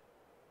to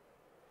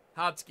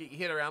get your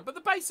head around. But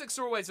the basics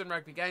are always in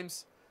rugby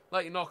games,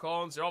 like your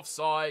knock-ons, your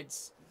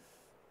offsides,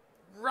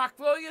 ruck.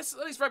 Well, yes,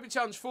 at least Rugby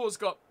Challenge 4's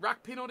got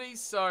ruck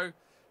penalties, so you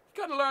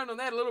kind of learn on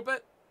that a little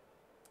bit.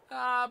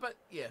 But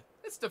yeah,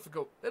 it's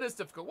difficult. It is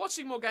difficult.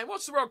 Watching more game.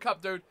 Watch the World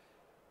Cup, dude.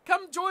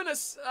 Come join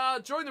us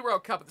during the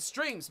World Cup at the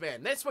streams,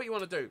 man. That's what you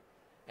want to do.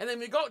 And then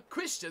we got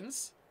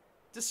questions,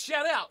 just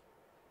shout out,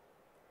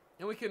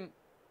 and we can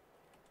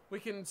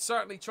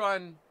certainly try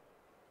and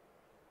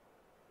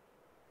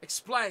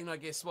explain, I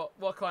guess,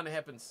 what kind of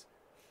happens.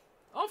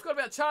 Oh, I forgot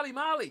about Charlie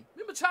Marley.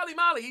 Remember Charlie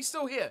Marley? He's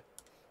still here.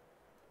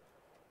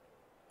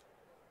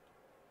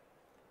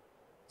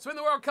 So when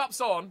the World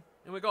Cup's on,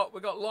 and we got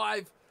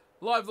live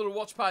little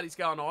watch parties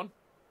going on,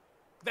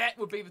 that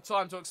would be the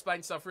time to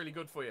explain stuff really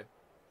good for you.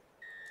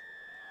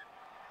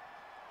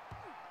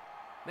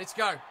 Let's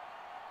go.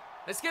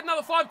 Let's get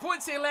another 5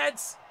 points here,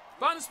 lads.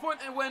 Bonus point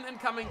and win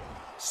incoming.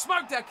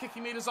 Smoked our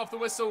kicking meters off the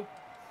whistle.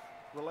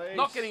 Release.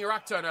 Not getting a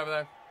ruck turnover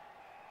though.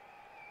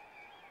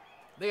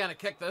 They're going to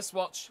kick this.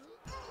 Watch.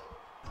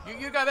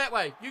 You go that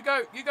way. You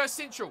go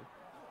central.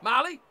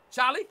 Marley.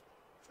 Charlie.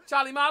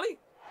 Marley.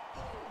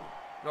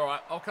 All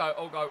right. Okay.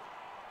 I'll go.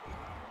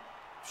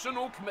 Shouldn't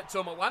all commit to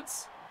him at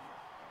once.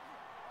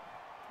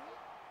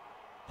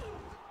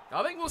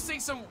 I think we'll see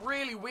some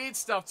really weird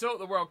stuff too at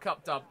the World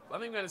Cup dub. I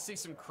think we're going to see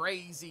some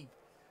crazy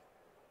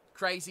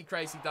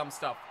dumb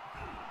stuff.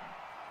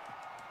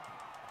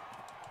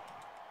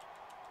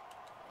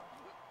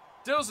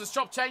 Dills has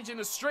stopped changing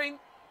the stream.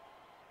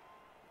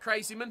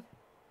 Crazy man.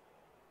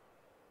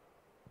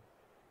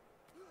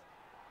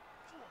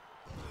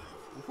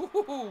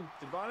 Ooh.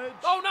 Advantage.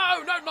 Oh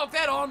no, don't knock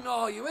that on.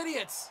 Oh, you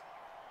idiots.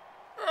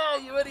 Oh,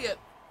 you idiot.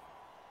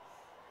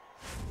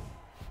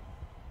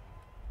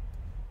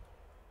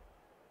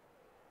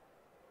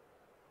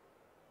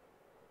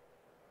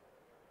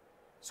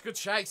 It's a good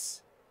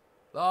chase.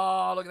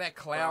 Oh, look at that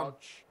clown.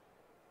 Crouch.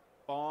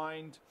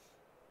 Bind.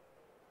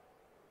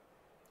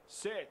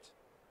 Set.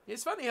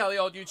 It's funny how the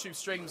old YouTube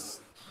streams,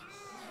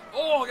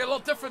 get a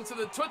lot different to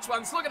the Twitch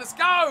ones. Look at us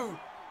go.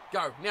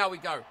 Go. Now we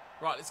go.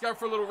 Right, let's go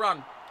for a little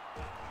run.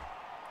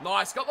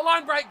 Nice. Got the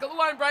line break.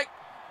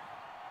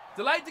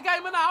 Delayed the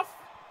game enough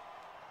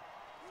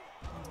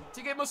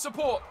to get more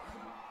support.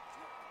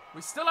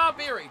 We still are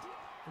buried.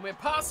 And we're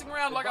passing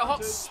around like a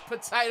hot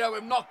potato.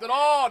 We've knocked it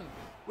on.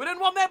 We didn't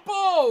want that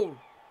ball.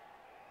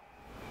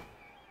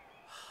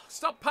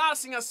 Stop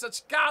passing us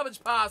such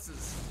garbage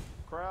passes.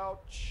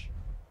 Crouch.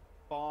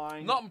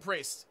 Bind. Not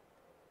impressed.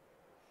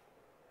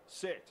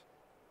 Set.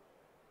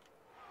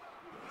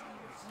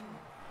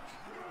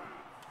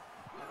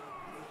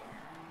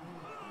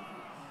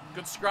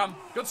 Good scrum.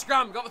 Got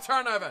the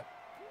turnover.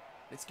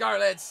 Let's go,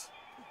 lads.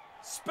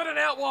 Spit it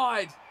out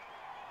wide.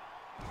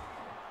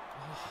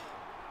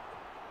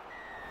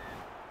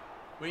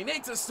 We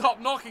need to stop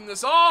knocking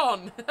this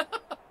on.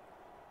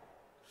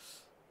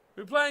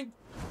 We're playing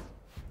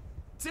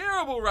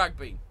terrible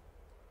rugby.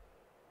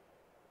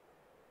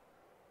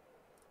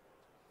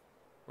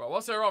 Right,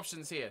 what's our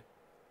options here?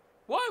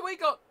 Why we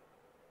got...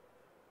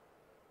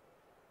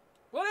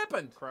 What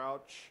happened?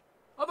 Crouch.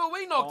 I thought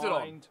we knocked it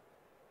on. Bind.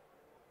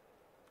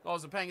 I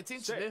wasn't paying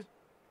attention Set. there.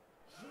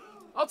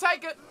 I'll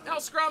take it.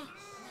 Out scrum.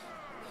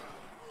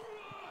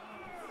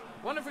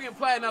 Wonder if we can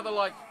play another,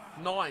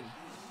 9.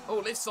 Oh,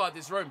 left side,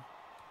 there's room.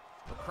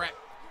 Oh, crap.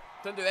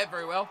 Didn't do that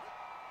very well.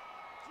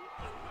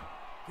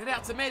 Get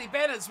out to Matty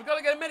Banners. We've got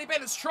to get a Matty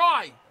Banners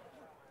try.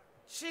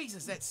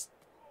 Jesus, that's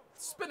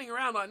spinning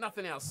around like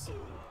nothing else.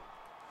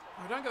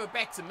 Oh, don't go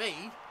back to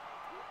me.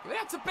 Get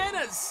out to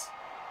Banners.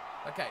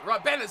 Okay,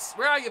 right, Banners.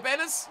 Where are you,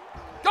 Banners?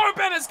 Go,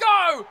 Banners,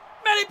 go!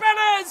 Matty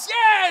Banners!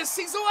 Yes!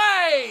 He's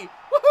away!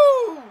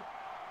 Woohoo!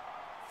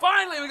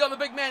 Finally, we got the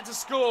big man to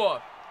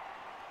score.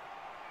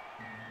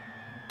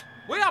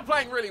 We are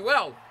playing really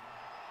well.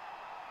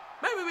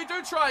 Maybe we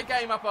do try a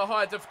game up a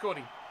higher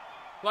difficulty,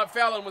 like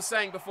Fallon was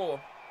saying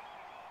before.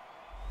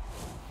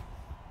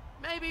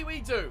 Maybe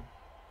we do.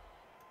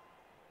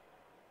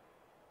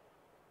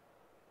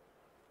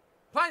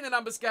 Playing the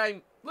numbers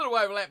game, little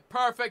overlap,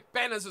 perfect.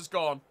 Banners is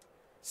gone.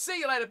 See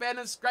you later,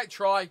 Banners. Great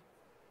try.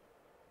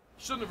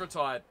 Shouldn't have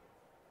retired.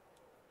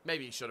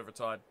 Maybe he should have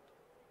retired.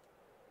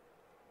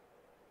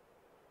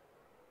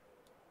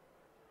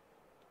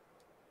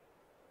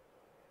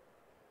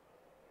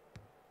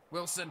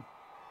 Wilson.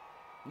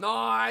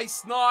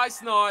 Nice.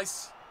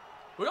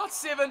 We got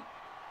 7.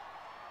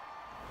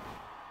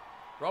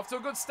 We're off to a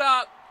good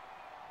start.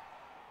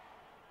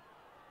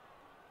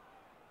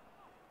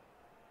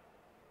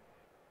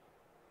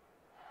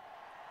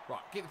 Right,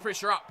 get the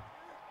pressure up.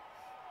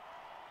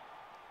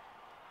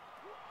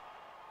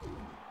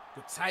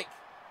 Good take.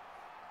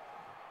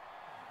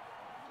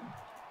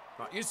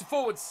 Right, use the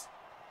forwards.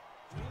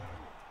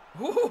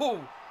 Ooh.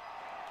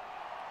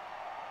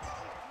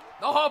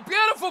 Oh,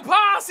 beautiful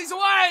pass. He's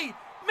away.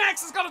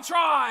 Max has got to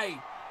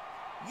try.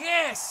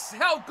 Yes.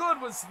 How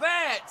good was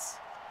that?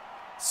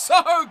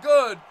 So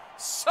good.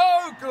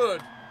 So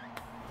good.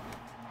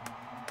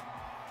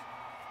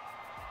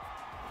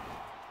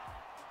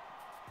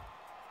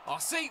 Oh,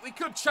 see, we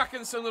could chuck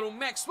in some little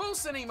Max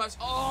Wilson emotes.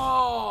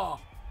 Oh.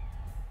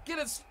 Get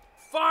his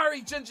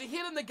fiery ginger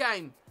head in the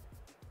game.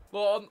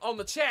 Well, on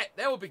the chat.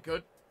 That would be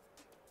good.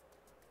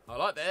 I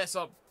like that.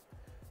 So,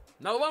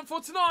 another one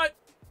for tonight.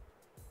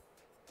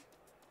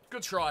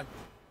 Good try.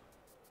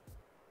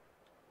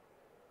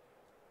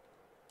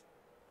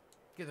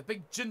 Get the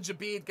big ginger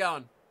beard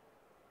going.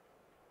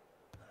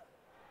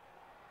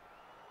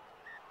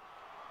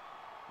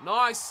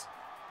 Nice.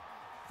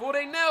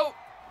 14-0.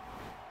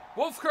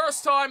 Wolf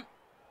curse time.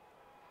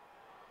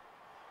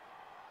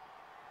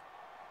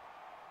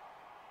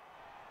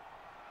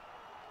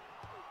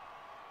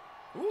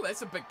 Ooh,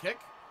 that's a big kick.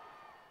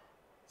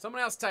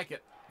 Someone else take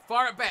it.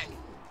 Fire it back.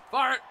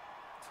 Fire it.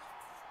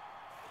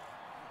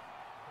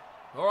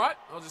 All right,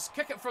 I'll just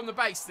kick it from the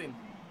base then.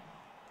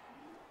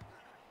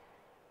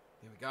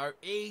 There we go.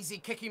 Easy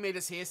kicking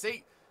meters here.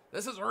 See,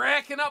 this is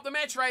racking up the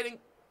match rating.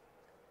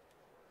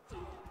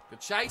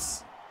 Good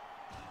chase.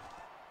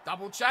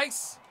 Double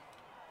chase.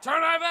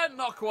 Turnover.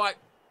 Not quite.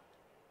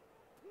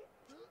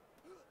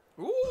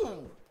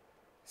 Ooh.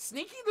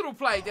 Sneaky little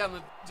play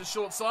down the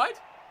short side.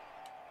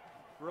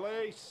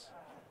 Release.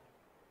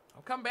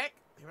 I'll come back.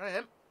 Here I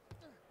am.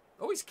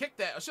 Oh, he's kicked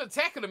that. I should have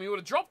tackled him. He would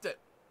have dropped it.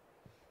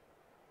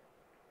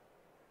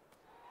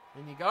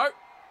 In you go.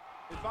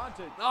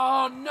 Advantage.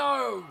 Oh,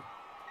 no.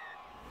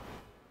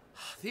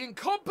 The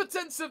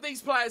incompetence of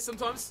these players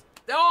sometimes.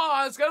 Oh,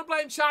 I was going to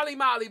blame Charlie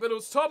Marley, but it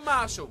was Tom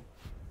Marshall.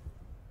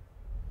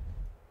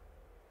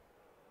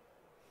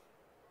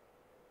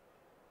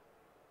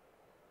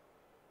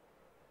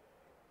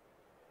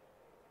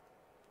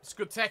 It's a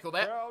good tackle,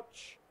 that.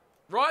 Crouch.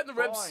 Right in the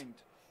ribs. Bind.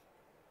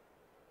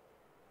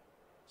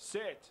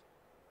 Set.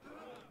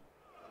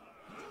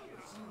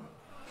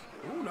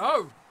 Oh,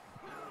 no.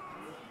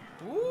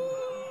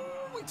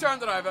 Ooh, we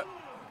turned it over.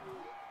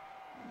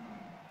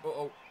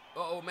 Uh-oh.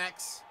 Uh-oh,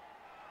 Max.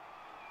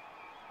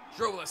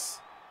 Drill this.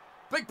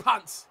 Big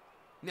punt.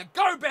 Now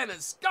go,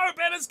 Banners. Go,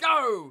 Banners,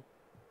 go.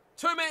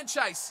 Two-man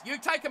chase. You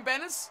take him,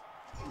 Banners.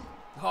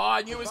 Oh,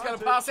 I knew he was going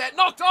to pass that.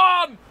 Knocked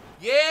on.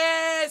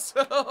 Yes.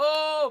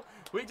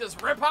 We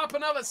just rip up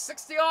another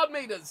 60-odd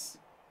meters.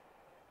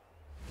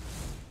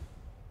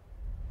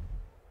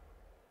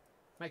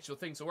 Make sure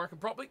things are working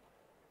properly.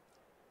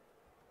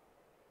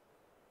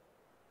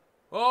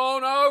 Oh,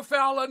 no,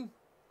 Fowlin.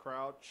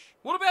 Crouch.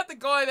 What about the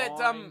guy that,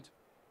 Bind.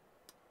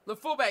 the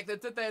fullback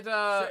that did that,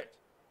 Set.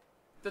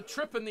 the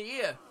trip in the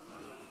air?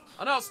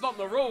 I know it's not in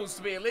the rules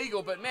to be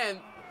illegal, but man,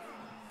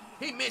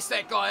 he messed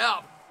that guy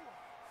up.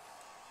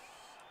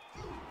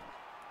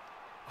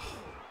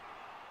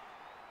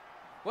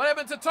 What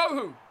happened to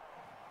Tohu?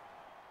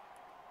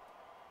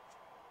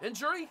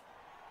 Injury?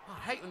 Oh, I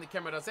hate when the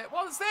camera does that.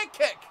 What is that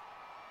kick?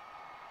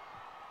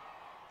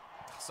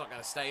 It's not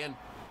going to stay in.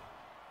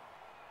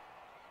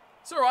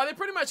 It's all right. They're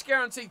pretty much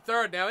guaranteed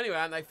third now anyway,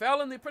 aren't they,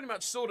 Fallon? They're pretty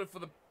much sorted for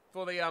the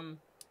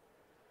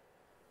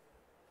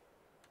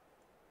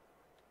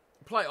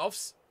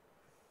playoffs.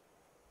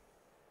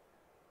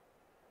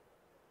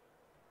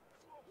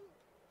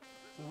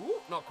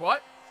 Ooh, not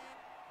quite.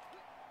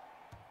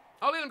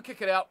 I'll let him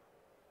kick it out.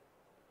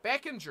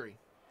 Back injury.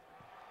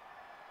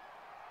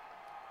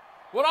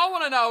 What I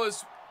want to know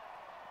is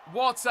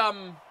what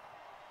I'll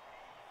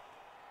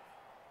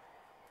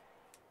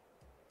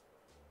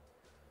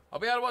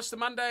be able to watch the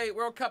Monday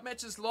World Cup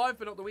matches live,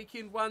 but not the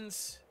weekend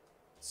ones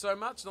so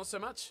much. Not so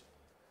much.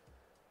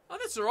 Oh,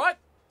 that's all right.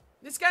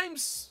 There's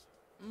games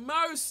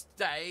most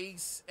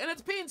days, and it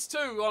depends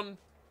too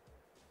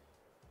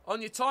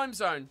on your time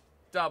zone.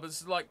 Dub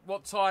is like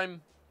what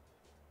time,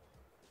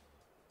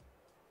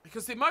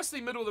 because they're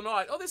mostly middle of the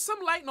night. Oh, there's some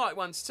late night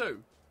ones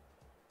too.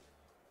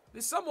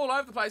 There's some all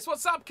over the place.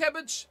 What's up,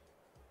 Cabbage?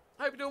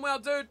 Hope you're doing well,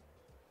 dude.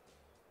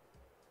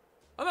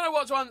 I don't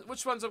know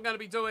which ones I'm going to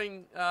be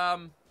doing.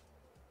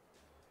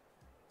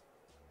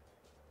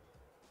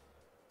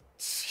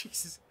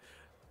 Jesus.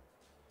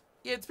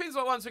 Yeah, it depends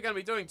what ones we're going to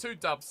be doing too,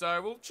 Dub.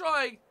 So we'll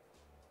try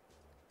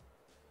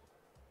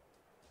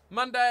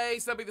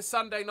Mondays. There'll be the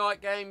Sunday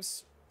night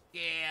games.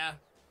 Yeah.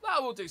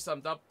 No, we'll do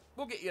some, Dub.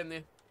 We'll get you in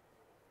there.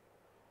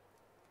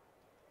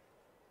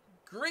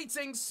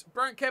 Greetings,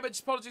 Burnt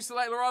Cabbage. Apologies for the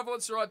late arrival.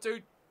 It's alright,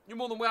 dude. You're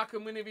more than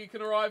welcome whenever you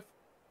can arrive.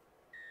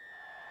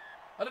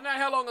 I don't know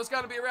how long I was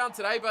going to be around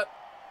today, but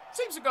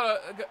seems to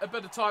have got a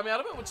bit of time out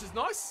of it, which is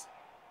nice.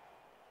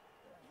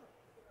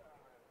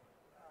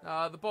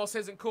 The boss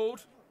hasn't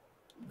called.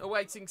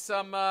 Awaiting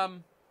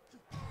some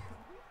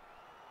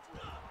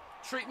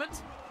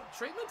treatment.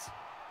 Treatment?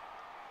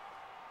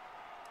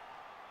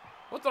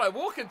 What did I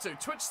walk into?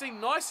 Twitch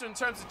seemed nicer in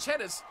terms of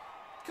chatters.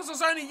 Because it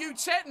was only you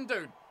chatting,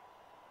 dude.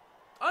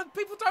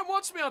 People don't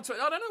watch me on Twitch.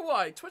 I don't know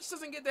why. Twitch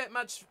doesn't get that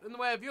much in the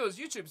way of viewers.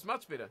 YouTube's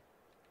much better.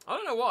 I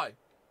don't know why.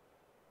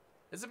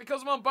 Is it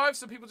because I'm on both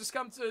so people just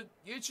come to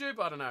YouTube?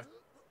 I don't know.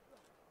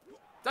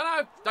 Don't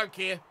know. Don't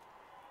care.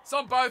 It's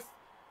on both.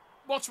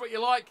 Watch what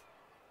you like.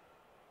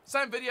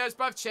 Same videos,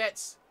 both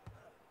chats.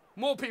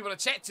 More people to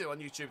chat to on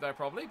YouTube though,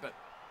 probably, but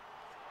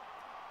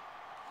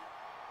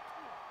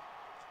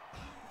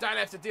don't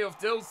have to deal with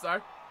dills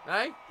though.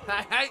 Hey?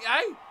 Hey, hey,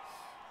 hey!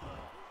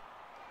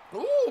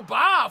 Ooh,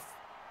 Bath!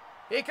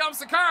 Here comes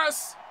the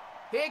curse!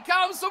 Here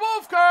comes the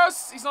wolf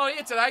curse! He's not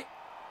here today.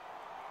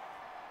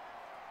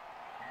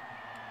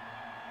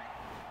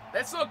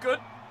 That's not good.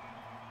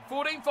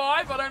 14-5,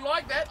 I don't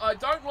like that. I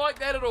don't like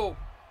that at all.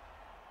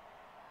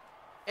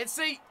 And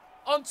see,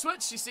 on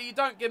Twitch, you see, you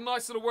don't get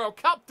nice little World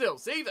Cup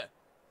deals either.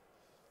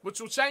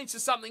 Which will change to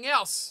something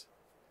else.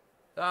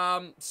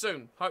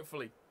 Soon,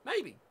 hopefully.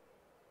 Maybe.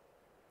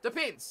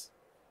 Depends.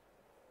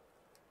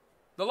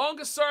 The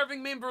longest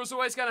serving member is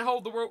always going to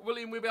hold the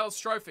William Webels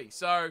trophy,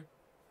 so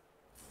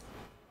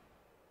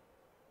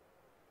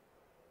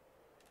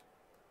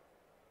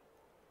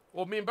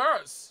or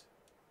members.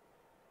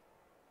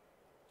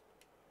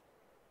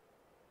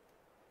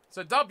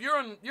 So Dub, you're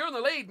in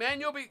the lead, man.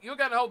 You're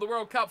going to hold the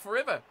World Cup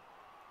forever.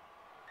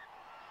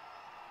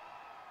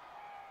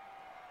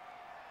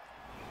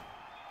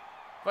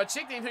 If I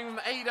checked anything from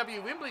the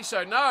AEW Wembley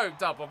show, no,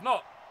 Dub, I've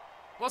not.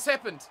 What's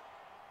happened?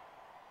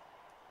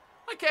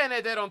 I can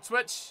add that on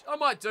Twitch. I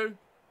might do.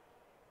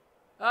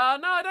 No,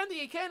 I don't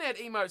think you can add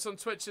emotes on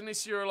Twitch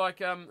unless you're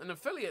like an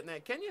affiliate in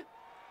that, can you?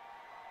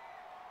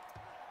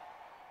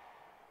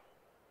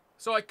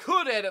 So I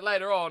could add it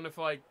later on if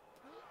I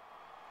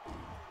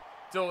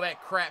do all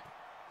that crap.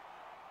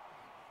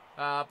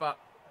 But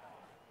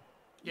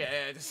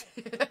yeah, just,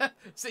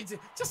 see,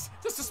 just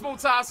a small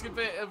task of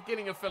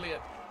getting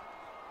affiliate.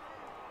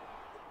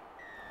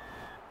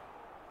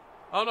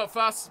 I'm not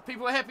fussed.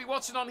 People are happy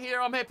watching on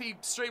here. I'm happy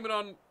streaming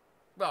on,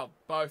 well,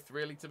 both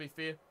really, to be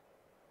fair.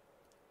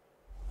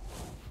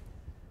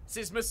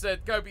 Says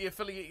Mr. Go be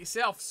affiliate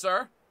yourself,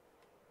 sir.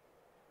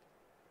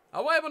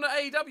 What happened to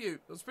AEW?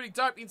 It was pretty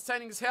dope,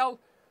 entertaining as hell.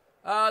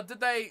 Did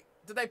they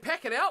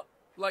pack it out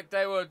like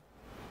they were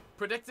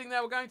predicting they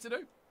were going to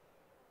do?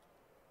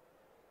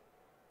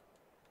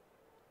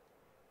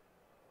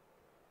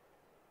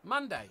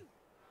 Monday.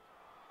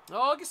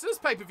 Oh, I guess it is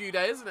pay-per-view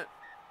day, isn't it?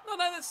 No,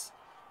 that's...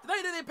 Do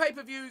they do their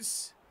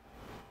pay-per-views...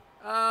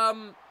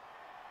 do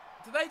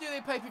they do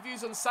their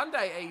pay-per-views on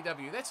Sunday,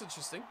 AEW? That's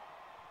interesting.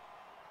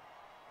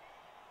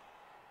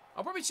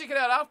 I'll probably check it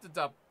out after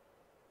dub.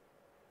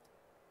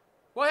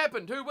 What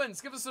happened? Who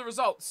wins? Give us the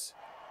results.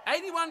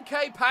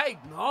 81k paid.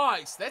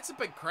 Nice. That's a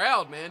big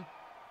crowd, man.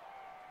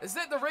 Is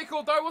that the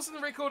record, though? Wasn't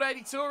the record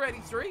 82 or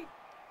 83?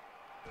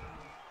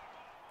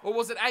 Or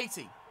was it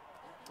 80?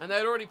 And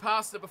they'd already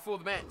passed it before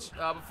the match.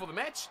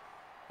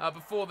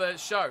 Before the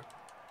show.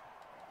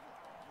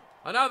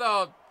 I know they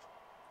were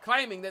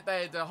claiming that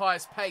they had the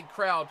highest paid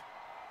crowd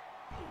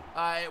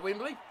at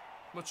Wembley,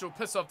 which will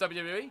piss off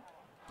WWE.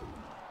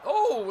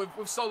 Oh,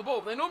 we've stole the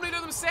ball. They normally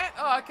do them sat?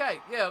 Oh, okay.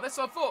 Yeah, that's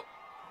what I thought.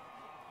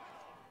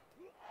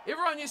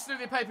 Everyone used to do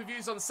their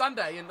pay-per-views on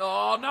Sunday, and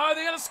oh no,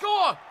 they're going to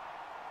score!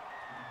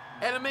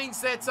 And it means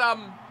that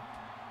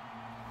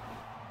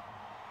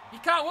you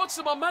can't watch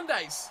them on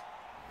Mondays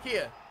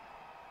here.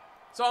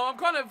 So I'm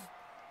kind of...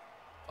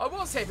 I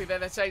was happy that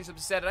they changed them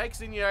to Saturday, because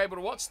then you're able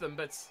to watch them,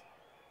 but...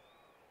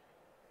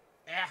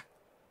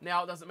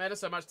 now it doesn't matter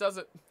so much, does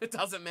it? It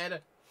doesn't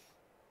matter.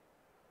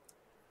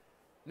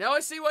 Now I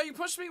see why you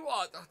pushed me.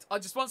 What? I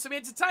just want some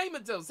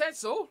entertainment deals,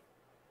 that's all.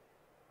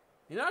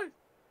 You know?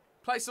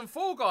 Play some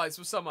Fall Guys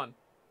with someone.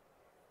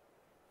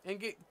 And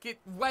get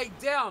weighed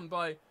down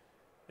by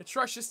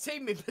atrocious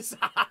team members.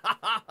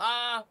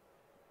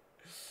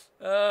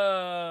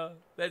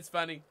 That's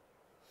funny.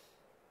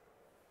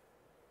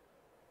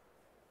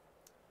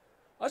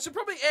 I should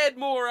probably add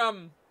more,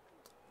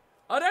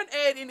 I don't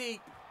add any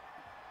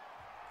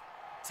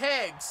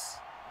tags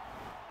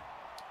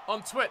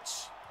on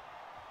Twitch.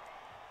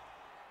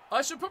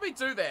 I should probably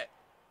do that.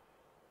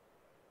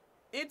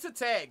 Enter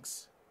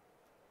tags.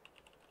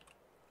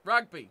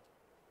 Rugby.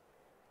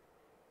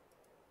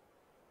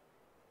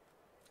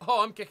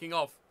 Oh, I'm kicking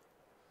off.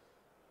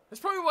 That's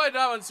probably why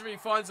no one really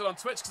finds it on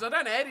Twitch, because I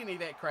don't add any of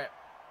that crap.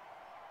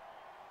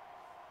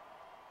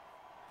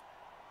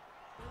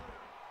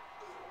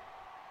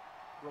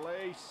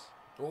 Release.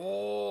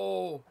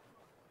 Oh.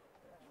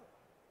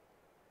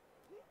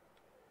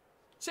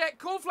 Chat,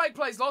 Cornflake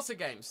plays lots of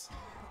games.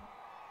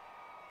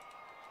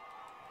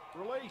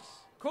 Release.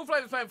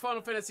 Cornflake was playing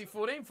Final Fantasy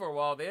 14 for a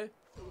while there.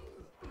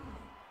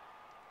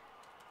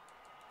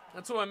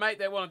 Until my mate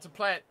that wanted to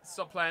play it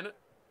stopped playing it.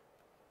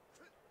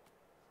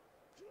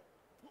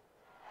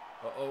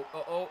 Uh-oh,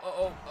 uh-oh,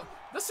 uh-oh.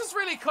 This is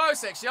really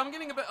close, actually. I'm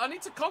getting a bit... I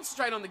need to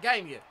concentrate on the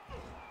game here.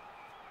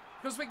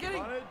 Because we're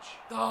getting...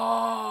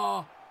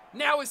 Oh,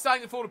 now we're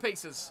starting to fall to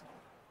pieces.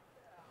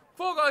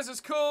 Fall Guys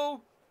is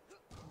cool.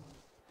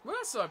 What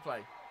else do I play?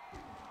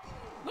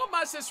 Not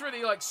much that's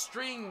really, like,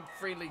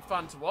 stream-friendly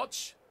fun to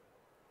watch.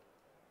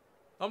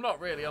 I'm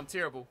not really. I'm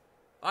terrible.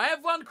 I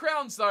have won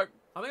crowns, though.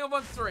 I think I've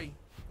won 3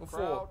 or 4.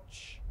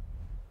 Crouch.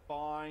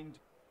 Bind.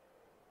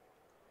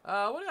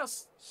 What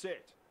else?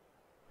 Sit.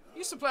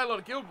 Used to play a lot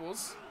of Guild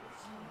Wars.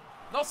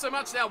 Not so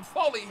much now.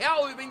 Holy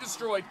hell, we've been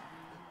destroyed.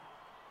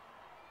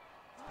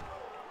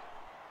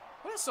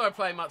 What else do I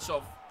play much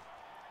of?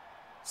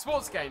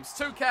 Sports games.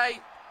 2K.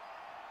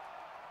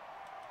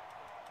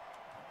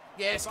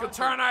 Yes, good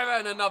turnover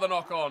and another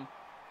knock on.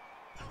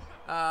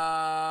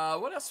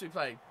 What else do we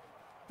play?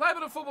 Play a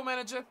bit of Football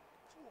Manager.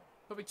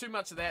 Probably too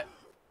much of that.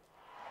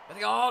 But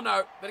oh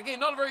no. But again,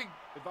 not a very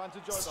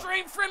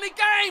stream-friendly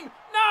game.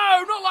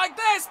 No, not like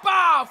this,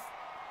 Bath.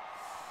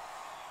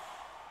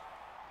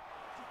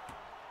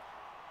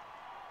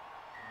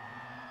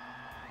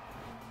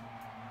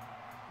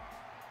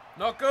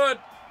 Not good.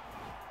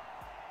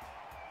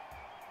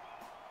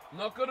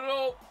 Not good at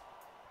all.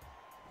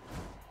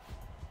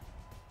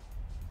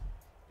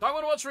 Don't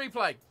want to watch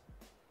replay.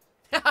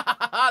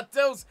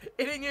 Dills,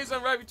 any news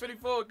on Roby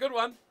 24? Good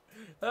one.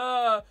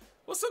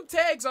 What's some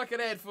tags I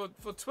could add for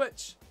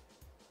Twitch?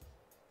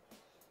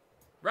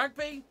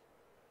 Rugby?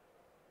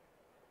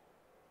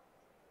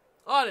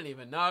 I don't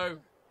even know.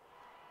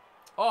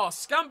 Oh,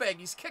 scumbag,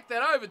 he's kicked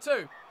that over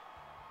too.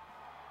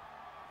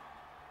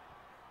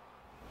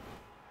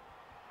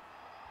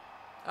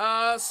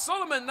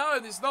 Solomon, no,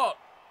 there's not.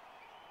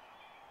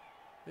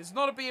 There's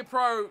not a Beer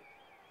Pro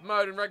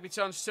mode in Rugby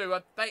Challenge 2.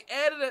 They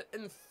added it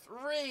in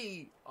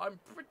 3. I'm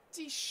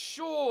pretty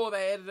sure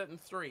they added it in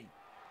 3.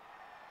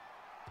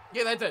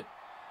 Yeah, they did.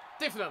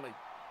 Definitely.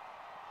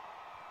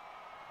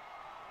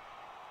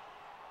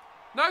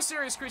 No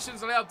serious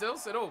questions allowed,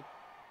 Dills, at all.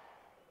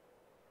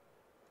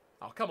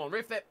 Oh, come on,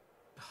 ref. That...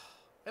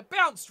 It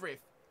bounced, ref.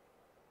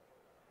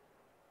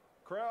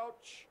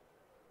 Crouch.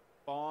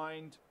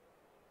 Bind.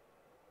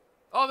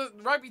 Oh, the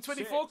Rugby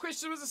 24 Set.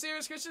 question was a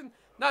serious question?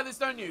 No, there's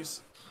no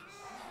news.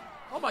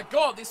 Oh my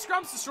god, these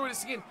scrums destroyed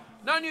us again.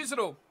 No news at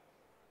all.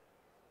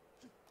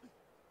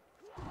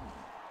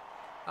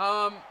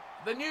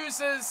 The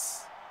news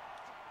is...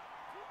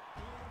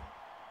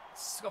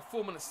 It's got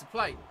 4 minutes to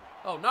play.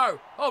 Oh no!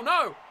 Oh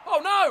no!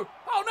 Oh no!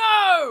 Oh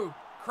no!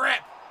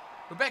 Crap!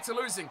 We're back to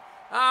losing.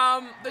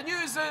 The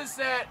news is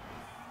that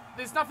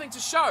there's nothing to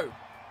show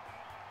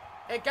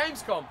at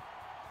Gamescom.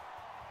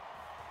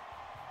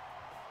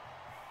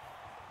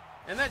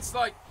 And that's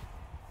like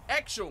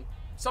actual.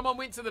 Someone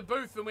went to the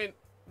booth and went,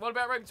 what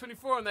about Rugby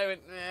 24? And they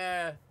went,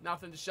 nah,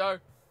 nothing to show.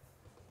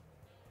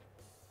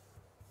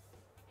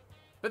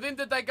 But then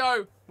did they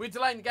go, we're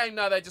delaying the game?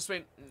 No, they just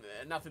went,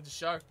 nah, nothing to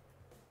show.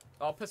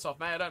 Oh, piss off,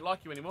 mate. I don't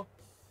like you anymore.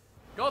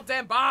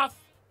 Goddamn Bath.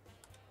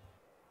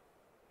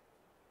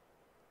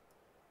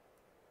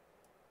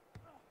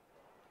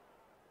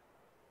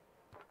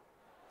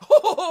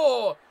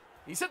 Oh,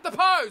 he's hit the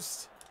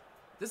post.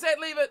 Does that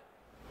leave it?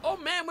 Oh,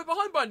 man, we're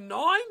behind by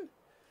 9?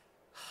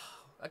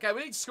 Okay,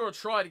 we need to score a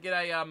try to get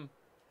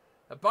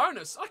a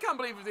bonus. I can't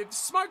believe they've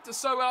smoked us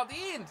so well at the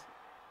end.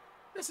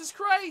 This is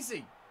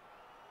crazy.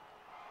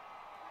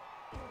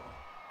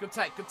 Good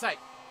take, good take.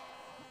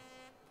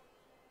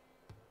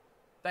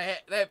 They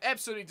have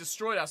absolutely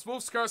destroyed us.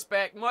 Wolf's Curse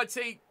back.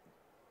 Mighty,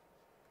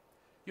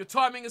 your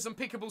timing is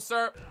impeccable,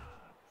 sir.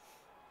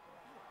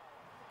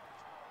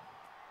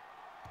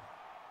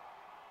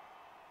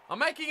 I'm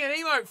making an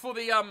emote for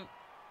the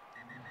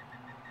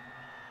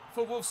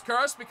for Wolf's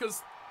Curse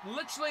because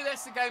literally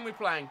that's the game we're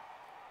playing.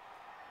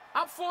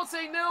 Up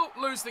 14-0,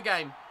 lose the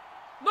game.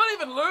 Not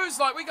even lose,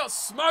 like we got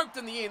smoked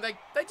in the end.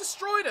 They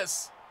destroyed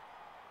us.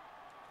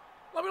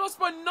 Like we lost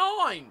by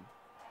 9.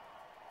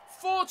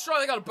 4 try,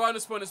 they got a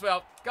bonus point as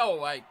well. Go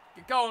away.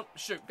 Go on,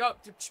 shoot. Go.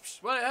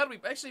 How do we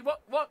actually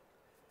what?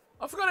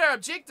 I forgot our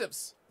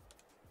objectives.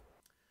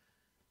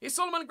 Yes,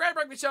 Solomon, grab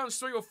Rugby Challenge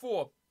 3 or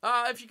 4.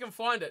 If you can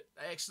find it,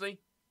 actually.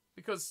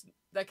 Because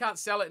they can't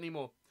sell it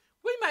anymore.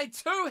 We made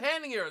 2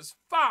 handling errors.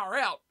 Far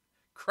out.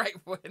 Great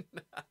win.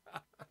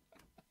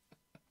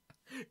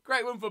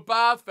 Great win for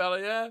Bath,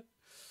 fella, yeah?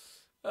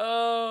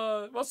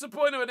 What's the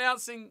point of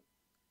announcing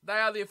they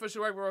are the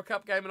official Rugby World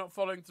Cup game and not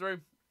following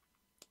through?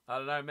 I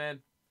don't know,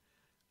 man.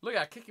 Look at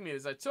our kicking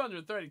meters, though.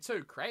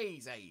 232.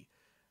 Crazy.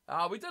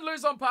 We did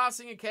lose on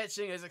passing and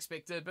catching as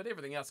expected, but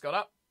everything else got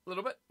up a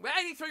little bit. We're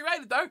 83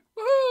 rated, though.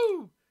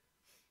 Woohoo!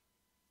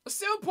 A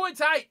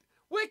 7.8.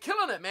 We're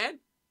killing it, man.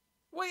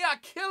 We are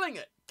killing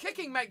it.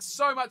 Kicking makes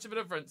so much of a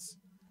difference.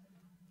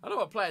 I don't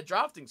know what player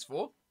drafting's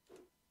for.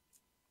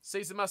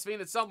 Season must be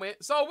ended somewhere.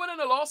 So a win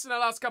and a loss in our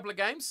last couple of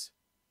games.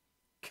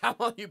 Come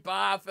on, you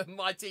Bath and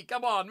Mighty.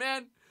 Come on,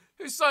 man.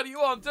 Whose side are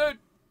you on, dude?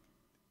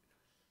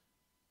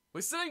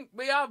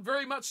 We are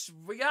very much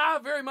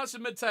a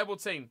mid-table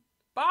team.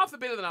 Bath are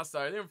better than us,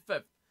 though. They're in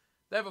 5th.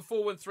 They have a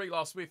 4-win,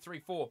 3-loss. We're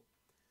 3-4.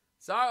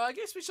 So I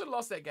guess we should have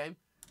lost that game.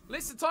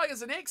 Leicester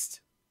Tigers are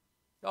next.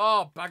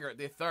 Oh, bugger it.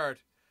 They're 3rd.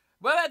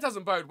 Well, that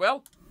doesn't bode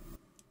well.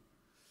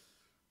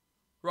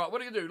 Right,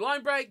 what are you going to do?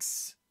 Line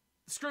breaks,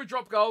 screw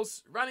drop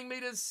goals, running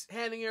meters,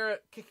 handling error,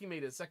 kicking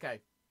meters. Okay,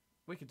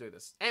 we can do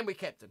this. And we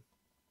captain.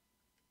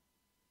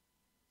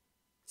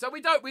 So we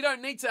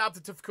don't need to up the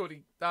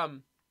difficulty,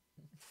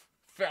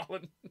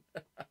 Fallon.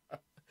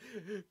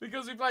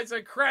 Because we played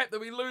so crap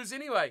that we lose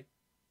anyway.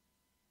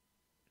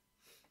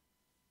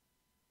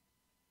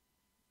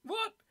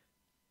 What?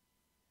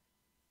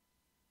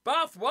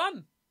 Bath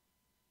won.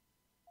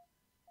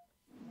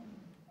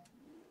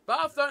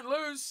 Bath don't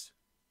lose.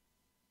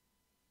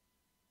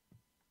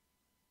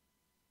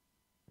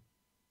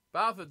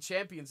 Bath are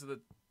champions of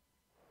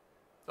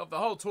the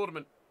whole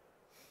tournament.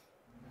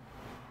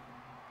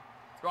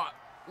 Right,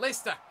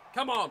 Leicester,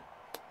 come on.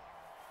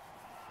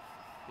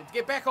 You have to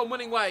get back on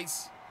winning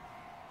ways.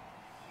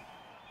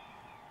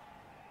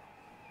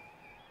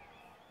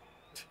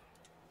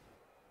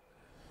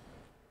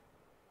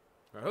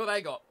 Right, who have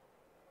they got?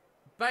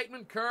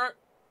 Bateman, Kerr,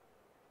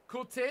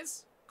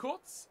 Cortez,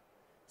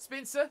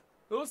 Spencer,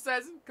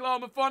 Ulstazen,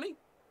 Kalama-Fonny.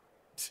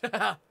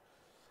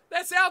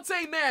 That's our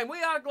team, man.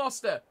 We are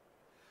Gloucester.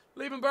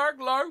 Liebenberg,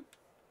 low.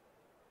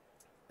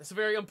 That's a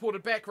very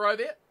important back row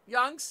there.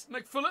 Youngs,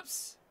 Nick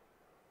Phillips,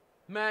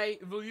 May,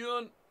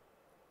 Viljoen,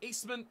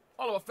 Eastman,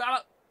 Oliver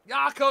Fallett,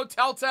 Jaco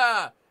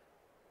Telter.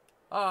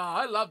 Oh,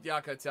 I loved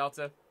Jaco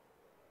Telter.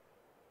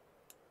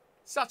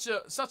 Such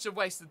a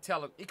wasted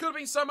talent. He could have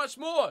been so much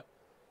more.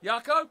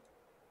 Jaco.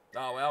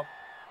 Oh, well.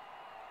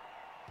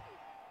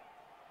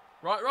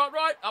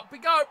 Right. Up we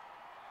go.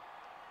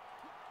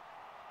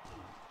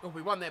 Oh,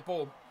 we won that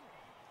ball.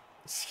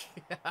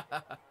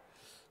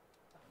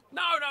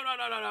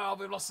 No.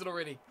 We've lost it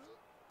already.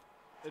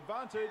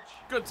 Advantage.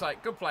 Good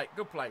take. Good play.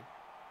 Good play.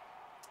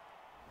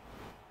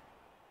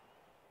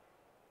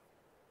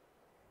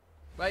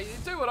 But you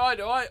do what I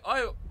do.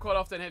 I quite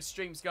often have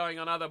streams going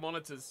on other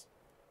monitors.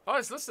 I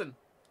just listen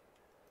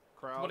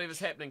Crouch. to whatever's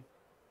happening.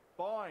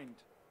 Bind.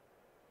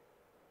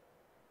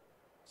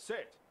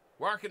 Set.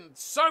 Working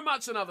so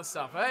much on other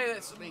stuff. Hey,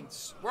 that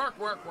means work,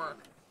 work, work.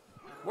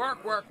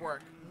 Work, work,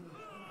 work.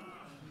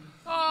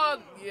 Oh,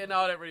 yeah, no,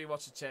 I don't really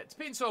watch the chat.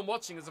 Depends who I'm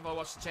watching as if I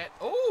watch the chat.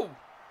 Oh!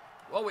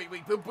 Well, we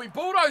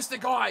bulldozed the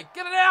guy.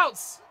 Get it out!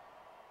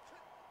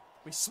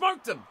 We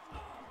smoked him.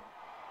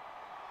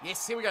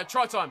 Yes, here we go.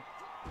 Try time.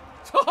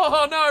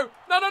 Oh, no.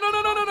 No, no, no,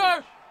 no, no, no,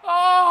 no.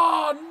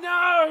 Oh,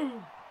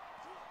 no.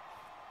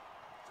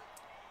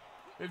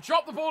 We've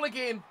dropped the ball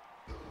again.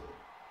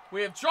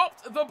 We have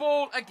dropped the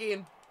ball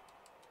again.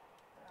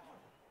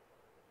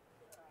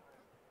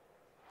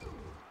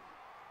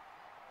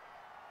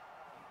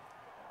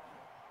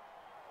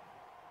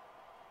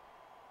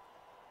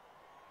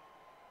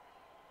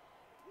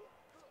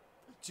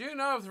 Do you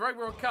know if the Rugby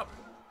World Cup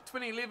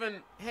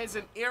 2011 has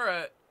an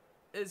error,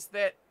 is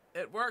that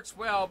it works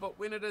well, but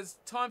when it is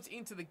time to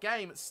enter the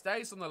game, it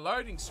stays on the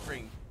loading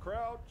screen.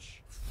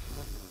 Crouch.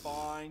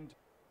 Bind.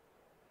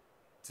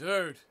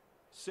 Dude,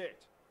 Set.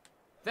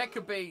 that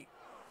could be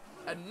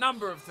a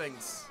number of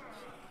things.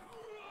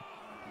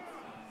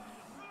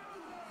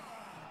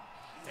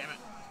 Damn it.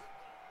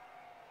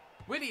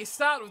 Where do you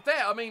start with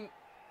that? I mean,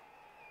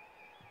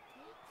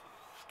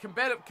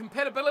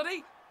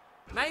 compatibility?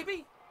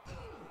 Maybe?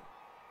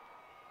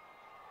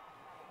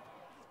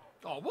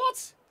 Oh,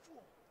 what?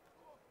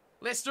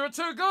 Leicester are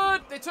too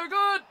good. They're too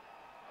good.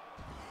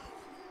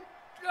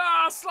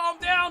 Ah, slow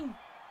them down.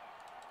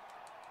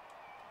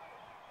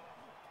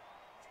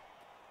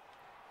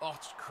 Oh,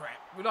 crap.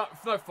 We're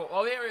not, no fault.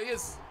 Oh, there he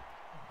is.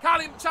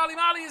 Charlie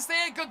Marley is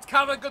there. Good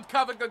cover, good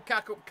cover, good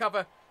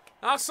cover.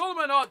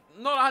 Solomon,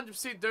 not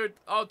 100%, dude.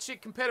 I'll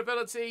check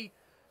compatibility.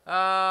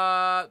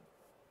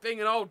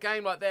 Being an old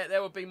game like that,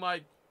 that would be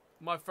my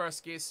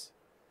first guess.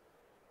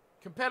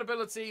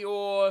 Compatibility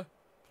or...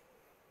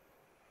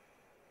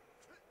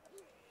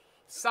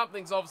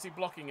 something's obviously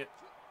blocking it.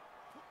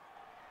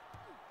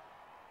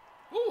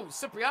 Ooh,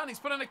 Cipriani's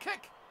put in a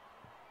kick.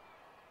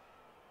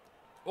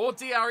 Or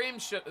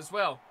DRM shit as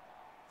well.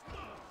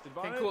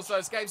 Advantage. Can cause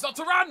those games not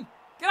to run.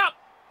 Get up.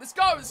 Let's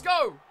go. Let's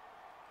go.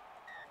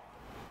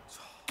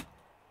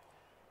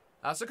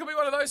 So it could be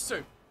one of those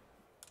two.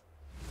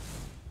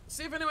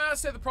 See if anyone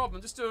else had the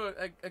problem. Just do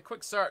a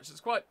quick search. It's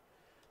quite...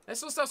 that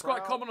sort of stuff's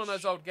quite common on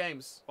those old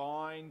games.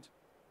 Bind.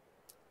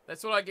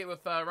 That's what I get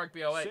with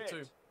Rugby 08 Set.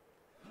 too.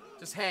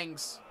 Just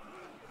hangs.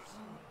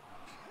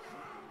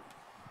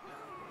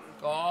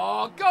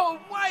 Oh, go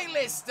away,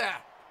 Leicester!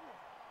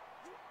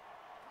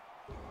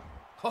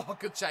 Oh,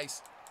 good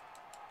chase.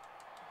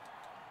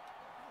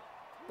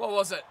 What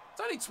was it?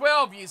 It's only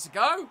 12 years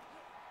ago.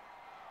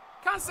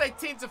 Can't say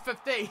 10 to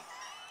 15.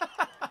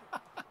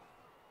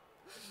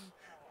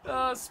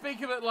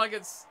 Speak of it like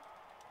it's...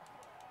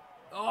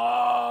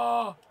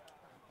 oh!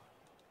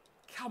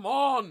 Come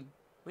on!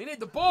 We need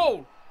the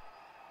ball!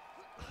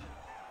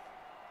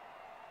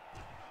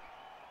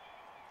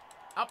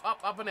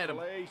 Up and at him.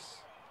 Release.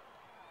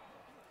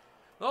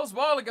 That was a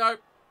while ago.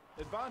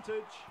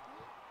 Advantage.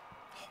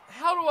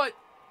 How do I...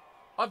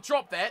 I've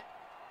dropped that.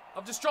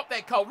 I've just dropped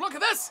that cold. Look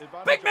at this.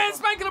 Advantage Big man's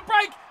over. making a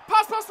break.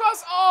 Pass, pass,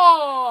 pass.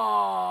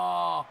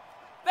 Oh!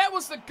 That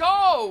was the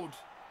gold.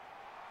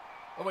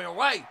 Oh, we're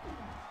away.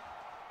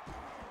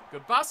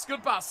 Good bust,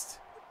 good bust.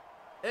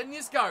 In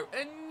you go.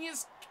 In you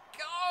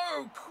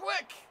go.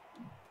 Quick.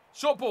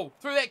 Short ball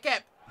through that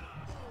gap.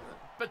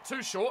 Bit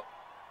too short.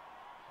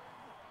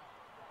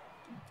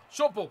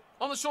 Short ball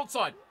on the short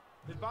side.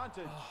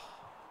 Advantage.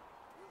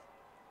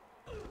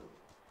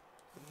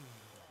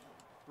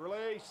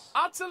 Release.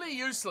 Utterly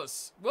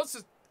useless. What's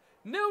this?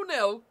 0-0.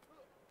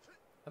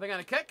 Are they going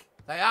to kick?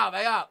 They are,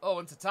 they are. Oh,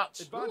 into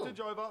touch. Advantage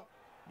Ooh. over.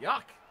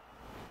 Yuck.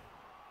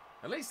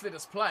 At least let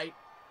us play.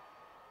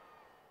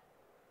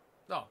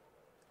 Oh.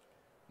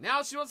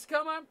 Now she wants to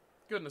come home?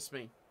 Goodness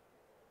me.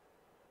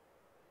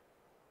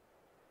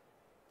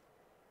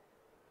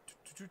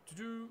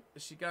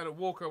 Is she going to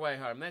walk her way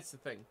home? That's the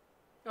thing.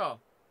 Oh.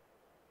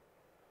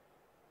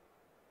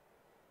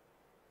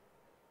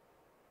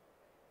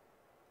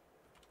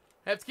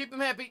 Have to keep them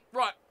happy.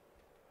 Right.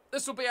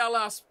 This will be our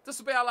last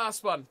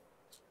one.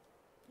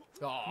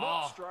 Oh.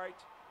 Not straight.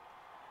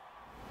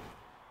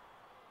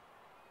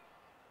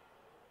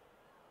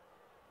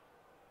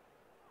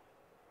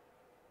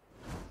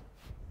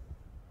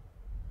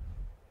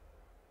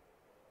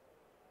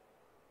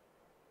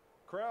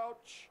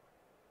 Crouch.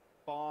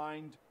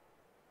 Bind.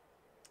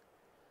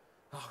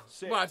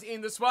 Set. Might have to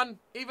end this one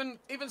even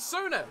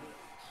sooner.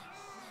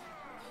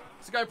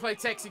 Let's go play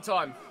taxi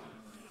time.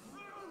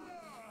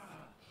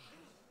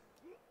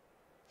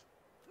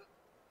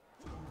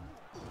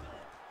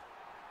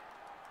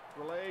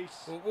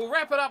 Release. We'll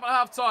wrap it up at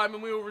half time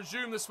and we will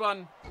resume this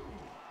one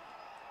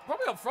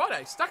probably on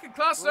Friday. Stuck in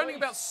class learning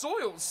about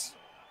soils.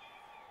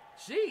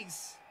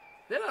 Jeez.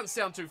 That doesn't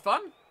sound too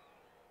fun.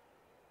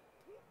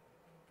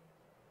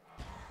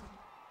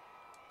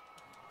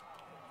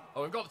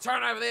 Oh, we've got the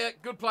turnover there.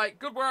 Good play.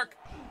 Good work.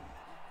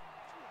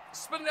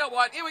 Spin it out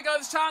wide. Here we go.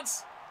 There's a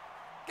chance.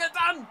 Get it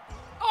done.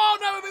 Oh,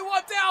 no, we've been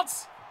wiped out.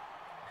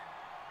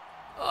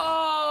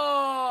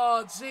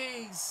 Oh,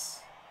 jeez.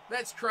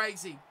 That's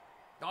crazy.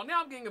 Oh,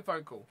 now I'm getting a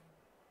phone call.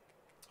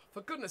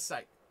 For goodness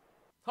sake.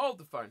 Hold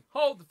the phone.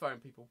 Hold the phone,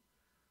 people.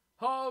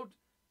 Hold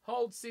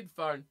said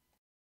phone.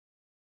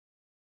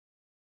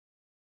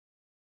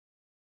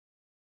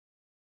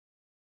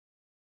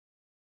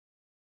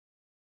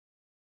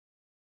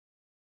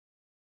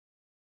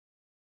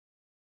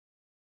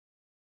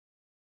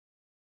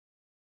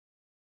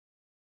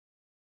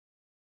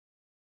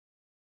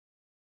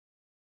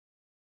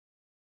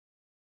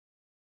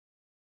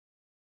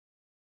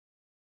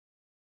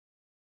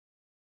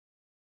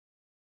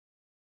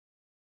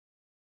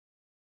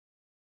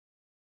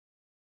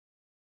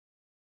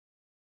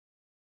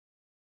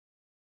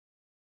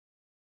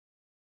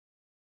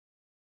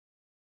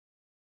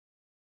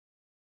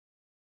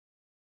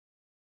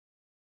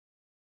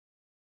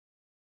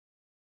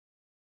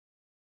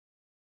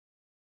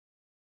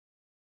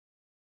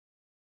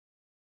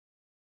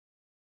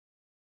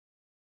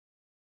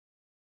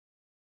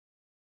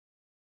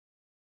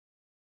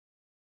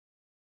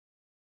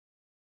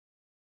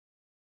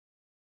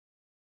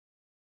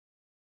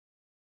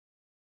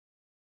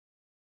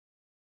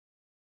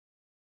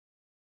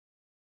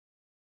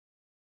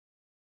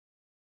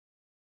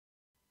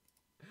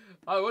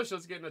 I wish I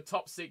was getting a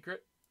top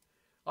secret.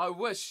 I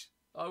wish.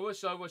 I am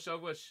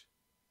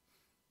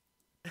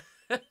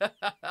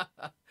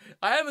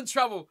in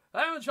trouble.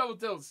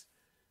 Dills.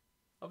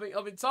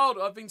 I've been told.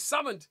 I've been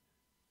summoned.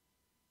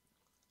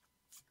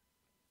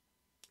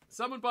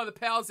 Summoned by the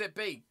powers that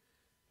be.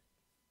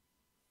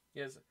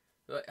 Yes.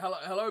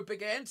 Hello,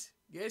 big ant.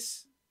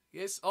 Yes.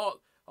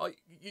 Oh,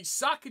 you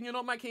suck and you're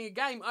not making a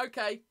game.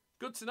 Okay,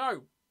 good to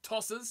know.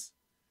 Tossers.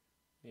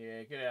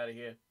 Yeah, get out of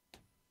here.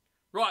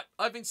 Right,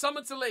 I've been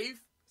summoned to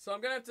leave, so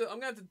I'm going to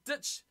have to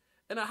ditch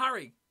in a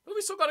hurry. But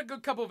we still got a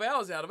good couple of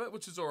hours out of it,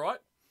 which is all right.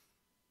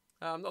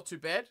 Not too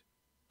bad.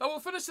 But we'll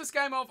finish this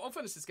game off. I'll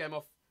finish this game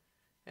off.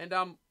 And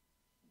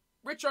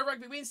Retro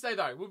Rugby Wednesday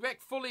though, we're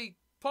back fully,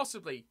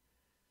 possibly.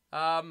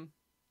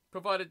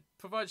 Provided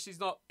she's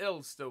not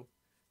ill still.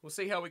 We'll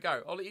see how we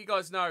go. I'll let you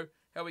guys know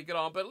how we get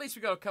on. But at least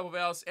we got a couple of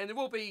hours, and there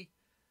will be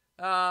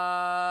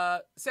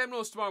Sam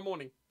Norris tomorrow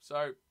morning.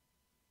 So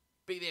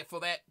be there for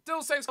that.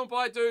 Dill, thanks for coming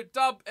by, dude.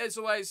 Dub, as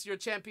always, you're a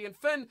champion.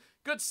 Finn,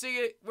 good to see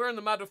you. We're in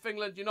the mud with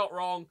England. You're not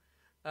wrong.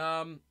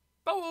 But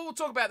we'll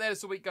talk about that as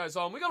the week goes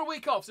on. We got a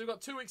week off, so we've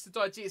got 2 weeks to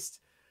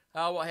digest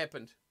what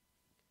happened.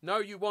 No,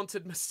 you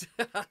wanted Mr.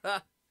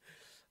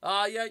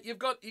 Yeah, you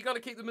got to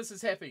keep the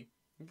missus happy.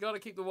 You got to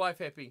keep the wife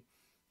happy.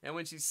 And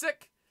when she's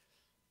sick,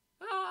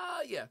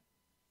 yeah.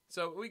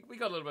 So we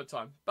got a little bit of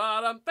time.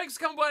 But thanks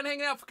for coming by and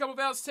hanging out for a couple of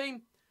hours,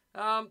 team.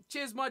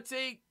 Cheers, my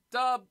T,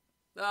 Dub,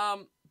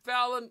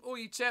 Fallon, all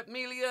you chap,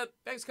 Melia,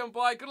 thanks for coming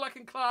by. Good luck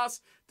in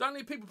class. Don't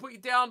let people put you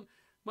down,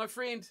 my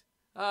friend.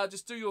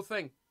 Just do your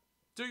thing.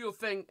 Do your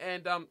thing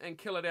and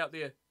kill it out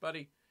there,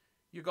 buddy.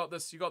 You got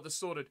this. You got this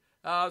sorted.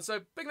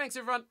 So big thanks,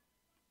 everyone.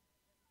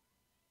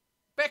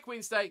 Back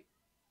Wednesday.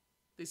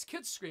 There's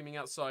kids screaming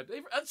outside.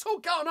 It's all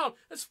going on.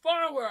 It's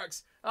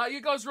fireworks.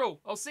 You guys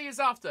rule. I'll see you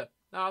after.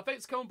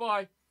 Thanks for coming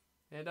by.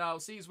 And I'll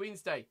see you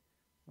Wednesday.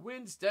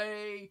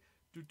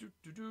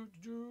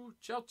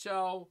 Ciao,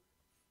 ciao.